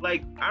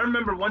 Like, I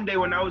remember one day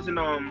when I was in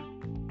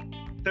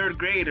third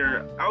grade,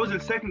 or I was in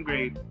second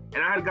grade,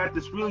 and I had got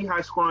this really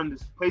high score on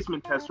this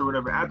placement test or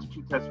whatever,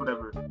 aptitude test,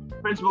 whatever.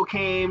 Principal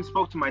came,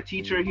 spoke to my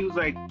teacher. He was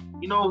like,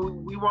 you know,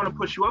 we want to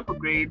push you up a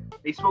grade.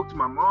 They spoke to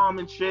my mom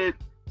and shit,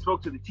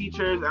 spoke to the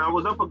teachers, and I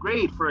was up a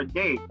grade for a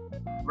day,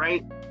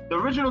 right? The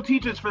original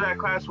teachers for that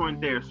class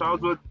weren't there, so I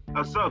was with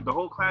a sub. The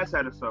whole class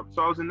had a sub,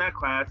 so I was in that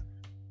class.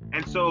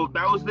 And so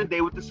that was the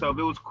day with the sub.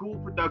 It was cool,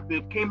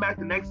 productive. Came back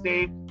the next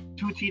day,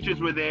 2 teachers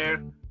were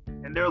there,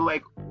 and they're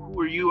like, who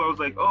are you? I was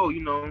like, oh,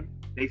 you know,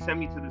 they sent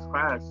me to this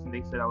class, and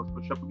they said I was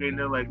pushed up a grade, and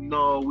they're like,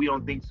 no, we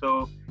don't think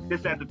so.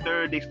 This, that, the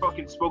third. They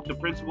fucking spoke the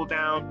principal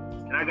down,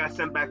 and I got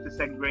sent back to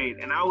second grade.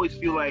 And I always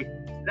feel like,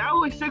 that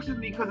always sticks with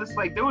me, because it's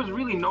like, there was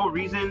really no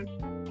reason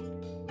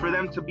for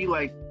them to be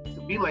like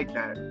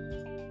that.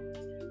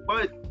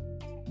 But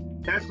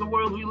that's the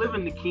world we live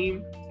in,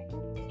 Nakeem.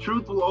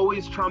 Truth will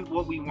always trump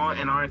what we want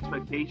and our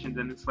expectations,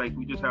 and it's like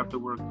we just have to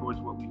work towards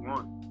what we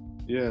want.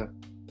 Yeah,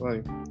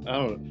 like I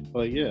don't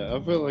like. Yeah, I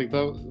feel like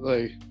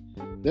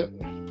that.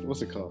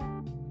 What's it called?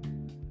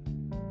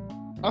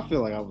 I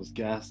feel like I was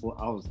gaslit.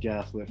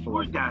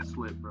 For like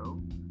gaslit,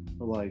 bro.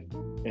 For like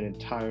an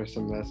entire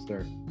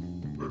semester.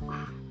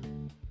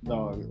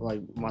 Dog,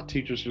 like my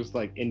teacher's just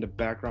like in the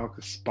background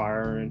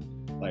conspiring,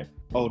 like,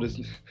 oh this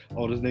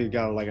nigga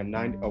got like a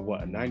 90 or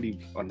what, a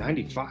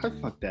 95?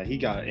 Fuck that, he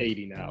got an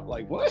 80 now.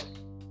 Like what?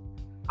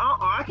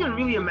 I can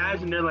really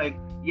imagine they're like,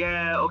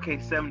 yeah, okay,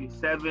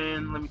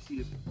 77. Let me see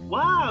this.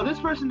 Wow, this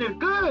person did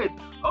good.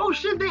 Oh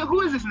shit,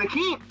 who is this,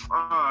 Nakeem?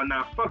 Oh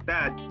nah, fuck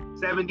that.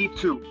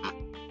 72.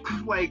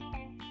 Like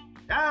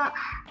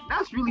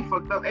that's really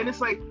fucked up. And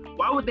it's like,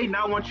 why would they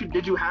not want you?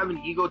 Did you have an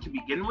ego to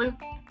begin with?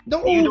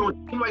 No. You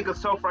don't seem like a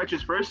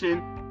self-righteous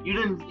person. You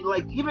didn't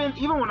like even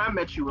when I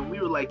met you and we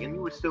were like, and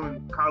you were still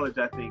in college,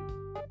 I think,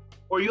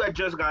 or you had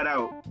just got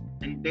out,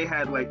 and they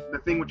had like the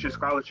thing with your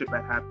scholarship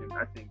that happened.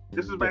 I think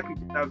this was back in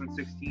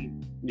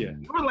 2016. Yeah,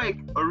 you were like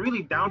a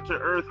really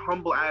down-to-earth,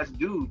 humble ass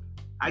dude.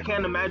 I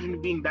can't imagine you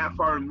being that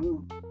far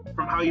removed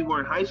from how you were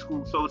in high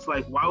school. So it's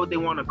like, why would they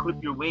want to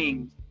clip your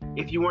wings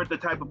if you weren't the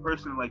type of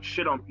person to like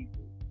shit on people?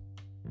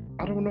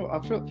 I don't know. I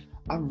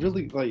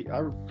really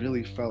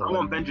felt. I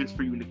want vengeance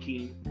for you,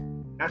 Nakeem.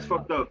 That's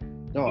fucked up.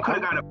 No, you could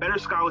have got a better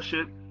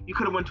scholarship. You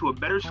could have went to a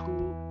better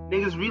school.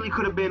 Niggas really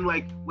could have been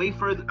like way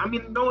further. I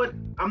mean, you know what?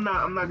 I'm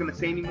not gonna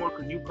say anymore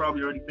because you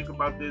probably already think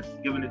about this,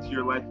 given it's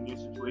your life and your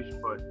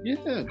situation. But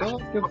yeah,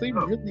 dog, because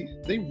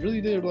they really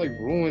did like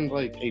ruin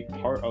like a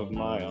part of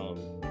my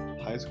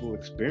high school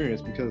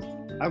experience, because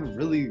I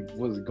really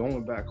was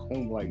going back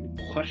home like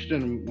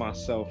questioning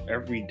myself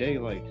every day.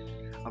 Like,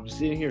 I'm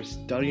sitting here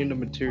studying the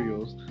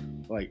materials.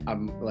 Like,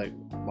 I'm like,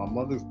 my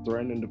mother's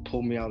threatening to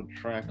pull me out of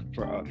track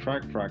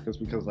practice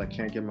because I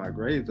can't get my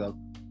grades up.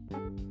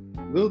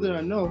 Little did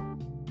I know,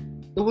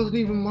 it wasn't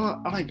even my,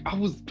 like, I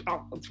was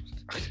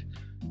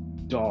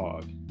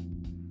dog.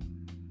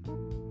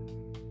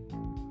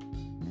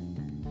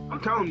 I'm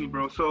telling you,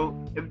 bro. So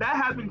if that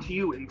happened to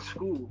you in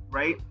school,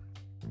 right,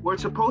 where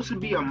it's supposed to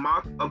be a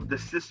mock of the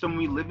system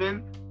we live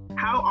in,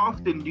 how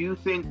often do you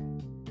think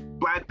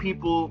Black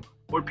people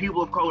or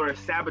people of color are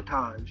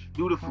sabotaged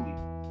dutifully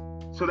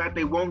so that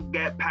they won't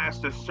get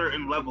past a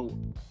certain level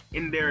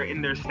in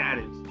their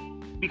status?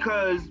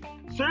 Because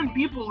certain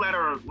people that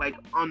are like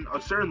on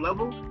a certain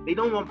level, they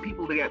don't want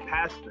people to get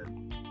past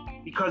them,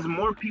 because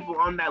more people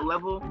on that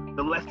level,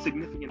 the less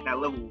significant that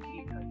level will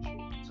be.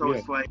 So yeah,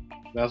 it's like,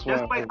 that's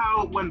like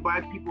how when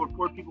Black people or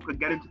poor people could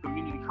get into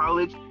community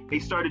college, they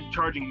started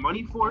charging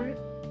money for it,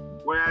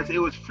 whereas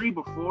it was free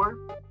before.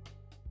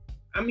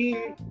 I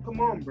mean, come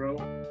on, bro.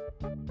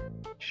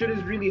 Shit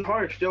is really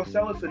harsh. They'll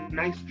sell us a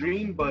nice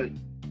dream, but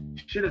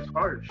shit is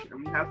harsh,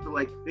 and we have to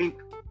like think.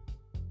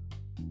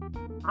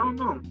 I don't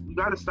know. We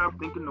gotta stop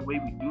thinking the way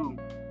we do,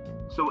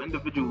 so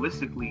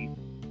individualistically,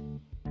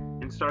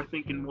 and start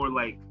thinking more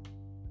like.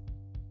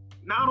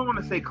 Now I don't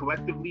want to say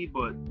collectively,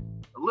 but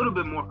a little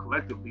bit more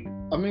collectively.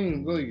 I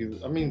mean,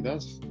 like,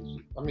 that's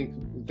I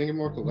mean, thinking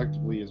more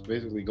collectively is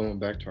basically going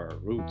back to our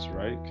roots,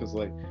 right? Because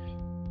like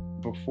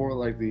before,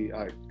 like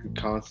the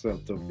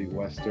concept of the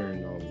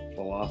Western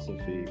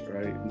philosophy,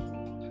 right?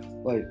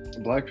 Like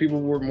black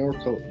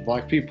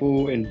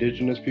people,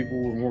 indigenous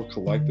people were more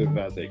collective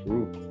as a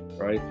group,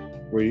 right?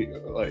 Where you,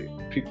 like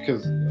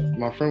because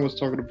my friend was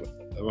talking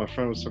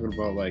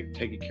about like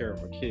taking care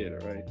of a kid,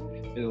 right?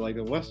 In like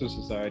the Western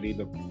society,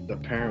 the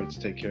parents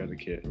take care of the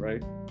kid,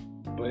 right?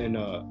 But in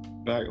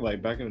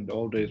back in the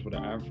old days with the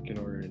African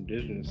or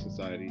indigenous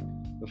society,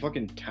 the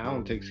fucking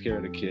town takes care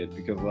of the kid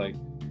because like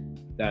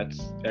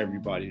that's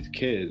everybody's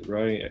kid,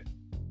 right?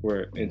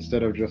 Where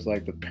instead of just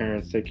like the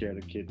parents take care of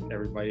the kid,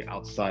 everybody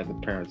outside the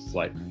parents is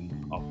like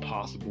a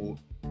possible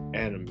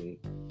enemy.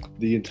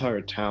 The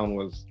entire town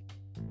was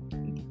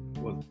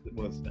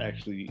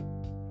actually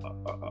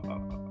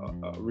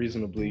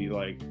reasonably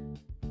like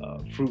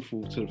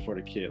fruitful for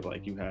the kid.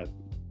 Like you had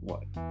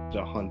what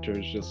the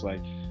hunters just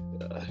like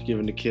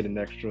giving the kid an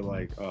extra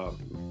like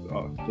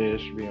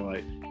fish, being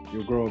like,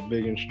 "You'll grow up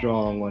big and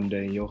strong one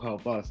day, and you'll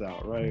help us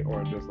out," right?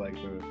 Or just like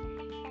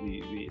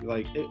the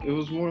like it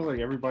was more like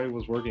everybody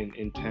was working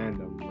in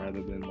tandem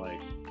rather than like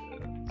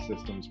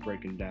systems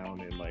breaking down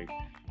and like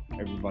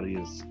everybody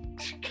is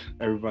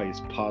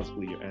everybody's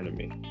possibly your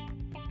enemy.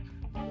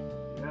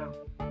 Yeah.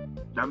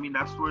 I mean,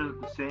 that's where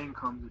the saying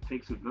comes, it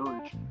takes a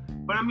village.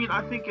 But I mean,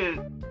 I think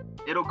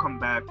it'll come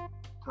back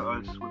to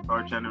us with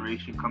our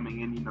generation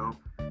coming in, you know.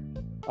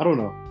 I don't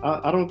know.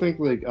 I don't think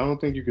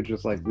you could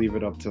just like leave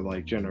it up to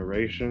like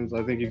generations.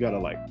 I think you gotta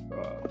like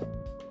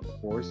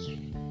force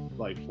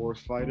force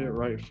fight it,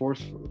 right?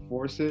 Force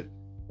it,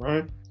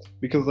 right?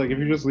 Because like if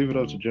you just leave it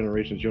up to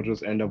generations, you'll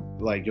just end up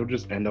with like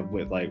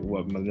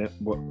what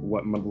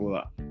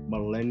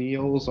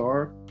millennials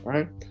are,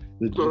 right?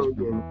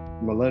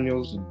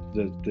 Millennials,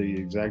 the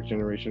exact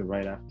generation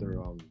right after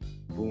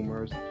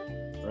boomers,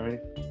 right?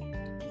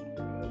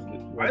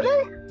 Are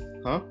they?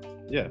 Huh?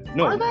 Yeah.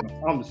 No, Are they?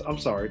 I'm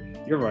sorry.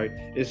 You're right.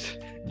 It's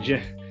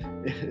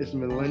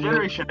millennials.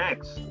 Generation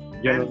X.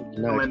 Generation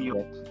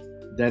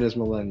Millennials. Then it's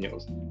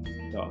millennials.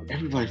 No,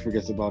 everybody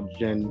forgets about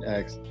Gen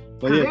X.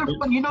 But Cause yeah,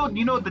 you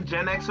know what the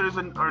Gen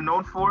Xers are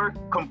known for?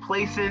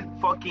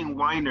 Complacent fucking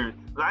whiners.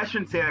 I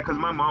shouldn't say that because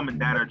my mom and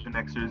dad are Gen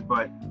Xers,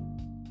 but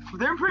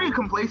they're pretty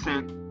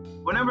complacent.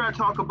 Whenever I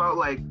talk about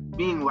like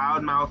being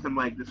loudmouth and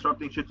like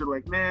disrupting shit, they're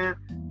like, "Man,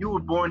 you were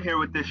born here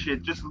with this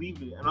shit. Just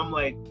leave it." And I'm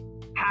like,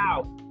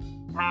 "How?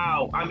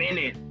 How? I'm in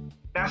it."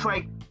 That's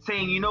like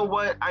saying, you know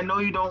what? I know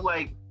you don't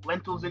like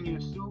lentils in your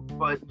soup,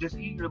 but just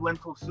eat your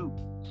lentil soup.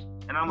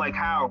 And I'm like,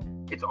 how?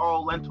 It's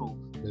all lentils.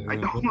 I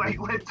don't like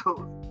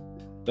lentils.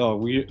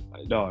 Dog,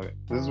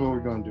 this is what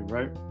we're gonna do,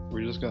 right?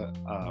 We're gonna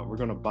we're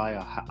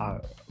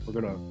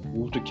gonna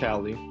move to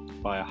Cali,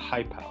 buy a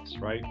hype house,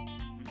 right?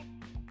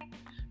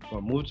 We're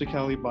gonna move to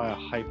Cali, buy a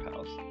hype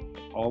house.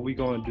 All we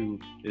gonna do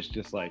is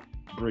just like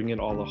bring in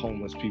all the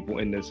homeless people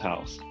in this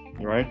house,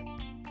 right?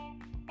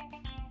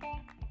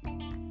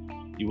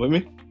 You with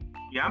me?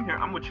 Yeah, I'm here.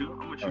 I'm with you.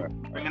 Right.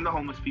 Bring in the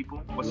homeless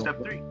people. What's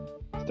step 3?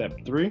 Step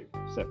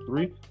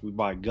three, we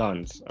buy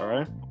guns, all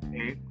right?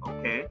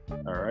 Okay.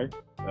 All right.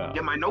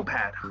 Get my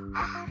notepad.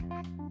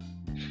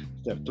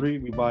 Step 3,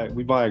 we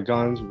buy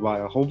guns. We buy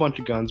a whole bunch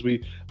of guns.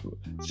 We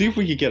see if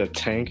we could get a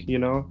tank, you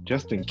know,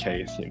 just in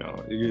case, you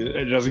know,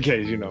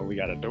 we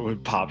gotta do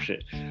it, pop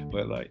shit.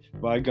 But like,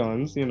 buy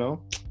guns, you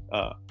know,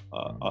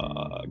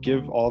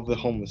 give all the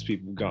homeless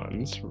people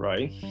guns,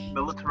 right?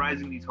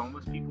 Militarizing these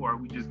homeless people, or are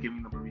we just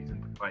giving them a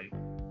reason to fight?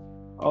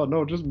 Oh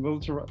no, just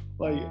militarize.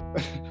 Like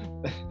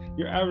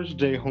your average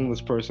day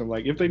homeless person,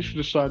 like if they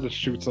decide to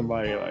shoot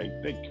somebody,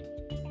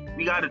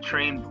 we gotta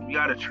train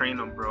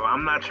them, bro.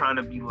 I'm not trying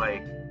to be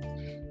like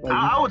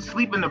I would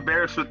sleep in the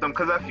barracks with them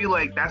because I feel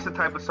like that's the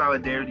type of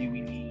solidarity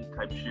we need,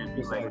 type shit.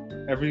 Just like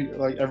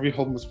every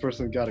homeless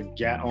person got a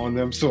gat on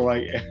them, so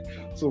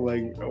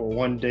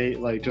one day,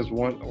 like just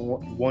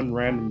one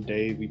random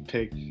day we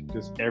pick,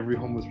 just every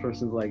homeless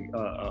person like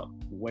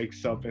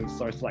wakes up and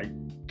starts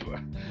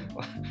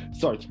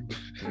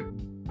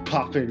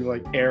popping,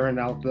 like airing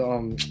out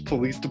the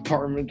police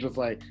department, just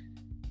like,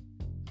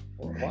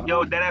 wow.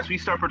 Yo, then as we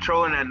start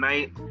patrolling at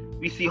night,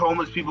 we see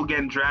homeless people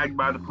getting dragged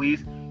by the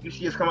police. You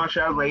see us come out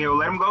shouting like, "Yo,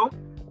 let them go."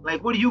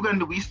 Like, what are you gonna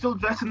do? We still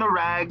dressed in the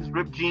rags,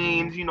 ripped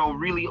jeans, you know,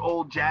 really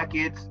old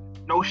jackets,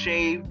 no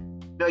shave.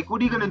 Like, what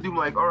are you gonna do?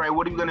 Like, all right,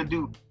 what are you gonna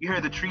do? You hear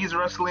the trees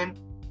rustling,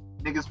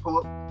 niggas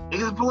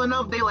pulling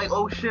up. They like,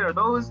 oh shit, are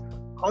those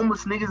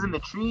homeless niggas in the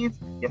trees?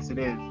 Yes, it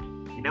is.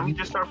 And then we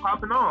just start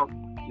popping off.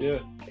 Yeah.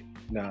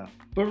 Nah.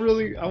 But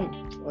really, I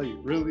don't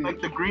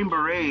like the Green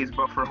Berets,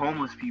 but for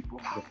homeless people.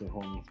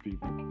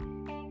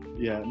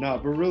 Yeah, nah,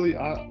 but really,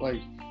 I've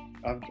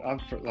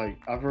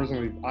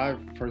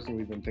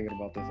personally been thinking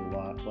about this a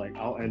lot. Like,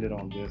 I'll end it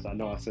on this. I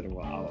know I said it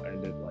well. I'll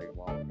end it like a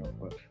while ago,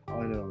 but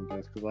I'll end it on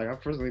this because like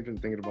I've personally been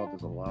thinking about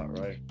this a lot,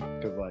 right?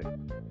 Because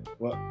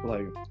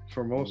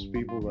for most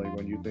people, like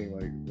when you think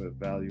like the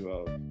value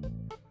of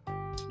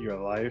your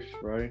life,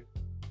 right,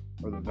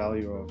 or the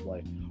value of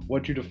like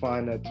what you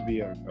define that to be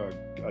a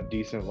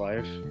decent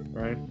life,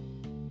 right?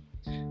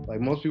 like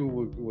most people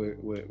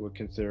would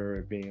consider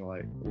it being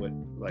like with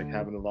like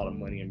having a lot of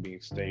money and being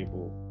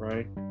stable,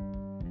 right?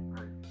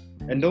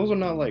 And those are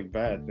not like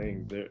bad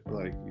things. They're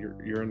like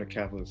you're in a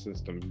capitalist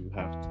system.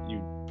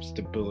 You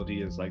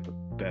stability is like the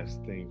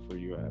best thing for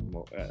you at any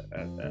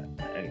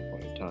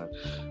point in time.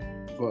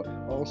 But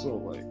also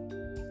like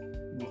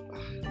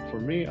for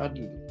me, I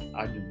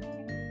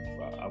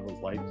would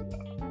like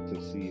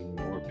to see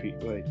more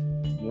people, like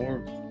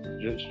more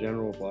just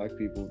general black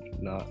people,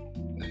 not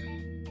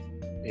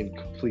in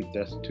complete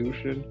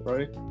destitution,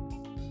 right?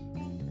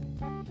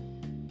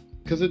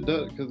 Because it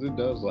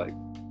does like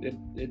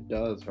it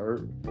does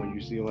hurt when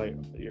you see like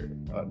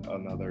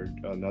another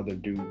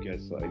dude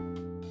gets like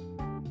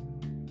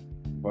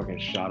fucking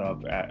shot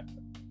up at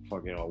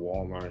fucking a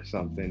Walmart or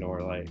something,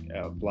 or like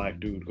a black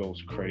dude goes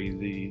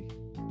crazy,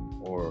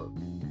 or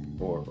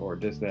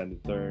this, that, and the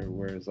third,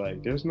 where it's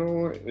like there's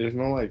no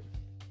like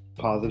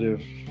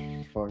positive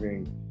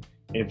fucking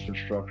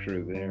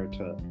infrastructure there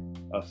to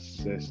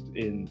assist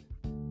in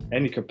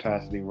any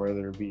capacity,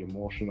 whether it be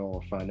emotional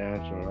or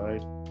financial,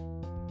 right?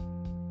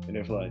 And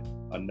if like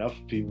enough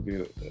people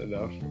get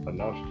enough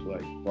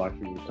like black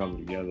people come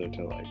together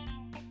to like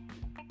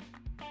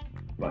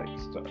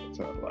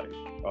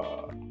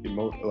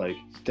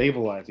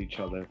stabilize each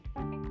other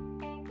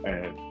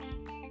and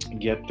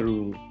get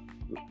through,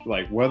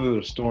 like weather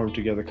the storm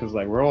together, because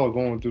like we're all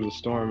going through the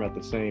storm at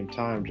the same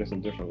time, just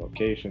in different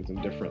locations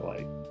and different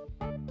like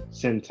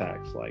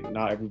syntax. Like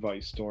not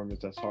everybody's storm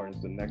is as hard as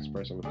the next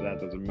person, but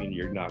that doesn't mean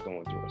you're not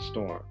going through a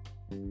storm,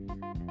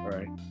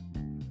 right?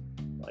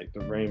 Like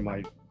the rain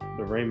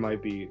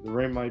might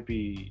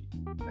be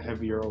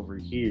heavier over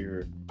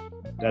here.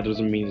 That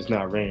doesn't mean it's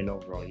not raining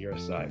over on your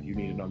side. You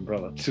need an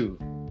umbrella too,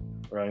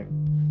 right?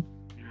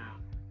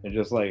 And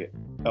just like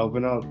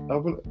helping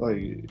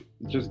like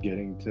just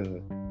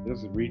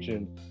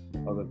reaching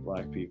other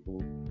black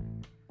people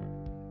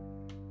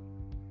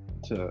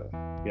to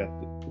get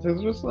to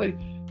just like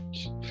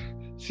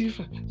see if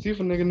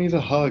a nigga needs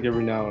a hug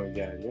every now and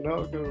again, you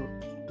know? Cause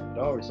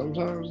dog,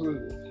 sometimes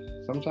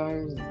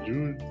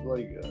Jews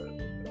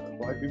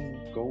black people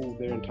go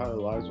their entire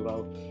lives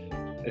without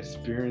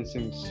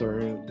experiencing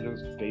certain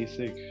just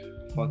basic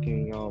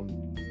fucking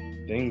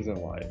things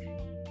in life.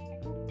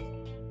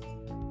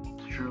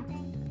 It's true.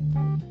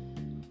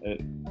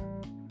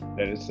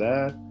 That is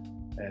sad,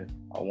 and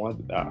I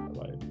want to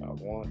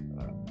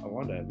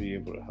be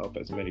able to help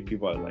as many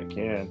people as I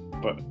can.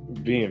 But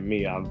being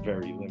me, I'm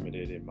very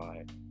limited in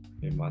my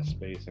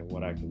space and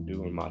what I can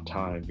do in my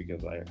time,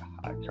 because I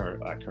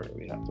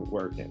currently have to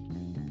work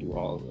and do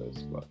all of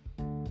this. But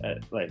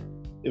like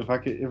if I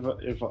could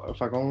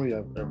only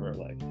ever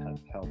like have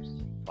helped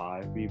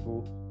 5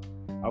 people,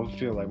 I would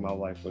feel like my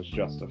life was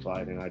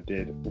justified and I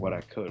did what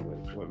I could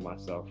with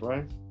myself,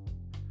 right?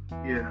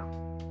 Yeah.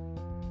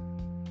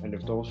 And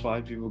if those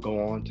 5 people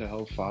go on to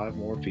help 5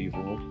 more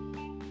people,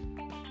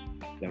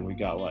 then we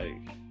got like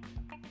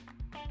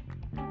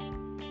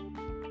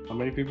how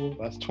many people?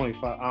 That's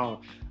 25.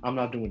 I'm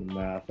not doing the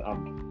math.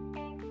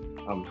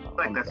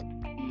 That's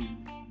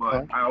 15,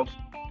 but huh?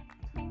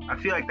 I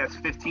feel like that's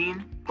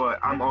 15, but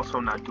I'm also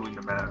not doing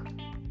the math.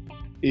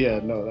 Yeah,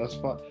 no, that's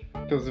fine.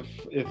 Because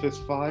if it's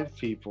 5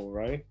 people,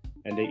 right?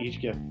 And they each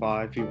get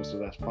 5 people, so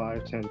that's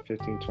 5, 10,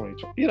 15,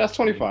 20. Yeah, that's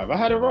 25. I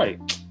had it right.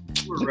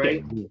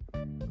 Right.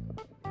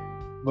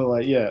 But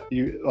like, yeah,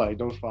 you like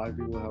those 5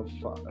 people help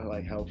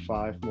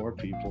 5 more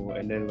people,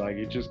 and then like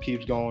it just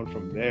keeps going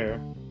from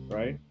there,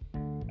 right?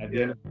 At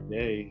the end of the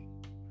day,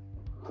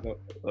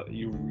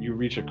 you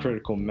reach a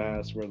critical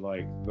mass where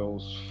like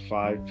those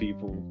 5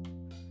 people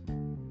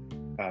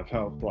have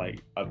helped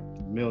like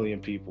 1 million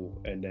people,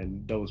 and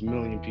then those 1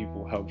 million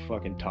people help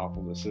fucking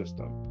topple the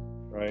system,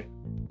 right?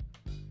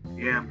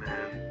 Yeah,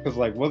 man. Because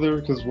like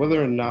whether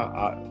or not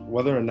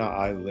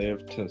I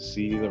live to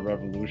see the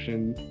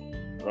revolution,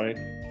 right?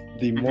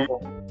 The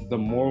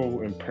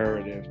moral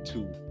imperative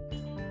to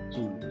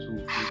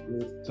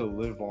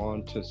live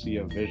on, to see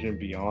a vision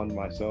beyond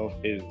myself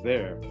is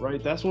there,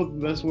 right? That's what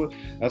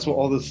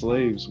all the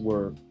slaves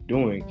were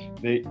doing.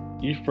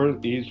 Each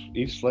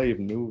slave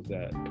knew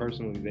that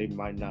personally they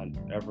might not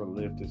ever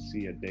live to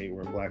see a day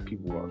where black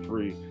people are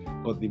free,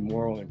 but the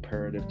moral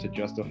imperative to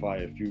justify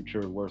a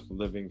future worth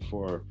living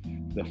for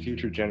the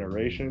future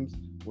generations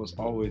was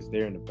always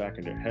there in the back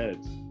of their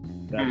heads.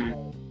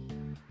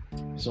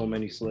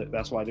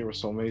 That's why there were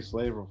so many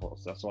slave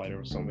revolts. That's why there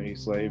were so many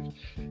slaves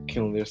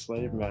killing their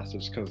slave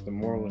masters, because the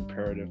moral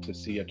imperative to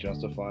see a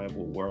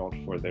justifiable world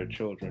for their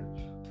children,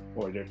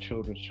 or their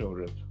children's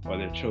children, or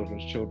their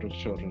children's children's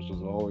children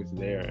was always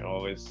there and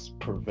always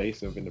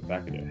pervasive in the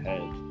back of their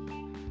heads,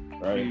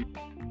 right?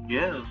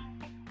 Yeah.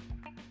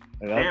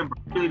 Damn, bro,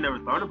 I really never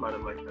thought about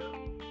it like that.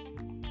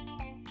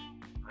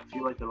 I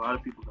feel like a lot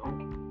of people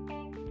don't.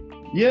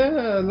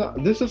 Yeah,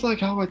 this is like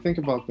how I think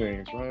about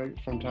things, right?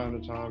 From time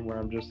to time, where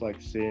I'm just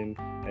like sitting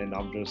and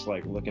I'm just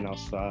like looking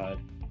outside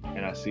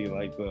and I see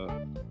like the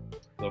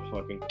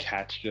fucking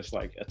cats just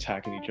like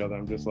attacking each other.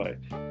 I'm just like,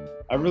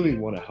 I really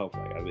want to help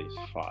like at least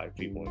 5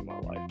 people in my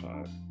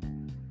lifetime.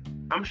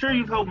 I'm sure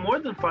you've helped more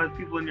than 5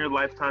 people in your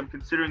lifetime,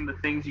 considering the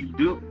things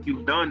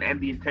you've done, and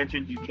the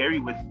intentions you carry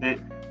with it.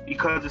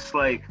 Because it's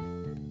like,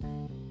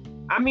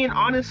 I mean,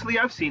 honestly,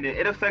 I've seen it.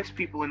 It affects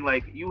people, and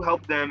like you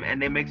help them,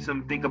 and it makes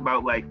them think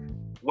about like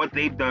what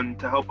they've done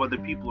to help other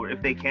people, or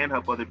if they can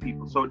help other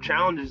people. So it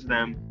challenges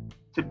them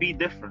to be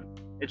different.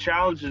 It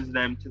challenges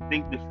them to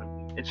think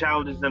differently. It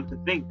challenges them to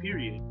think.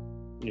 Period.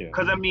 Yeah.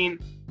 Because I mean,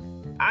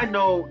 I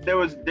know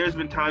there's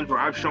been times where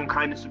I've shown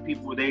kindness to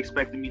people where they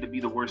expected me to be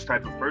the worst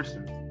type of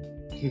person.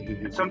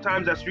 And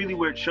sometimes that's really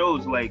where it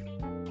shows, like,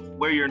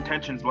 where your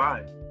intentions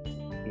lie.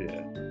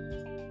 Yeah.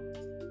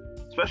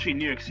 Especially in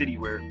New York City,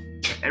 where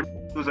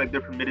everyone feels like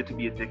they're permitted to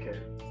be a dickhead.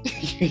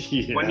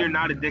 Yeah. When you're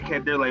not a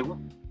dickhead, they're like,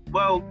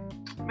 well,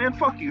 man,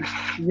 fuck you.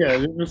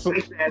 Yeah, just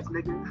ass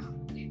nigga.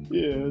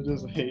 Yeah,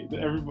 just hate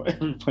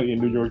everybody in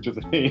New York. Just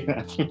hate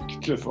that.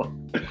 Just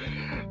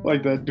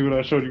like that dude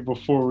I showed you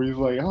before, where he's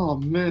like, "Oh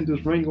man,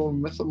 this rain gonna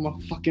mess up my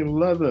fucking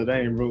leather."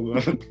 That ain't real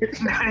leather.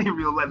 That ain't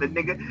real leather,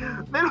 nigga.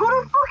 Man, who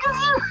the fuck is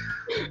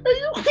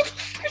you?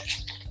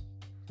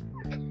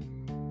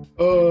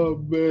 Oh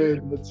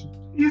man, that's.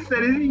 You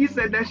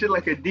said that shit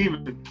like a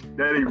demon.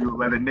 That ain't real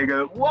leather,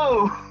 nigga.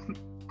 Whoa.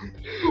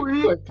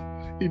 Like,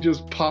 he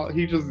just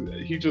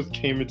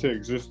came into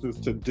existence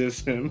to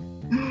diss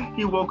him.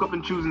 He woke up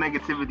and chose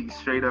negativity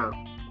straight up.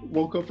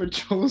 Woke up and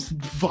chose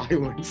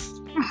violence.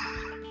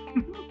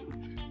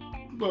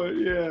 But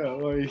yeah,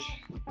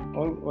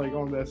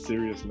 on that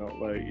serious note,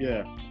 like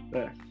yeah,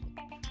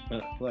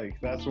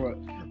 that's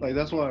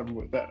why I'm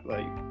with that.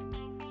 Like,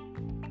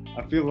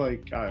 I feel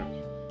like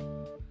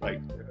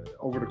I've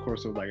over the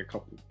course of like a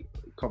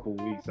couple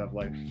weeks, I've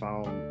like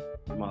found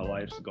my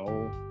life's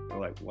goal, and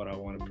like what I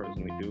want to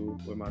personally do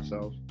with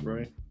myself,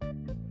 right?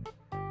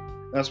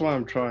 That's why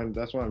I'm trying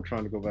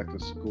to go back to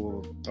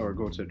school, or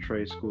go to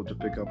trade school, to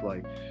pick up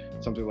like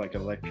something like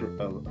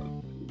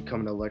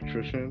become an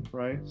electrician,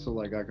 right? So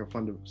like I could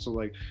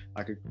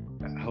I could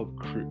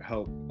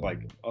help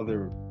like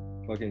other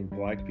fucking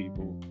black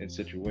people in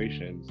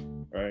situations,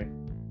 right?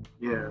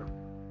 Yeah.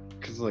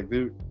 Because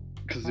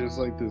there's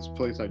like this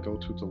place I go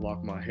to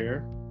lock my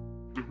hair.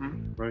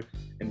 Mm-hmm. Right,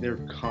 and they're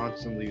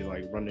constantly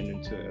like running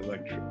into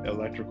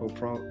electrical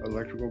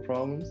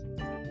problems,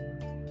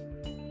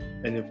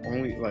 and if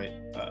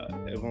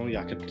only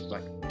I could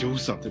like do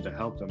something to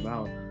help them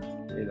out,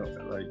 you know,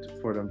 like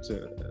for them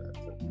to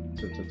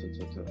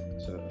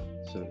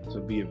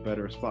be a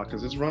better spot,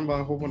 because it's run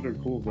by a whole bunch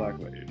of cool black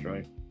ladies,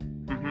 right?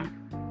 Mm-hmm.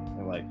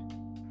 And like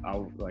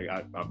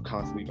I'm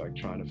constantly like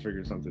trying to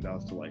figure something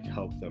else to like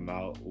help them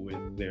out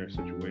with their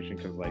situation,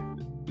 because like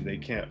they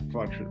can't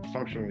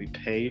functionally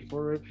pay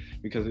for it,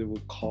 because it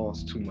will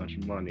cost too much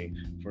money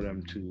for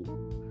them to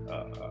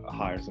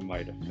hire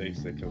somebody to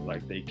fix it, because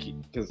like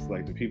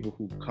the people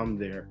who come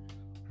there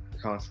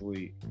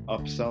constantly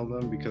upsell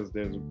them, because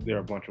there are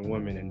a bunch of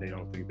women and they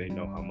don't think they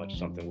know how much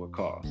something would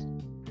cost.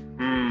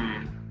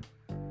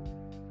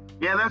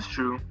 Yeah, that's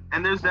true.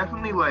 And there's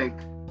definitely like,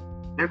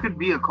 there could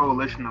be a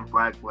coalition of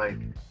black like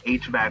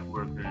HVAC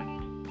workers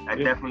that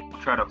definitely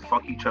try to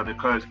fuck each other,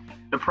 because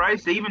the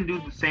price, they even do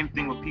the same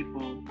thing with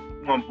people who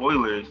want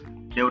boilers.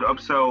 They would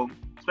upsell,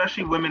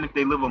 especially women if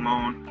they live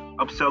alone,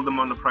 upsell them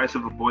on the price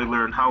of a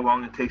boiler and how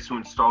long it takes to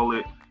install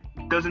it.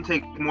 It doesn't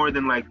take more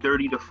than like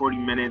 30 to 40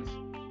 minutes.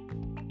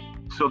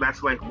 So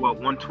that's like what,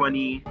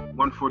 120,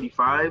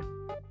 145?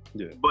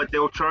 Yeah. But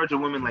they'll charge a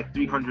woman like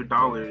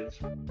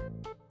 $300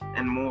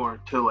 and more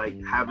to like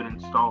have it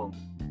installed.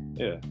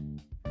 Yeah.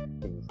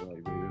 It's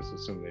like they just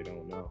assume they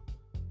don't know.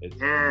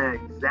 Yeah,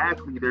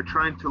 exactly. They're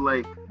trying to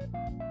like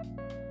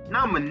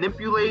not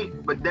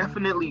manipulate, but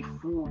definitely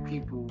fool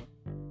people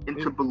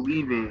into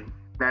believing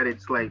that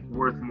it's like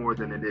worth more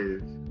than it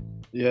is.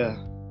 Yeah.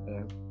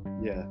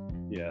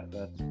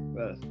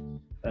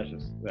 That's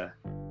just that.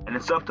 And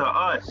it's up to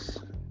us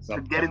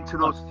to get into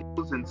those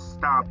fields and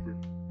stop it.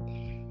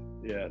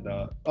 Yeah,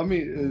 no. I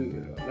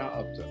mean, not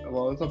up to.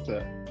 Well, it's up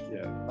to.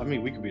 Yeah, I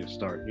mean, we could be the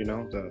start. You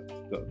know, the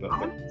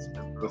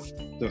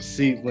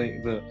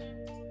seedling, the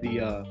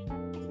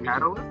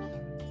catalyst.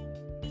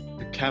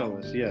 The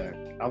catalyst. Yeah,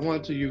 I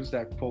wanted to use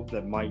that quote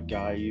that Mike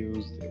Guy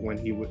used when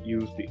he would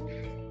use the.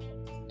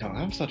 No,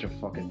 I'm such a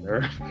fucking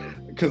nerd.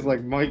 Because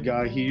like Mike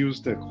Guy, he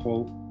used the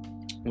quote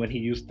when he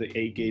used the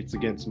 8 gates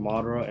against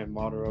Madara, and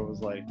Madara was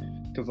like,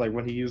 because like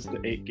when he used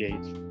the 8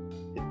 gates,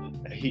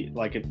 he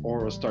like an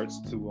aura starts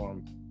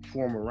to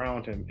form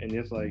around him, and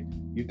it's like,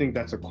 you think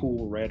that's a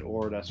cool red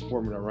aura that's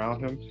forming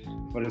around him,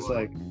 but it's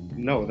like,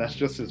 no, that's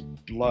just his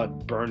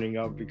blood burning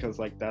up, because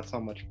like that's how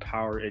much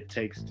power it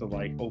takes to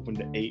like open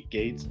the 8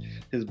 gates.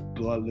 His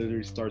blood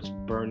literally starts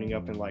burning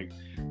up and like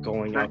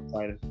going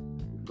outside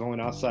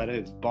of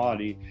his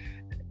body,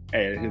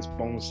 and his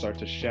bones start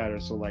to shatter.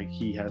 So like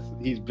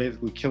he's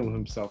basically killing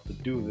himself to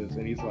do this,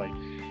 and he's like,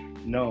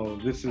 no,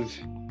 this is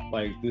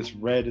like, this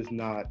red is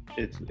not,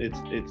 it's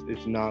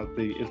not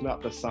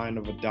the sign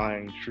of a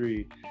dying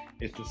tree.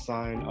 It's the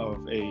sign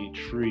of a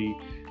tree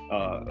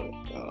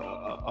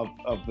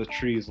of the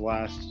tree's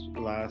last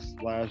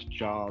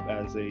job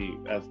as the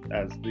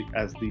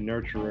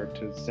nurturer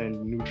to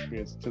send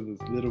nutrients to the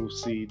little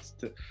seeds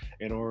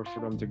in order for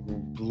them to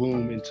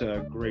bloom into a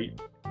great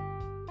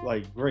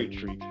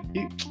tree.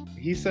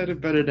 He said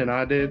it better than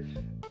I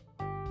did,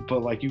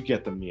 but like you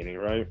get the meaning,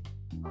 right?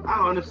 I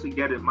honestly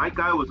get it. My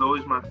guy was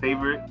always my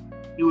favorite.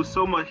 He was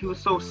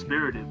so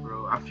spirited,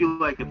 bro. I feel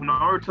like if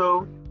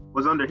Naruto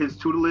was under his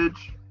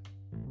tutelage,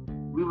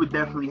 we would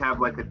definitely have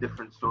like a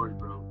different story,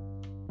 bro.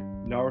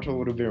 Naruto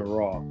would have been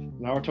raw.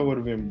 Naruto would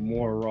have been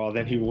more raw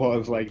than he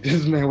was. Like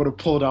this man would have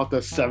pulled out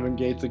the 7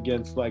 gates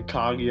against like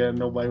Kaguya, and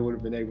nobody would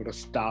have been able to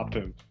stop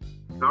him.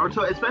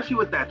 Naruto, especially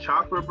with that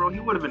chakra, bro, he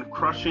would have been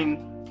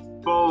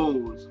crushing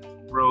foes,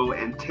 bro,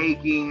 and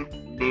taking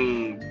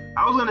names.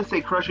 I was gonna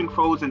say crushing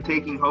foes and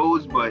taking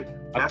hoes, but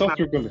I thought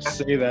you were gonna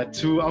say that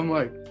too. I'm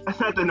like, that's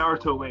not the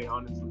Naruto way,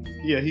 honestly.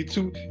 Yeah, he's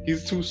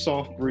too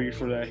soft breed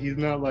for that. He's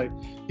not like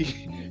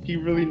he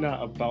really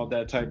not about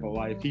that type of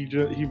life. He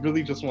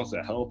really just wants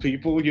to help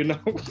people, you know.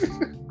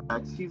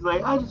 He's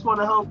like, I just want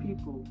to help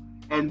people,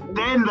 and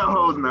then the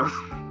hoes know.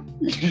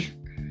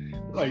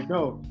 Like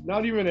no,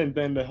 not even and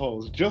then the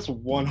hoes, just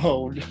one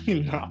hoe.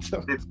 Not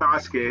to... It's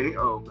Sasuke.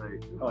 Oh my.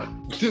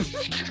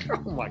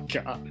 Oh my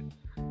god.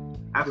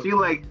 I feel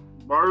like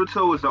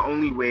Naruto was the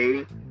only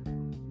way.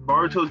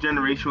 Naruto's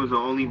generation was the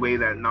only way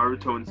that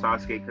Naruto and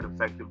Sasuke could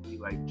effectively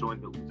like join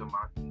the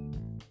Uzumaki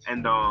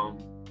and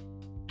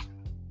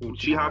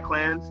Uchiha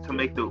clans to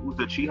make the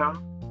Uchiha.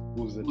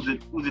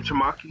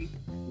 Uzumaki.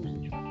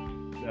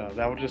 Yeah,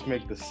 that would just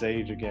make the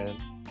Sage again.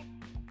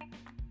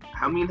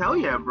 I mean, hell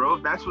yeah,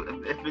 bro.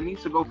 If it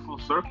needs to go full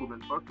circle,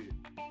 then fuck it.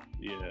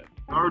 Yeah.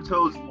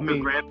 Naruto's the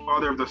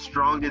grandfather of the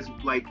strongest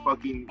like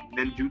fucking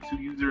ninjutsu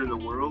user in the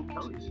world.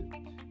 Hell yeah.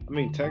 I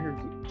mean,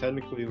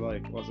 technically,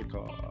 like, what's it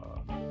called?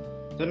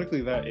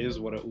 Technically, that is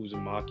what a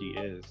Uzumaki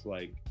is.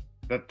 Like,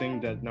 that thing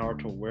that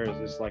Naruto wears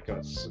is like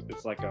a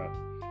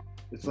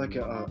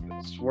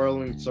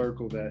swirling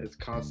circle that is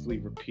constantly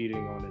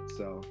repeating on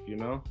itself. You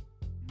know?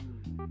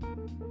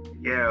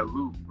 Yeah,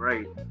 loop,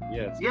 right?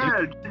 Yeah.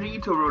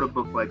 Ito wrote a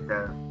book like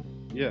that.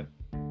 Yeah,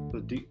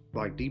 the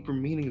deeper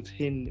meanings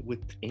hidden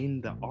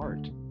within the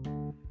art.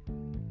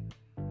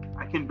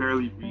 I can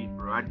barely read,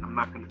 bro. I'm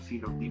not gonna see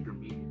no deeper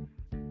meaning.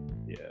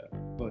 Yeah,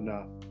 but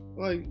nah,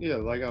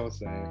 like I was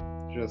saying,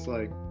 just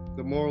like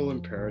the moral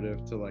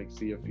imperative to like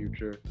see a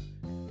future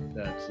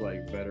that's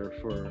like better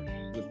for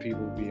the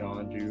people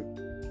beyond you.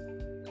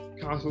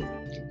 How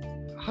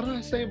did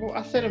I say it?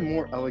 I said it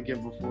more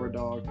elegant before,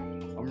 dog.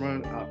 I'm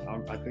running.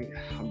 I think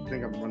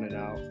I'm running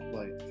out.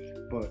 Like,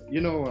 but you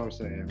know what I'm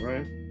saying,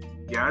 right?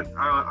 Yeah,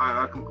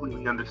 I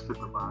completely understood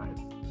the vibe.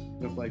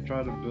 Just like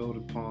try to build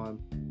upon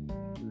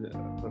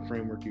the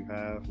framework you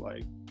have.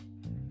 Like,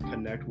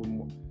 connect with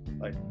more.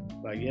 Like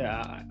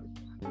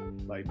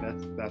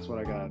that's what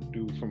I gotta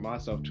do for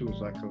myself too.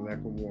 So I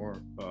connect with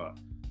more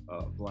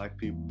black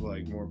people,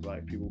 like more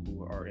black people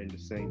who are in the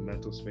same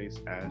mental space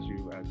as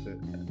you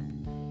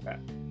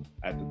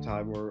at the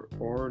time,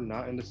 or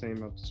not in the same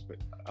mental space.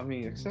 I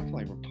mean, except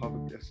black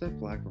Republicans,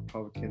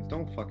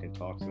 don't fucking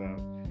talk to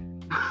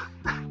them.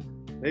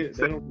 They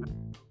don't.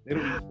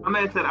 My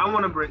man said, I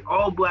want to bring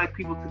all black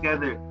people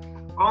together,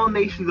 all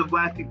nations of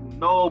black people,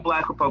 no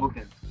black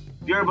Republicans.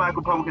 If you're a black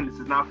Republican, this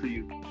is not for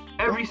you.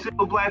 Every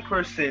single black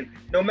person,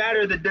 no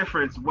matter the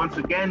difference, once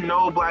again,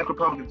 no black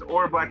Republicans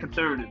or black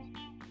conservatives.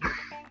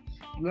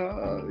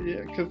 No,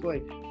 yeah, because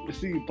like, you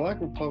see,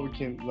 black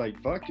Republican,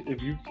 like black,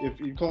 if you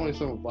call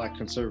yourself a black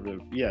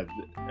conservative, yeah,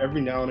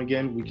 every now and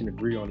again we can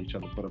agree on each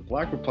other. But a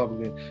black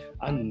Republican,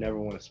 I never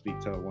want to speak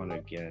to one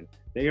again.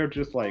 They are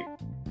just like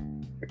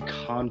a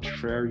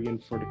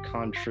contrarian for the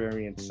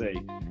contrarian's sake.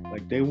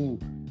 Like they will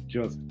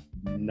just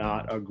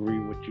not agree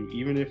with you,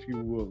 even if you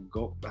will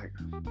go like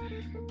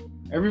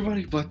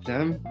everybody but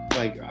them.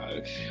 Like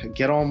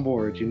get on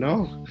board, you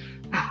know.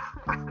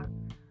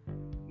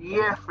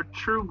 Yeah, for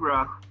true,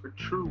 bro. For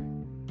true.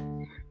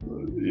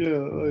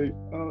 Yeah,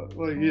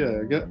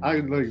 I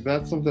like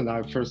that's something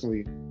I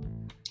personally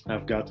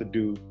have got to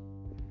do.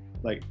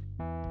 Like,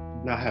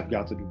 not have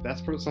got to do.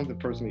 That's something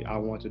personally I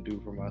want to do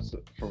for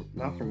myself.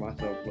 Not for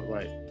myself, but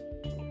like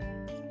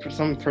for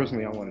something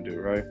personally I want to do.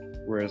 Right.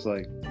 Whereas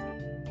like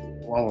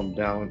while I'm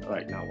down,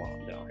 like not while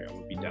I'm down here, I'm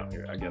gonna be down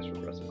here, I guess, for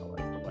the rest of my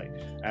life. But like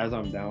as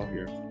I'm down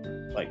here,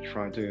 like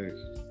trying to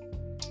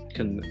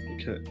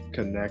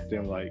connect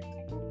and like.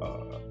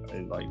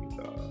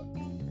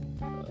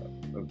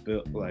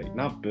 Build like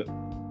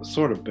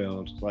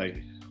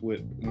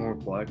with more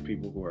black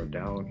people who are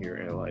down here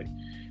and like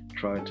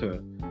try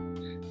to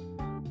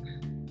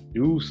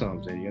do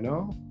something, you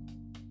know?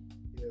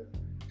 Yeah.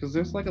 Because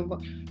there's like a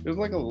lot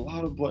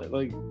of black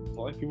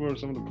people are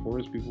some of the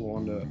poorest people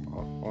on the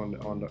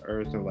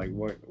earth, and like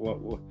what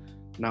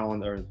not on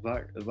the earth.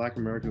 Black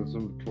Americans are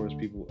some of the poorest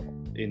people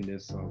in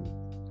this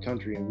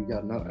country, and we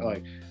got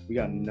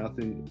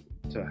nothing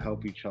to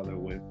help each other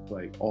with.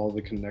 Like all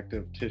the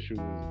connective tissue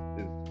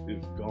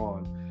is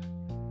gone.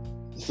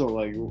 So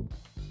like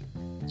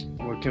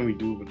what can we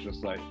do but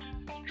just like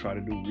try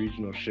to do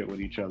regional shit with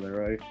each other,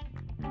 right?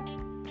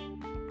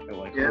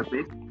 Yeah,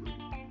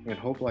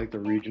 hope like the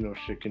regional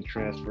shit can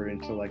transfer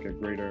into like a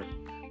greater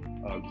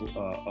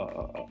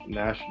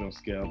national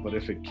scale. But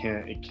if it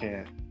can't, it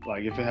can't.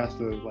 Like if it has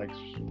to like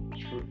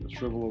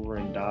shrivel over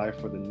and die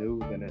for the new,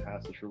 then it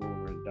has to shrivel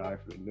over and die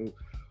for the new.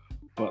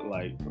 But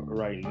like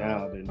right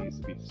now, there needs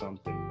to be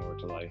something in order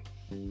to like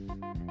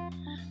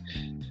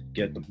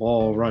get the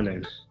ball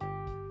running.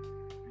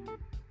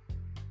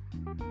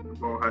 The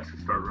ball has to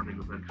start running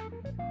eventually.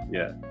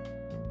 Yeah,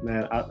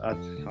 man,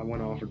 I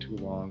went on for too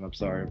long. I'm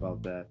sorry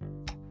about that.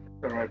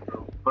 All right,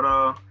 bro.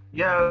 But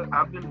yeah,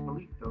 I've been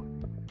Malik though.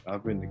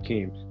 I've been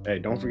Nakeem. Hey,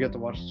 don't forget to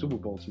watch the Super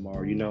Bowl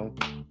tomorrow. You know,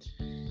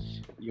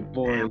 your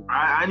boy. Damn,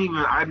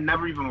 I've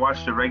never even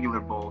watched a regular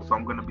bowl, so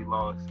I'm gonna be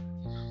lost.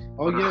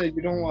 Oh yeah,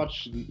 you don't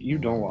watch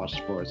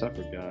sports. I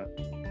forgot.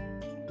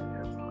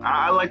 Yeah,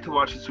 I like to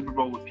watch the Super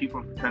Bowl with people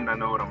and pretend I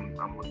know what I'm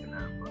looking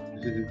at. But...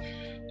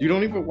 You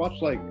don't even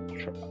watch like.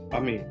 I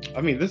mean,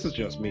 this is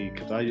just me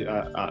because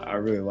I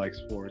really like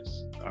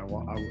sports. I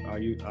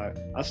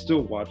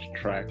still watch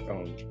track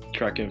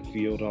and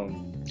field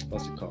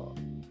what's it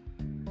called?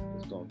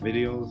 It's called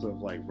videos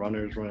of like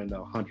runners running the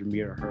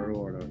 100-meter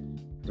hurdle or the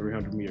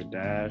 300-meter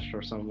dash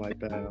or something like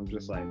that. And I'm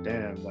just like,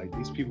 damn, like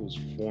these people's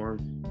form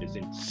is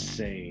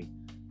insane.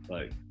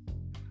 Like,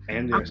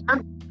 and there's,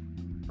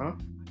 huh?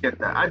 Get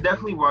that? I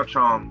definitely watch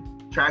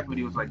track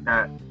videos like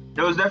that.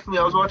 I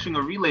was watching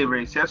a relay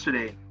race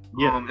yesterday.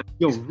 Yeah,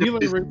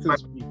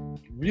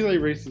 relay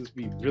races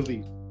be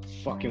really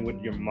fucking with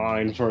your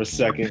mind for a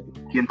second.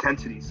 The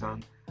intensity,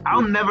 son.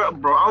 I'll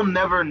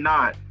never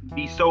not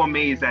be so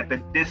amazed at the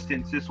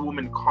distance this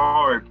woman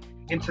carved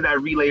into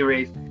that relay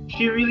race.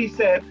 She really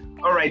said,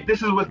 all right,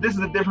 this is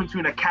the difference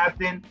between a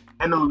captain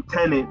and a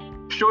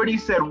lieutenant. Shorty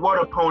said,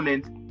 what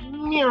opponent?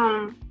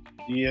 Yeah.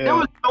 There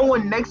was no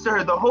one next to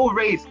her the whole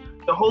race.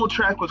 The whole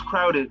track was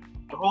crowded.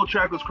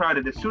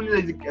 As soon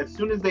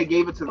as they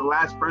gave it to the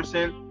last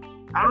person,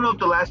 I don't know if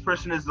the last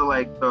person is the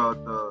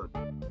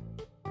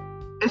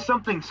it's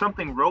something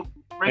rope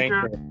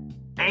breaker.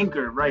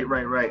 Anchor. Right.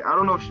 I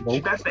don't know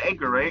if that's the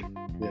anchor, right?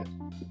 Yeah.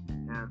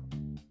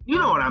 You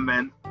know what I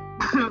meant.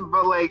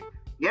 But like,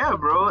 yeah,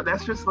 bro,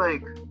 that's just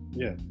like.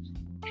 Yeah.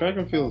 Track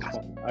and field is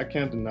fun. I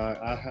can't deny.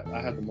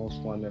 I had the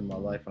most fun in my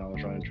life when I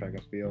was running track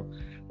and field.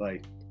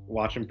 Like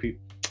watching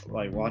people,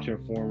 like watching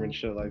form and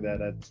shit like that.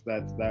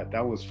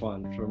 That was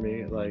fun for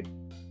me. Like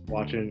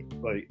watching,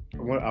 like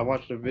I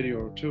watched a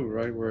video too,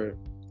 right, where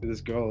this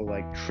girl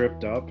like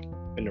tripped up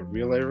in a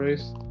relay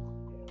race.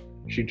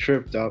 She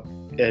tripped up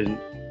and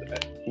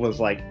was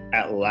like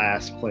at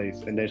last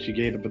place, and then she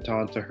gave the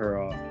baton to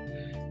her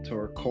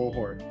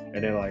cohort,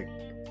 and then like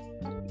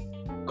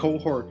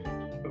cohort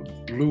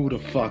blew the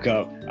fuck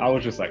up. I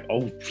was just like,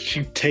 oh,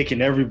 she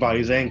taking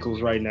everybody's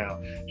ankles right now.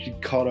 She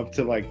caught up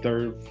to like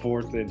third,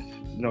 fourth, and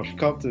she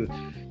caught up to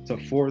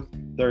fourth,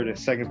 third, and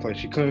second place.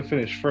 She couldn't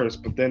finish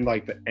first, but then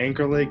like the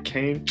anchor leg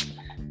came.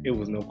 It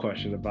was no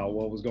question about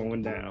what was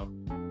going down.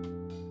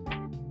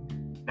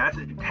 That's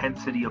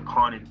intensity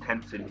upon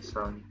intensity,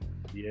 son.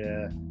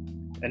 Yeah.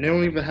 And they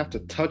don't even have to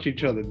touch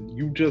each other.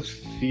 You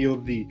just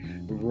feel the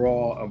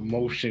raw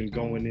emotion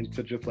going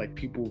into just like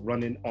people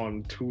running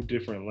on two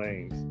different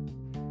lanes.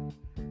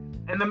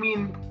 And I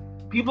mean,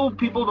 people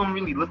don't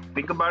really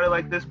think about it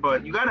like this,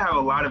 but you gotta have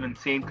a lot of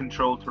insane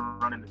control to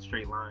run in a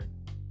straight line.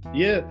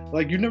 Yeah,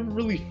 like you never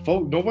really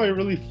nobody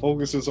really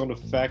focuses on the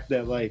fact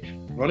that like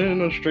running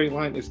in a straight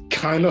line is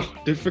kind of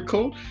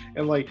difficult,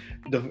 and like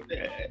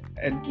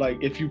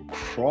if you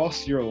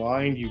cross your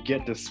line, you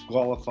get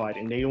disqualified,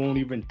 and they won't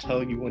even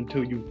tell you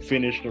until you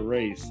finish the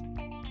race.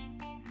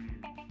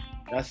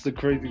 That's the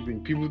crazy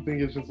thing. People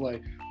think it's just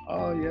like,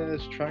 oh yeah,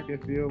 it's track and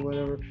field,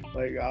 whatever.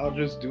 Like I'll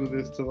just do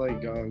this to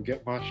like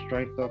get my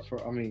strength up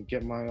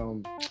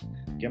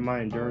get my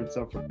endurance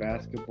up for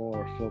basketball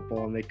or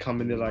football, and they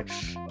come in there like,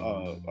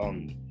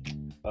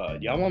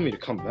 y'all want me to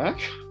come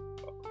back?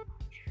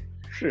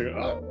 Sure,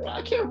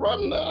 I can't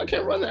run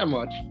that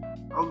much.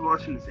 I was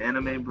watching this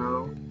anime,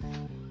 bro,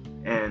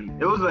 and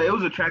it was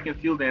a track and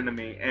field anime,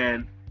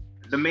 and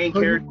the main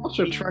character. You watch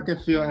a track and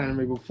field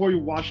anime before you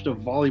watch the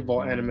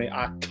volleyball anime.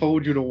 I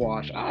told you to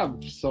watch. I'm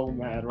so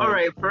mad. All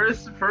right,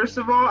 first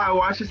of all, I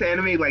watched this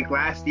anime like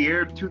last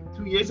year, two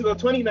years ago,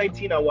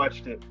 2019. I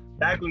watched it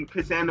back when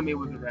Kiss Anime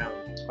was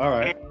around. All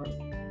right.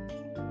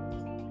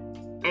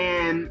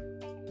 And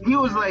he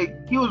was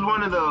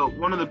one of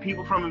the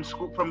people from his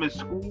school.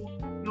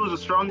 He was the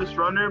strongest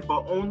runner,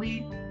 but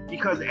only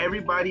because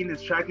everybody in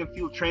his track and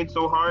field trained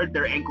so hard,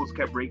 their ankles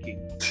kept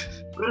breaking.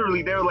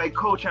 Literally, they were like,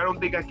 "Coach, I don't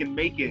think I can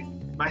make it.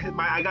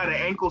 I got an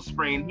ankle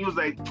sprain." He was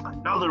like,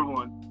 "Another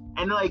one,"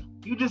 and like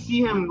you just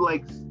see him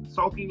like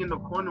sulking in the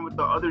corner with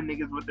the other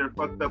niggas with their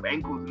fucked up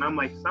ankles, and I'm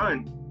like,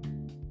 son,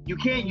 you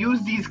can't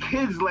use these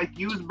kids like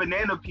use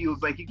banana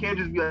peels. Like you can't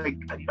just be like,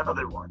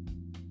 "Another one."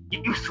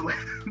 Useless.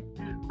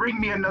 Bring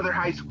me another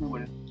high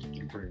schooler.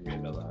 Bring me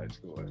another high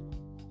schooler.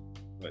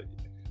 But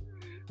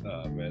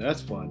man,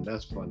 that's fun.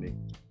 That's funny.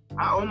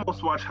 I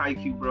almost watched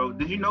Haikyuu, bro.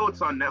 Did you know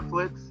it's on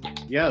Netflix?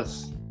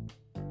 Yes.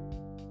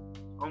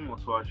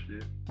 Almost watched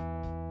it.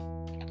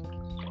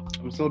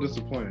 I'm so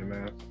disappointed,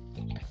 man.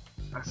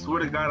 I swear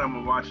to God, I'm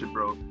gonna watch it,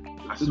 bro.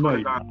 I swear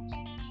to God.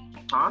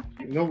 Huh?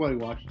 Nobody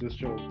watched this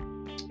show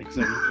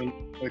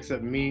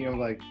except me and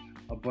like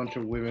a bunch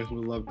of women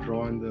who love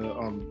drawing the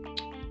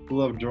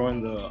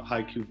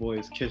haiku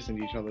boys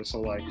kissing each other.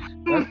 So like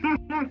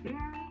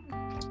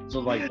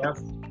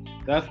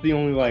that's the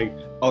only like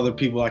other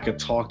people I could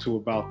talk to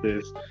about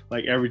this.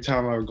 Like every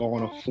time I go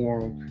on a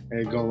forum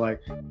and go like,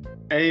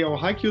 "Hey, yo,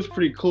 Haikyuu's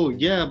pretty cool."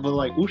 Yeah, but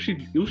like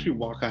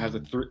Ushiwaka has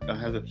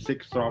a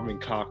thick throbbing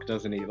cock,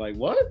 doesn't he? Like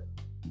what?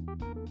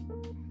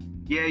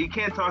 Yeah, you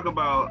can't talk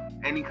about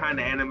any kind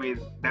of anime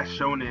that's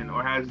shonen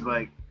or has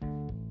like.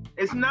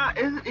 It's not.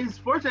 Is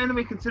sports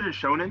anime considered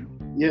shonen?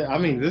 Yeah, I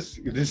mean this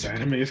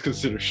anime is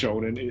considered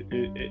shonen.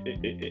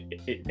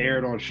 It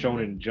aired on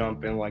Shonen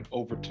Jump and like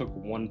overtook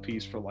One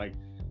Piece for like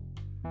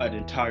an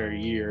entire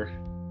year.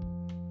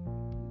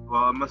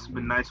 Well, it must have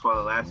been nice while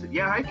it lasted.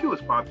 Yeah, Haikyuu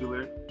was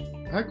popular.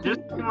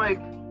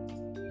 Haikyuu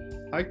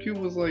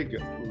was like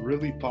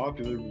really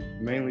popular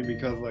mainly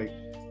because like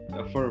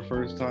for the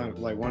first time,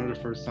 like one of the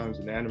first times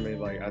in anime,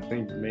 like I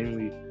think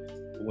mainly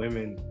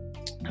women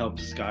helped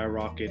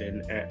skyrocket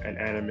an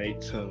anime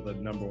to the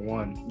number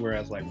one,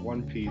 whereas like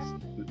One Piece,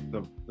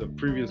 the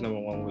previous number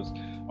one was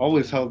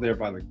always held there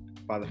by the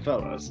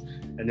fellas,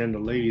 and then the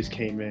ladies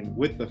came in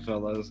with the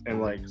fellas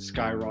and like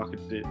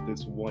skyrocketed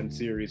this one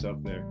series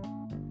up there.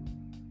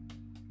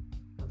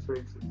 That's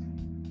racist.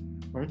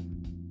 Huh?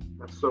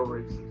 That's so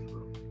racist,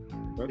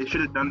 bro. They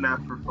should have done that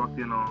for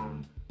fucking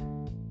I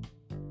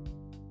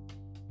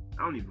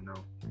don't even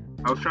know.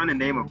 I was trying to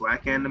name a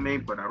black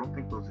anime, but I don't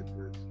think those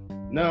exist.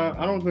 No,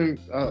 I don't think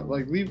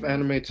like leave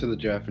anime to the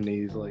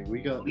Japanese. Like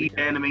leave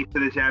anime to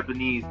the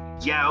Japanese.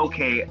 Yeah,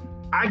 okay.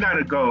 I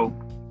gotta go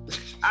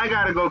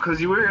because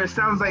it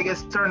sounds like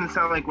it's starting to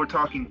sound like we're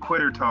talking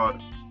quitter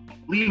talk.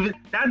 Leave it.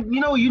 That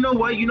you know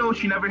what you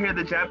never hear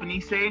the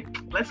Japanese say.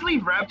 Let's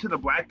leave rap to the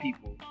black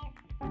people.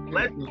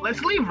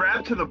 Let's leave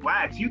rap to the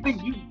blacks. You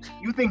think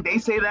they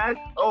say that?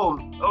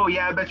 Oh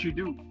yeah, I bet you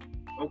do.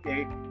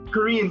 Okay,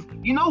 Koreans.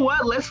 You know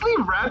what? Let's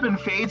leave rap and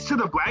fades to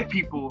the black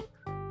people.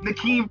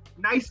 Nakeem,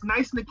 nice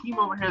Nakeem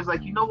over here is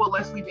like, you know what?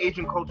 Let's leave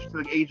Asian culture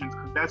to the Asians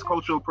because that's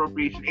cultural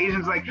appropriation.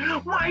 Asians like,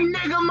 my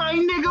nigga,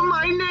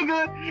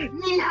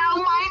 ni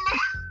hao, my nigga.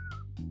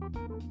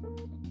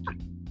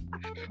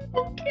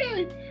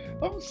 Okay,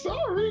 I'm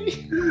sorry.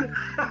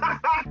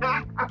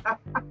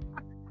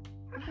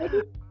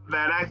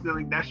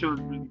 That show was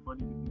really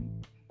funny to me.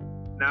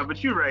 Nah,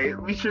 but you're right.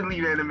 We should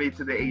leave anime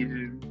to the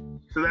Asians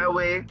so that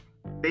way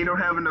they don't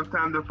have enough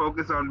time to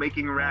focus on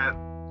making rap.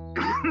 I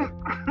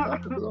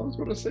was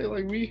gonna say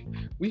like we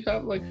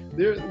have like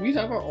we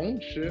have our own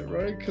shit,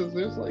 right? Because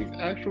there's like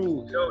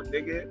actual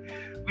nigga,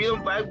 we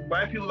don't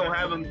black people don't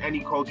have any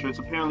culture. It's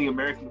apparently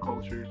American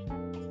culture.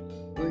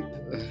 Like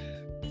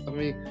I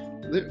mean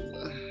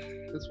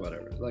it's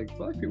whatever. Like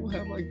black people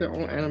have like their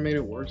own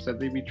animated works that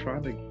they be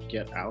trying to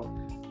get out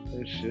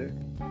and shit.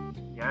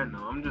 Yeah, I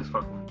know. I'm just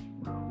fucking with you,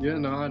 bro. Yeah,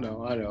 no, I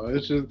know.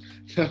 It's just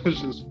that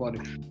was just funny.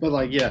 But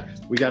like, yeah,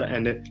 we gotta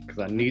end it because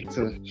I need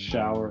to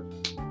shower,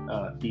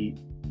 eat,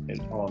 and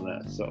all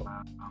that. So,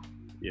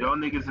 yeah. Y'all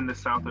niggas in the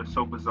South are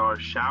so bizarre.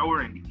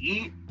 Shower and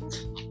eat,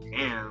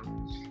 and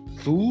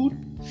food,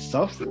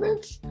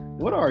 substance.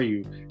 What are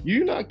you?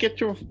 You not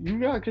get your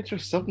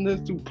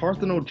substance through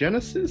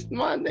parthenogenesis,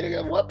 my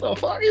nigga? What the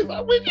fuck is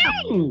up with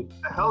you?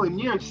 The hell, in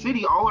New York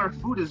City, all our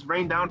food is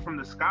rained down from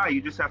the sky.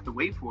 You just have to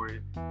wait for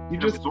it. You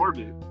just absorb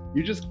it.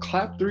 You just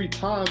clap 3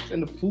 times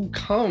and the food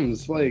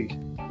comes. Like,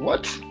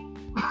 what?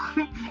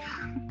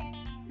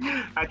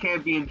 I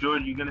can't be in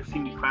Georgia. You're gonna see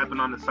me clapping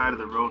on the side of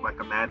the road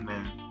like a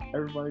madman.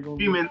 Everybody gonna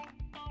be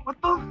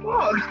what the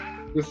fuck?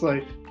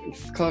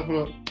 It's clapping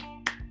up.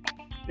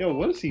 Yo,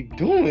 what is he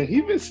doing?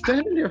 He's been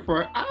standing there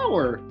for an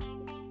hour.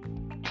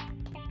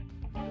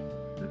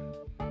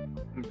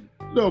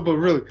 No, but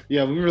really,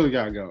 yeah, we really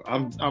gotta go.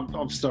 I'm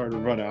starting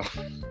to run out.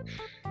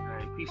 All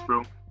right, peace,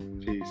 bro.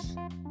 Peace.